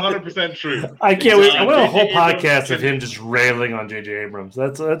is 100% true. I can't wait. I want a whole podcast of him just railing on J.J. Abrams.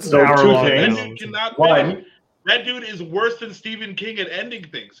 That's an hour long. That dude is worse than Stephen King at ending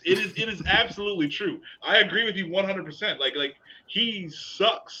things. It is absolutely true. I agree with you 100%. Like he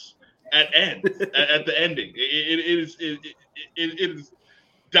sucks at the ending. It is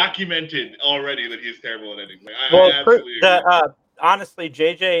documented already that he's terrible at ending. Like, I absolutely agree. Honestly,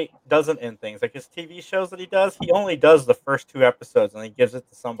 JJ doesn't end things. Like his TV shows that he does, he only does the first 2 episodes and he gives it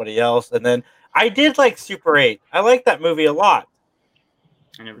to somebody else. And then I did like Super 8. I like that movie a lot.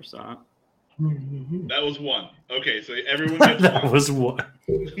 I never saw it. That was 1. Okay, so everyone gets That 1. was 1.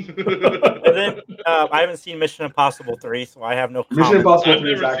 And then I haven't seen Mission Impossible 3, so I have no comment. Mission Impossible I've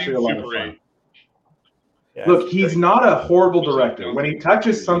 3 is never actually seen a lot of Super fun. 8. Yeah, Look, he's not a horrible director. When he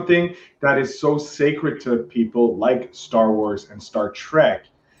touches something that is so sacred to people like Star Wars and Star Trek,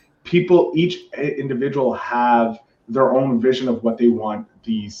 each individual have their own vision of what they want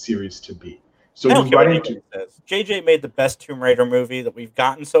these series to be. So I don't you care run what into anybody says. JJ made the best Tomb Raider movie that we've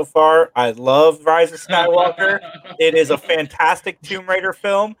gotten so far. I love Rise of Skywalker. It is a fantastic Tomb Raider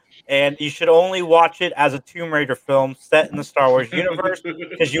film, and you should only watch it as a Tomb Raider film set in the Star Wars universe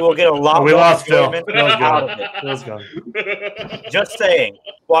because you will get a lot We more lost Phil. enjoyment Phil's out gone. of it. Phil's gone. Just saying,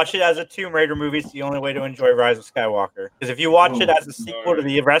 watch it as a Tomb Raider movie. It's the only way to enjoy Rise of Skywalker. Because if you watch it as a sequel to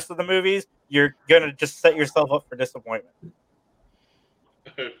the rest of the movies, you're gonna just set yourself up for disappointment.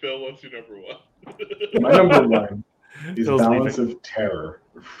 Phil, what's your number 1? My number 1 is Phil's Balance leaving. of Terror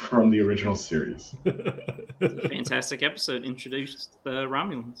from the original series. Fantastic episode. Introduced the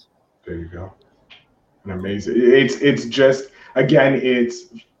Romulans. There you go. An amazing. It's just again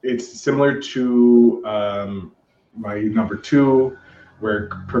it's similar to my number 2, where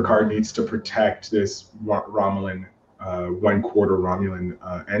Picard needs to protect this Romulan 1/4 Romulan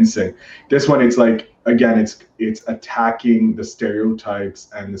ensign. This one, it's like again, it's attacking the stereotypes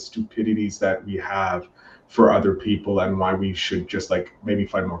and the stupidities that we have for other people and why we should just like maybe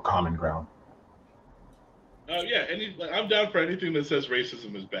find more common ground. Yeah, I'm down for anything that says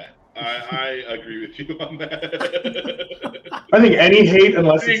racism is bad. I agree with you on that. I think any hate,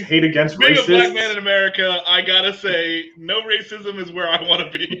 unless it's hate against Being racists. a black man in America, I gotta say, no racism is where I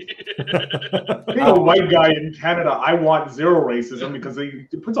want to be. Being a white guy in Canada, I want zero racism because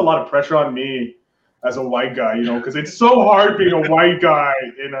it puts a lot of pressure on me as a white guy, because it's so hard being a white guy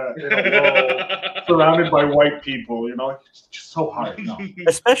in a world surrounded by white people, it's just so hard. No.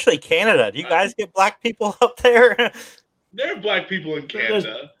 Especially Canada. Do you guys get black people up there? There are black people in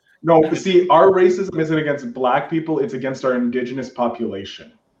Canada. No, see, our racism isn't against black people, it's against our indigenous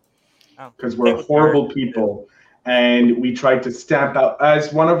population. Because we're horrible people, and we tried to stamp out,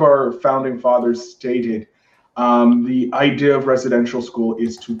 as one of our founding fathers stated, the idea of residential school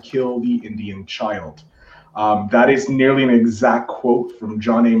is to kill the Indian child. That is nearly an exact quote from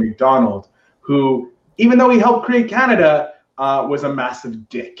John A. Macdonald, who, even though he helped create Canada, was a massive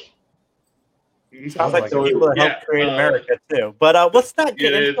dick. Sounds like the people that helped create America too. But let's not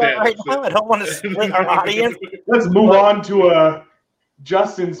get into that right now. I don't want to split our audience. Let's move on to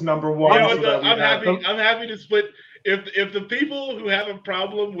Justin's number 1. I'm happy to split. If the people who have a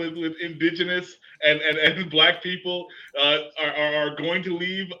problem with indigenous and black people are going to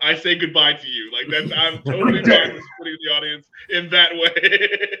leave, I say goodbye to you. Like I'm totally fine with splitting the audience in that way.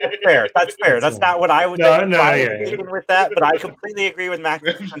 That's fair. That's not what I would do with that, but I completely agree with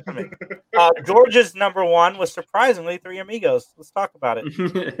Max's sentiment. George's number 1 was surprisingly Three Amigos. Let's talk about it.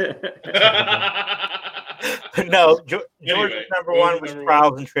 No, George's number 1 was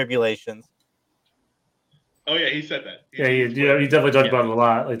Trials and Tribulations. Oh yeah, he said that. He definitely talked about it a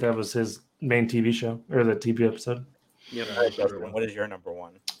lot. Like that was his main TV show or the TV episode. Yeah. What is your number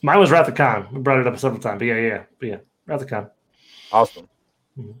 1? Mine was Wrath of Khan. We brought it up several times. But yeah, Wrath of Khan. Awesome.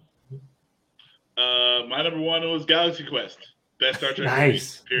 My number 1 was Galaxy Quest. Best Star Trek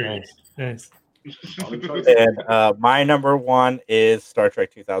Nice. movie, period. Nice. And my number 1 is Star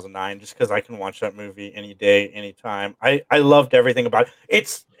Trek 2009, just because I can watch that movie any day, anytime. I loved everything about it.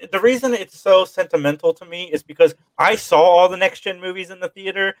 It's the reason it's so sentimental to me is because I saw all the next gen movies in the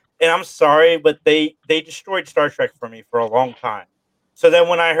theater, and I'm sorry, but they destroyed Star Trek for me for a long time. So then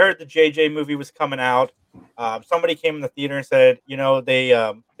when I heard the JJ movie was coming out, somebody came in the theater and said,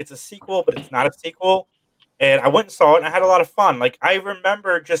 it's a sequel, but it's not a sequel. And I went and saw it, and I had a lot of fun. Like I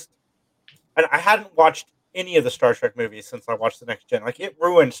remember and I hadn't watched any of the Star Trek movies since I watched the Next Gen. Like it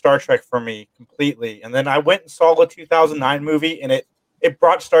ruined Star Trek for me completely. And then I went and saw the 2009 movie, and it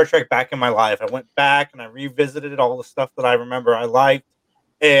brought Star Trek back in my life. I went back and I revisited all the stuff that I remember I liked.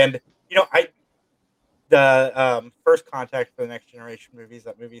 And the First Contact for the Next Generation movies,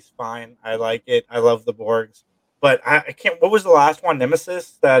 that movie's fine. I like it. I love the Borgs. But I can't. What was the last one?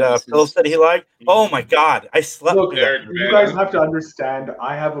 Nemesis that Phil said he liked. Oh my God, I slept. Look, you guys have to understand.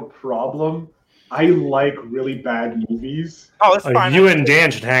 I have a problem I like really bad movies. Oh, that's fine. You and Dan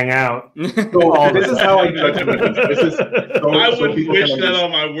should hang out. So this is how I judge movies. I wouldn't wish that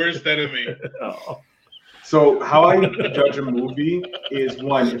on my worst enemy. So how I judge a movie is,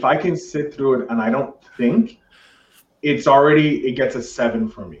 one, if I can sit through it and I don't think, it gets a 7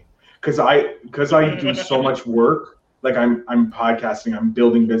 for me. Because I do so much work. Like I'm podcasting, I'm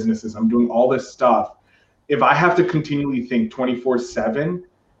building businesses, I'm doing all this stuff. If I have to continually think 24/7,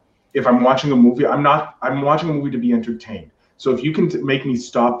 if I'm watching a movie, I'm watching a movie to be entertained. So if you can make me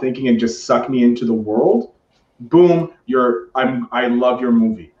stop thinking and just suck me into the world, boom, I love your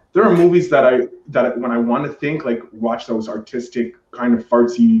movie. There are movies that when I want to think, like watch those artistic kind of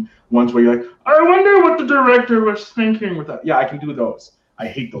fartsy ones where you're like, I wonder what the director was thinking with that. Yeah, I can do those. I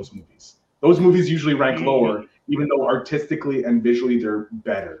hate those movies. Those movies usually rank lower, even though artistically and visually they're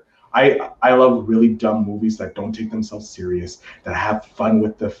better. I love really dumb movies that don't take themselves serious, that have fun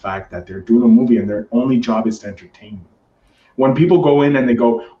with the fact that they're doing a movie and their only job is to entertain you. When people go in and they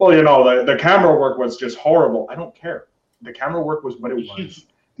go, well, the camera work was just horrible. I don't care. The camera work was what it was.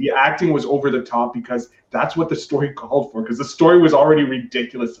 The acting was over the top because that's what the story called for, because the story was already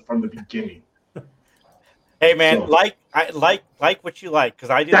ridiculous from the beginning. Hey man, I like what you like, because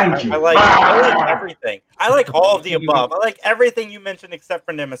I do. I like everything. I like all of the above. I like everything you mentioned except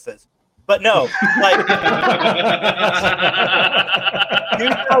for Nemesis. But no, like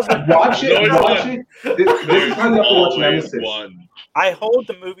watch it. This is how you have to watch Nemesis. I hold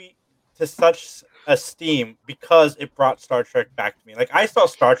the movie to such esteem because it brought Star Trek back to me. Like I saw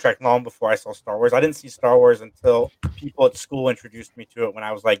Star Trek long before I saw Star Wars. I didn't see Star Wars until people at school introduced me to it when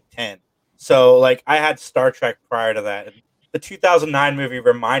I was like 10. So, like, I had Star Trek prior to that. And the 2009 movie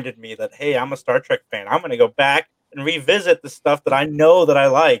reminded me that, hey, I'm a Star Trek fan. I'm going to go back and revisit the stuff that I know that I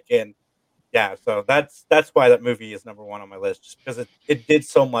like. And, yeah, so that's why that movie is number 1 on my list, just because it did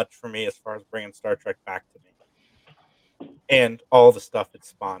so much for me as far as bringing Star Trek back to me. And all the stuff it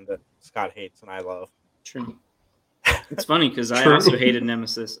spawned that Scott hates and I love. True. It's funny, because I also hated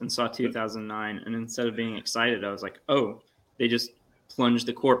Nemesis and saw 2009. And instead of being excited, I was like, oh, they just plunge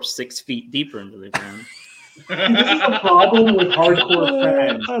the corpse 6 feet deeper into the ground. This is the problem with hardcore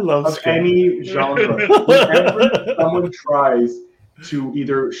fans of any genre. Whenever someone tries to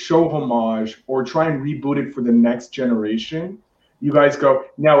either show homage or try and reboot it for the next generation, you guys go,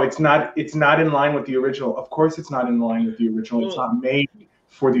 no, it's not in line with the original. Of course it's not in line with the original. It's not made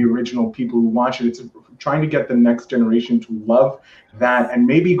for the original people who watch it. It's trying to get the next generation to love that and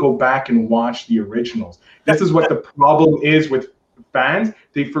maybe go back and watch the originals. This is what the problem is with fans.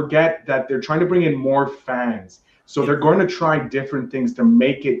 They forget that they're trying to bring in more fans, so they're going to try different things to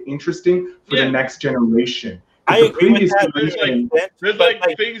make it interesting for the next generation. I agree with that. There's like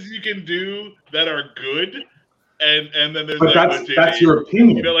things you can do that are good, and then there's but that's your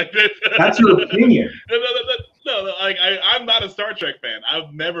opinion. That's your opinion. No, like I'm not a Star Trek fan.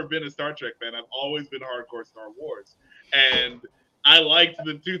 I've never been a Star Trek fan. I've always been hardcore Star Wars, and I liked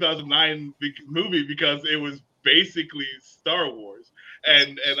the 2009 movie because it was basically Star Wars,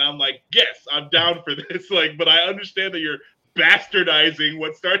 and I'm like, yes, I'm down for this. Like, but I understand that you're bastardizing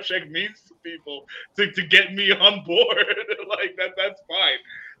what Star Trek means to people to get me on board. Like that's fine.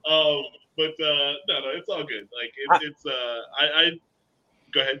 But no, it's all good. Like I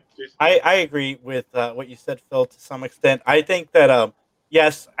go ahead, Jason. I agree with what you said, Phil, to some extent. I think that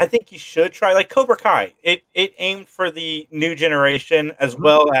yes, I think you should try, like Cobra Kai. It aimed for the new generation as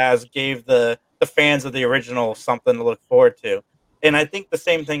well as gave the fans of the original something to look forward to. And I think the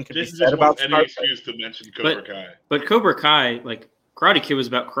same thing could be said about any excuse to mention Cobra Kai. But Cobra Kai, like Karate Kid was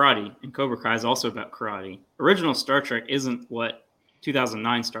about karate, and Cobra Kai is also about karate. Original Star Trek isn't what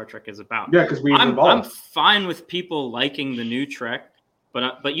 2009 Star Trek is about. Yeah, because I'm fine with people liking the new Trek,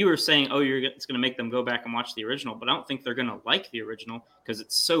 but you were saying, oh, it's going to make them go back and watch the original. But I don't think they're going to like the original because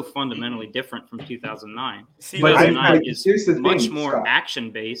it's so fundamentally different from 2009. 2009 is much more action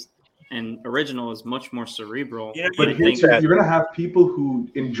based. And original is much more cerebral. But you're going to have people who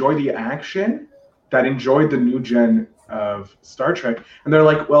enjoy the action, that enjoyed the new gen of Star Trek, and they're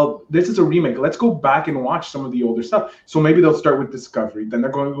like, well, this is a remake. Let's go back and watch some of the older stuff. So maybe they'll start with Discovery, then they're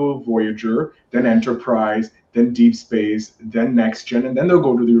going to go Voyager, then Enterprise, then Deep Space, then Next Gen, and then they'll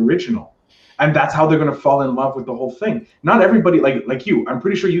go to the original. And that's how they're going to fall in love with the whole thing. Not everybody, like you, I'm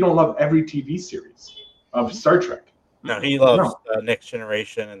pretty sure you don't love every TV series of Star Trek. No, he loves Next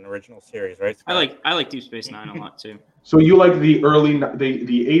Generation and original series, right? I like Deep Space Nine a lot too. So you like the early the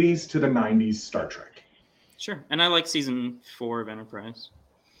 80s to the 90s Star Trek? Sure, and I like season 4 of Enterprise.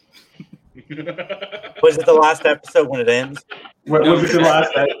 Was it the last episode when it ends? Was it the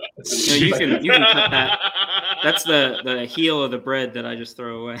last episode? No, you can cut that. That's the heel of the bread that I just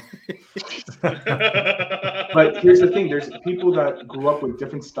throw away. But here's the thing: there's people that grew up with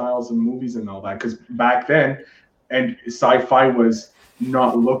different styles of movies and all that. Because back then, and sci-fi was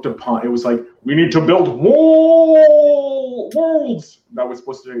not looked upon. It was like, we need to build worlds. That was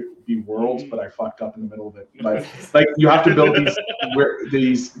supposed to be worlds, but I fucked up in the middle of it. But like, you have to build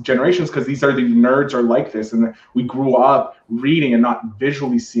these generations because these are the nerds are like this, and we grew up reading and not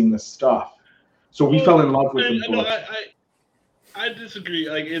visually seeing the stuff. So we fell in love with the book. I disagree.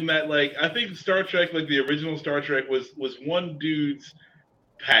 Like in that, like I think Star Trek, like the original Star Trek, was one dude's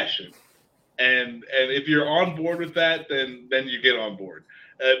passion. And if you're on board with that, then you get on board.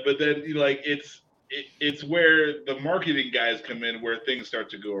 But then it's where the marketing guys come in, where things start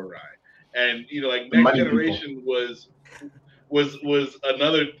to go awry. And like Next Generation was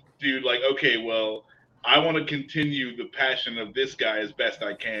another dude. Like, okay, well, I want to continue the passion of this guy as best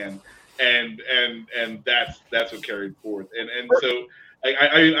I can, and that's what carried forth. And so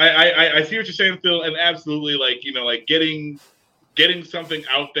I see what you're saying, Phil, and absolutely, like getting something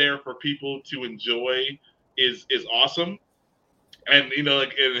out there for people to enjoy is awesome. And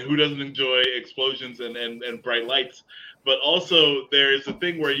and who doesn't enjoy explosions and bright lights? But also there's a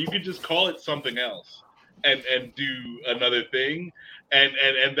thing where you could just call it something else and do another thing, and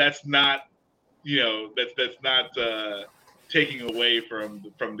that's not that's not taking away from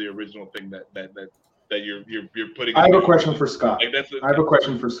the original thing that you're putting. I have a question for Scott. I have a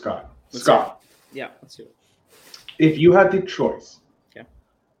question for Scott. Scott. Yeah, let's do it. If you had the choice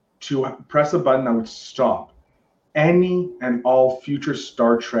to press a button that would stop any and all future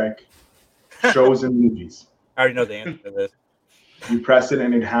Star Trek shows and movies, I already know the answer to this. You press it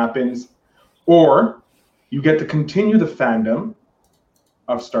and it happens, or you get to continue the fandom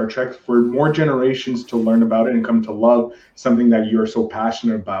of Star Trek for more generations to learn about it and come to love something that you're so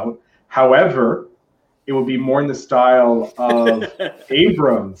passionate about. However, it will be more in the style of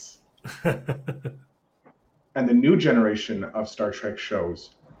Abrams and the new generation of Star Trek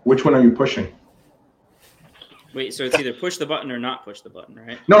shows. Which one are you pushing? Wait, so it's either push the button or not push the button,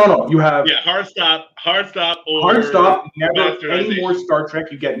 right? No. You have hard stop, or hard stop. Never any more Star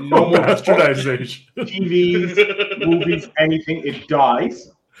Trek. You get no more bastardization. TVs, movies, anything. It dies.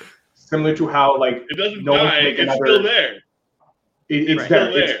 Similar to how it doesn't die. It's still there. It's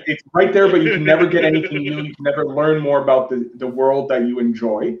there. It's right there, but you can never get anything new. You can never learn more about the world that you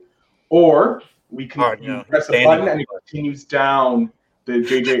enjoy. Or we can press a button and it continues down the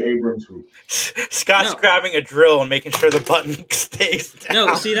J.J. Abrams route. Scott's grabbing a drill and making sure the button stays down.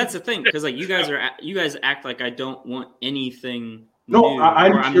 No, see, that's the thing, because you guys act like I don't want anything. No, new,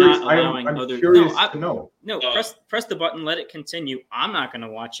 I'm curious. I'm curious to know. No, press the button, let it continue. I'm not going to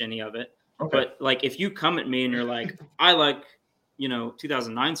watch any of it. Okay. But if you come at me and you're like, I like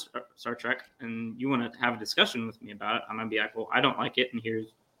 2009 Star Trek, and you want to have a discussion with me about it, I'm gonna be like, well, I don't like it, and here's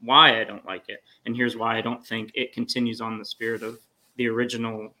why I don't like it, and here's why I don't think it continues on the spirit of the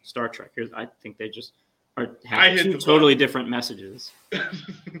original Star Trek. I think they just have two totally different messages. I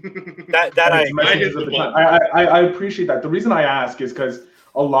appreciate that. The reason I ask is because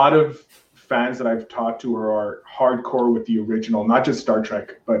a lot of fans that I've talked to are hardcore with the original, not just Star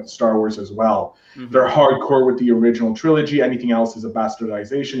Trek, but Star Wars as well. Mm-hmm. They're hardcore with the original trilogy. Anything else is a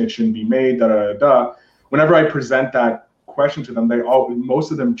bastardization. It shouldn't be made. Whenever I present that question to them,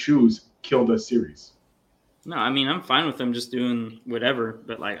 most of them choose kill the series. No, I mean, I'm fine with them just doing whatever,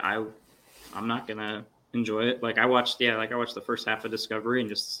 but I'm not gonna enjoy it. I watched the first half of Discovery and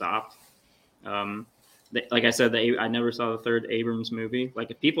just stopped. Like I said, I never saw the third Abrams movie.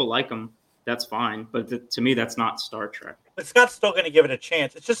 If people like them, that's fine, but to me, that's not Star Trek. But Scott's still going to give it a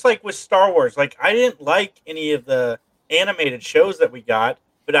chance. It's just like with Star Wars. I didn't like any of the animated shows that we got,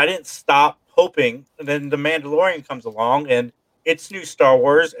 but I didn't stop hoping. And then The Mandalorian comes along, and it's new Star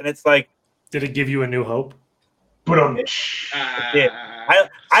Wars, and it's like, did it give you a new hope? But I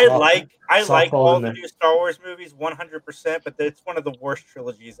like all the new Star Wars movies 100%, but it's one of the worst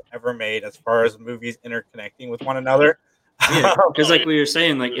trilogies ever made as far as movies interconnecting with one another. Yeah, because we were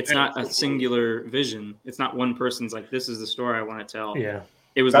saying, it's not a singular vision. It's not one person's this is the story I want to tell. Yeah,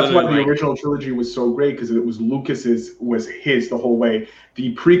 it was. That's why the original trilogy was so great, because it was was his the whole way.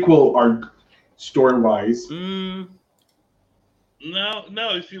 The prequel are story wise. No.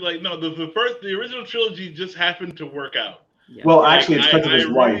 You see, the original trilogy just happened to work out. Yeah. Well, actually, it's because of his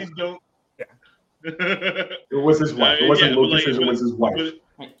wife. Really it was his wife. It wasn't Lucas's. It was his wife.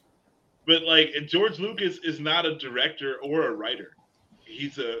 But George Lucas is not a director or a writer.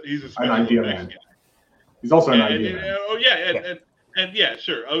 He's a an idea man. Guy. He's also an idea man. Oh yeah, and yeah,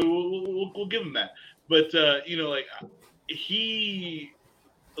 sure. We'll give him that. But he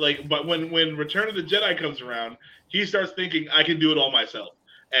but when Return of the Jedi comes around, he starts thinking I can do it all myself.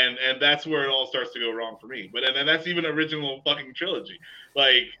 And that's where it all starts to go wrong for me. But and that's even original fucking trilogy.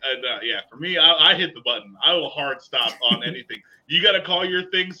 For me, I hit the button. I will hard stop on anything. You got to call your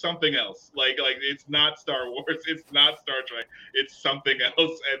thing something else. Like it's not Star Wars. It's not Star Trek. It's something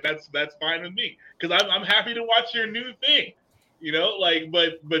else, and that's fine with me because I'm happy to watch your new thing.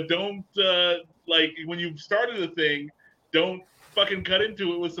 But don't when you've started a thing, don't fucking cut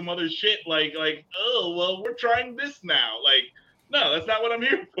into it with some other shit. Oh well, we're trying this now. No, that's not what I'm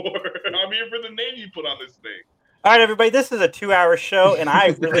here for. I'm here for the name you put on this thing. All right, everybody, this is a 2-hour show, and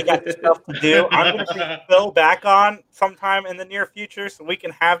I really got stuff to do. I'm going to bring Phil back on sometime in the near future so we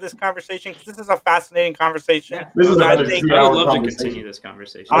can have this conversation, because this is a fascinating conversation. Yeah. This is I would love to continue this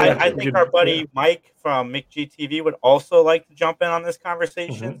conversation. I think our buddy Mike from McGTV would also like to jump in on this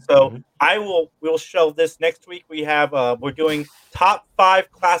conversation. We'll show this next week. We have we're doing top 5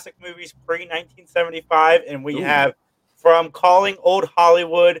 classic movies pre-1975, and we have from Calling Old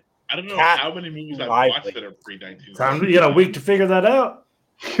Hollywood. I don't know how many movies I've watched that are pre-1975. Time you got a week to figure that out.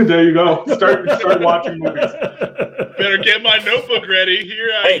 There you go. Start watching movies. Better get my notebook ready.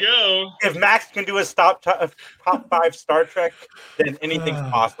 Here I go. If Max can do a top 5 Star Trek, then anything's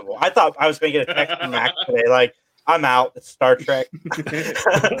possible. I thought I was going to get a text from Max today, I'm out. It's Star Trek.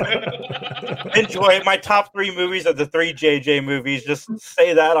 Enjoy it. My top 3 movies are the 3 JJ movies. Just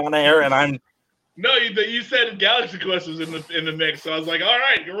say that on air, and I'm. No, you said Galaxy Quest was in the mix, so I was like, all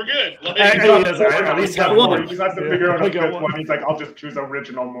right, we're good. At least got one. He has to figure out a fifth one. He's like, I'll just choose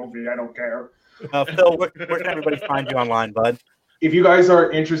original movie. I don't care. Phil, where can everybody find you online, bud? If you guys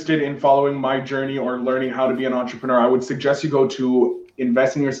are interested in following my journey or learning how to be an entrepreneur, I would suggest you go to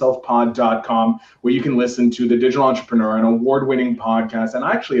investinyourselfpod.com, where you can listen to The Digital Entrepreneur, an award-winning podcast, and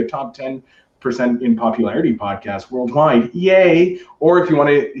actually a top 10% in popularity podcast worldwide. Yay! Or if you want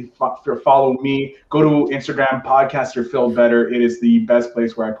to follow me, go to Instagram, Podcaster Phil Better. It is the best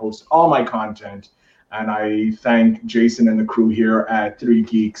place where I post all my content. And I thank Jason and the crew here at 3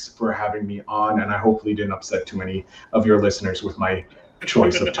 Geeks for having me on. And I hopefully didn't upset too many of your listeners with my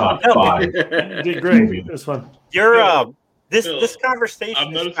choice of top 5. You did great. It was fun. This conversation.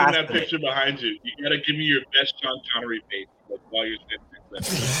 I'm noticing that picture behind you. You gotta give me your best Sean Connery face while you're sitting.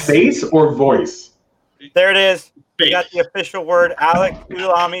 Face or voice? There it is. We got the official word. Alec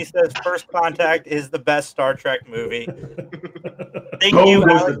Ulami says First Contact is the best Star Trek movie. Thank you,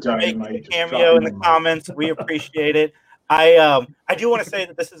 Alec, for making a cameo in the comments. We appreciate it. I do want to say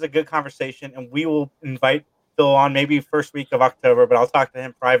that this is a good conversation, and we will invite Phil on maybe first week of October, but I'll talk to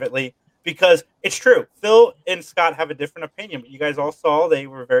him privately because it's true. Phil and Scott have a different opinion, but you guys all saw they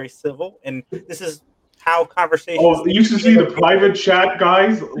were very civil, and this is how conversations. Oh, you should see the private chat,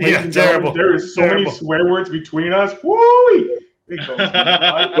 guys. Yeah, terrible. There is so many swear words between us. Woo!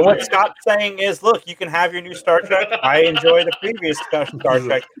 What Scott's saying is, look, you can have your new Star Trek. I enjoy the previous Star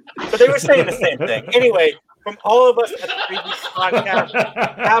Trek. But they were saying the same thing. Anyway, from all of us at the previous podcast,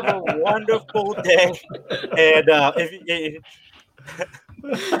 have a wonderful day. And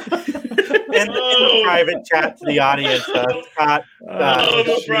in the private chat to the audience, Scott.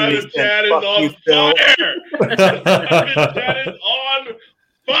 The private chat is on fire. The private chat is on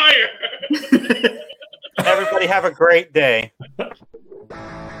fire. Everybody have a great day. Oh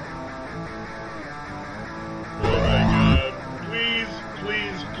my God.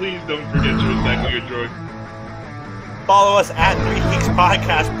 Please don't forget to recycle your droid. Follow us at 3 Geeks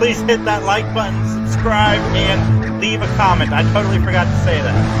Podcast. Please hit that like button, subscribe, and leave a comment. I totally forgot to say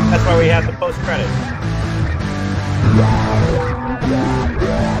that. That's why we have the post credits.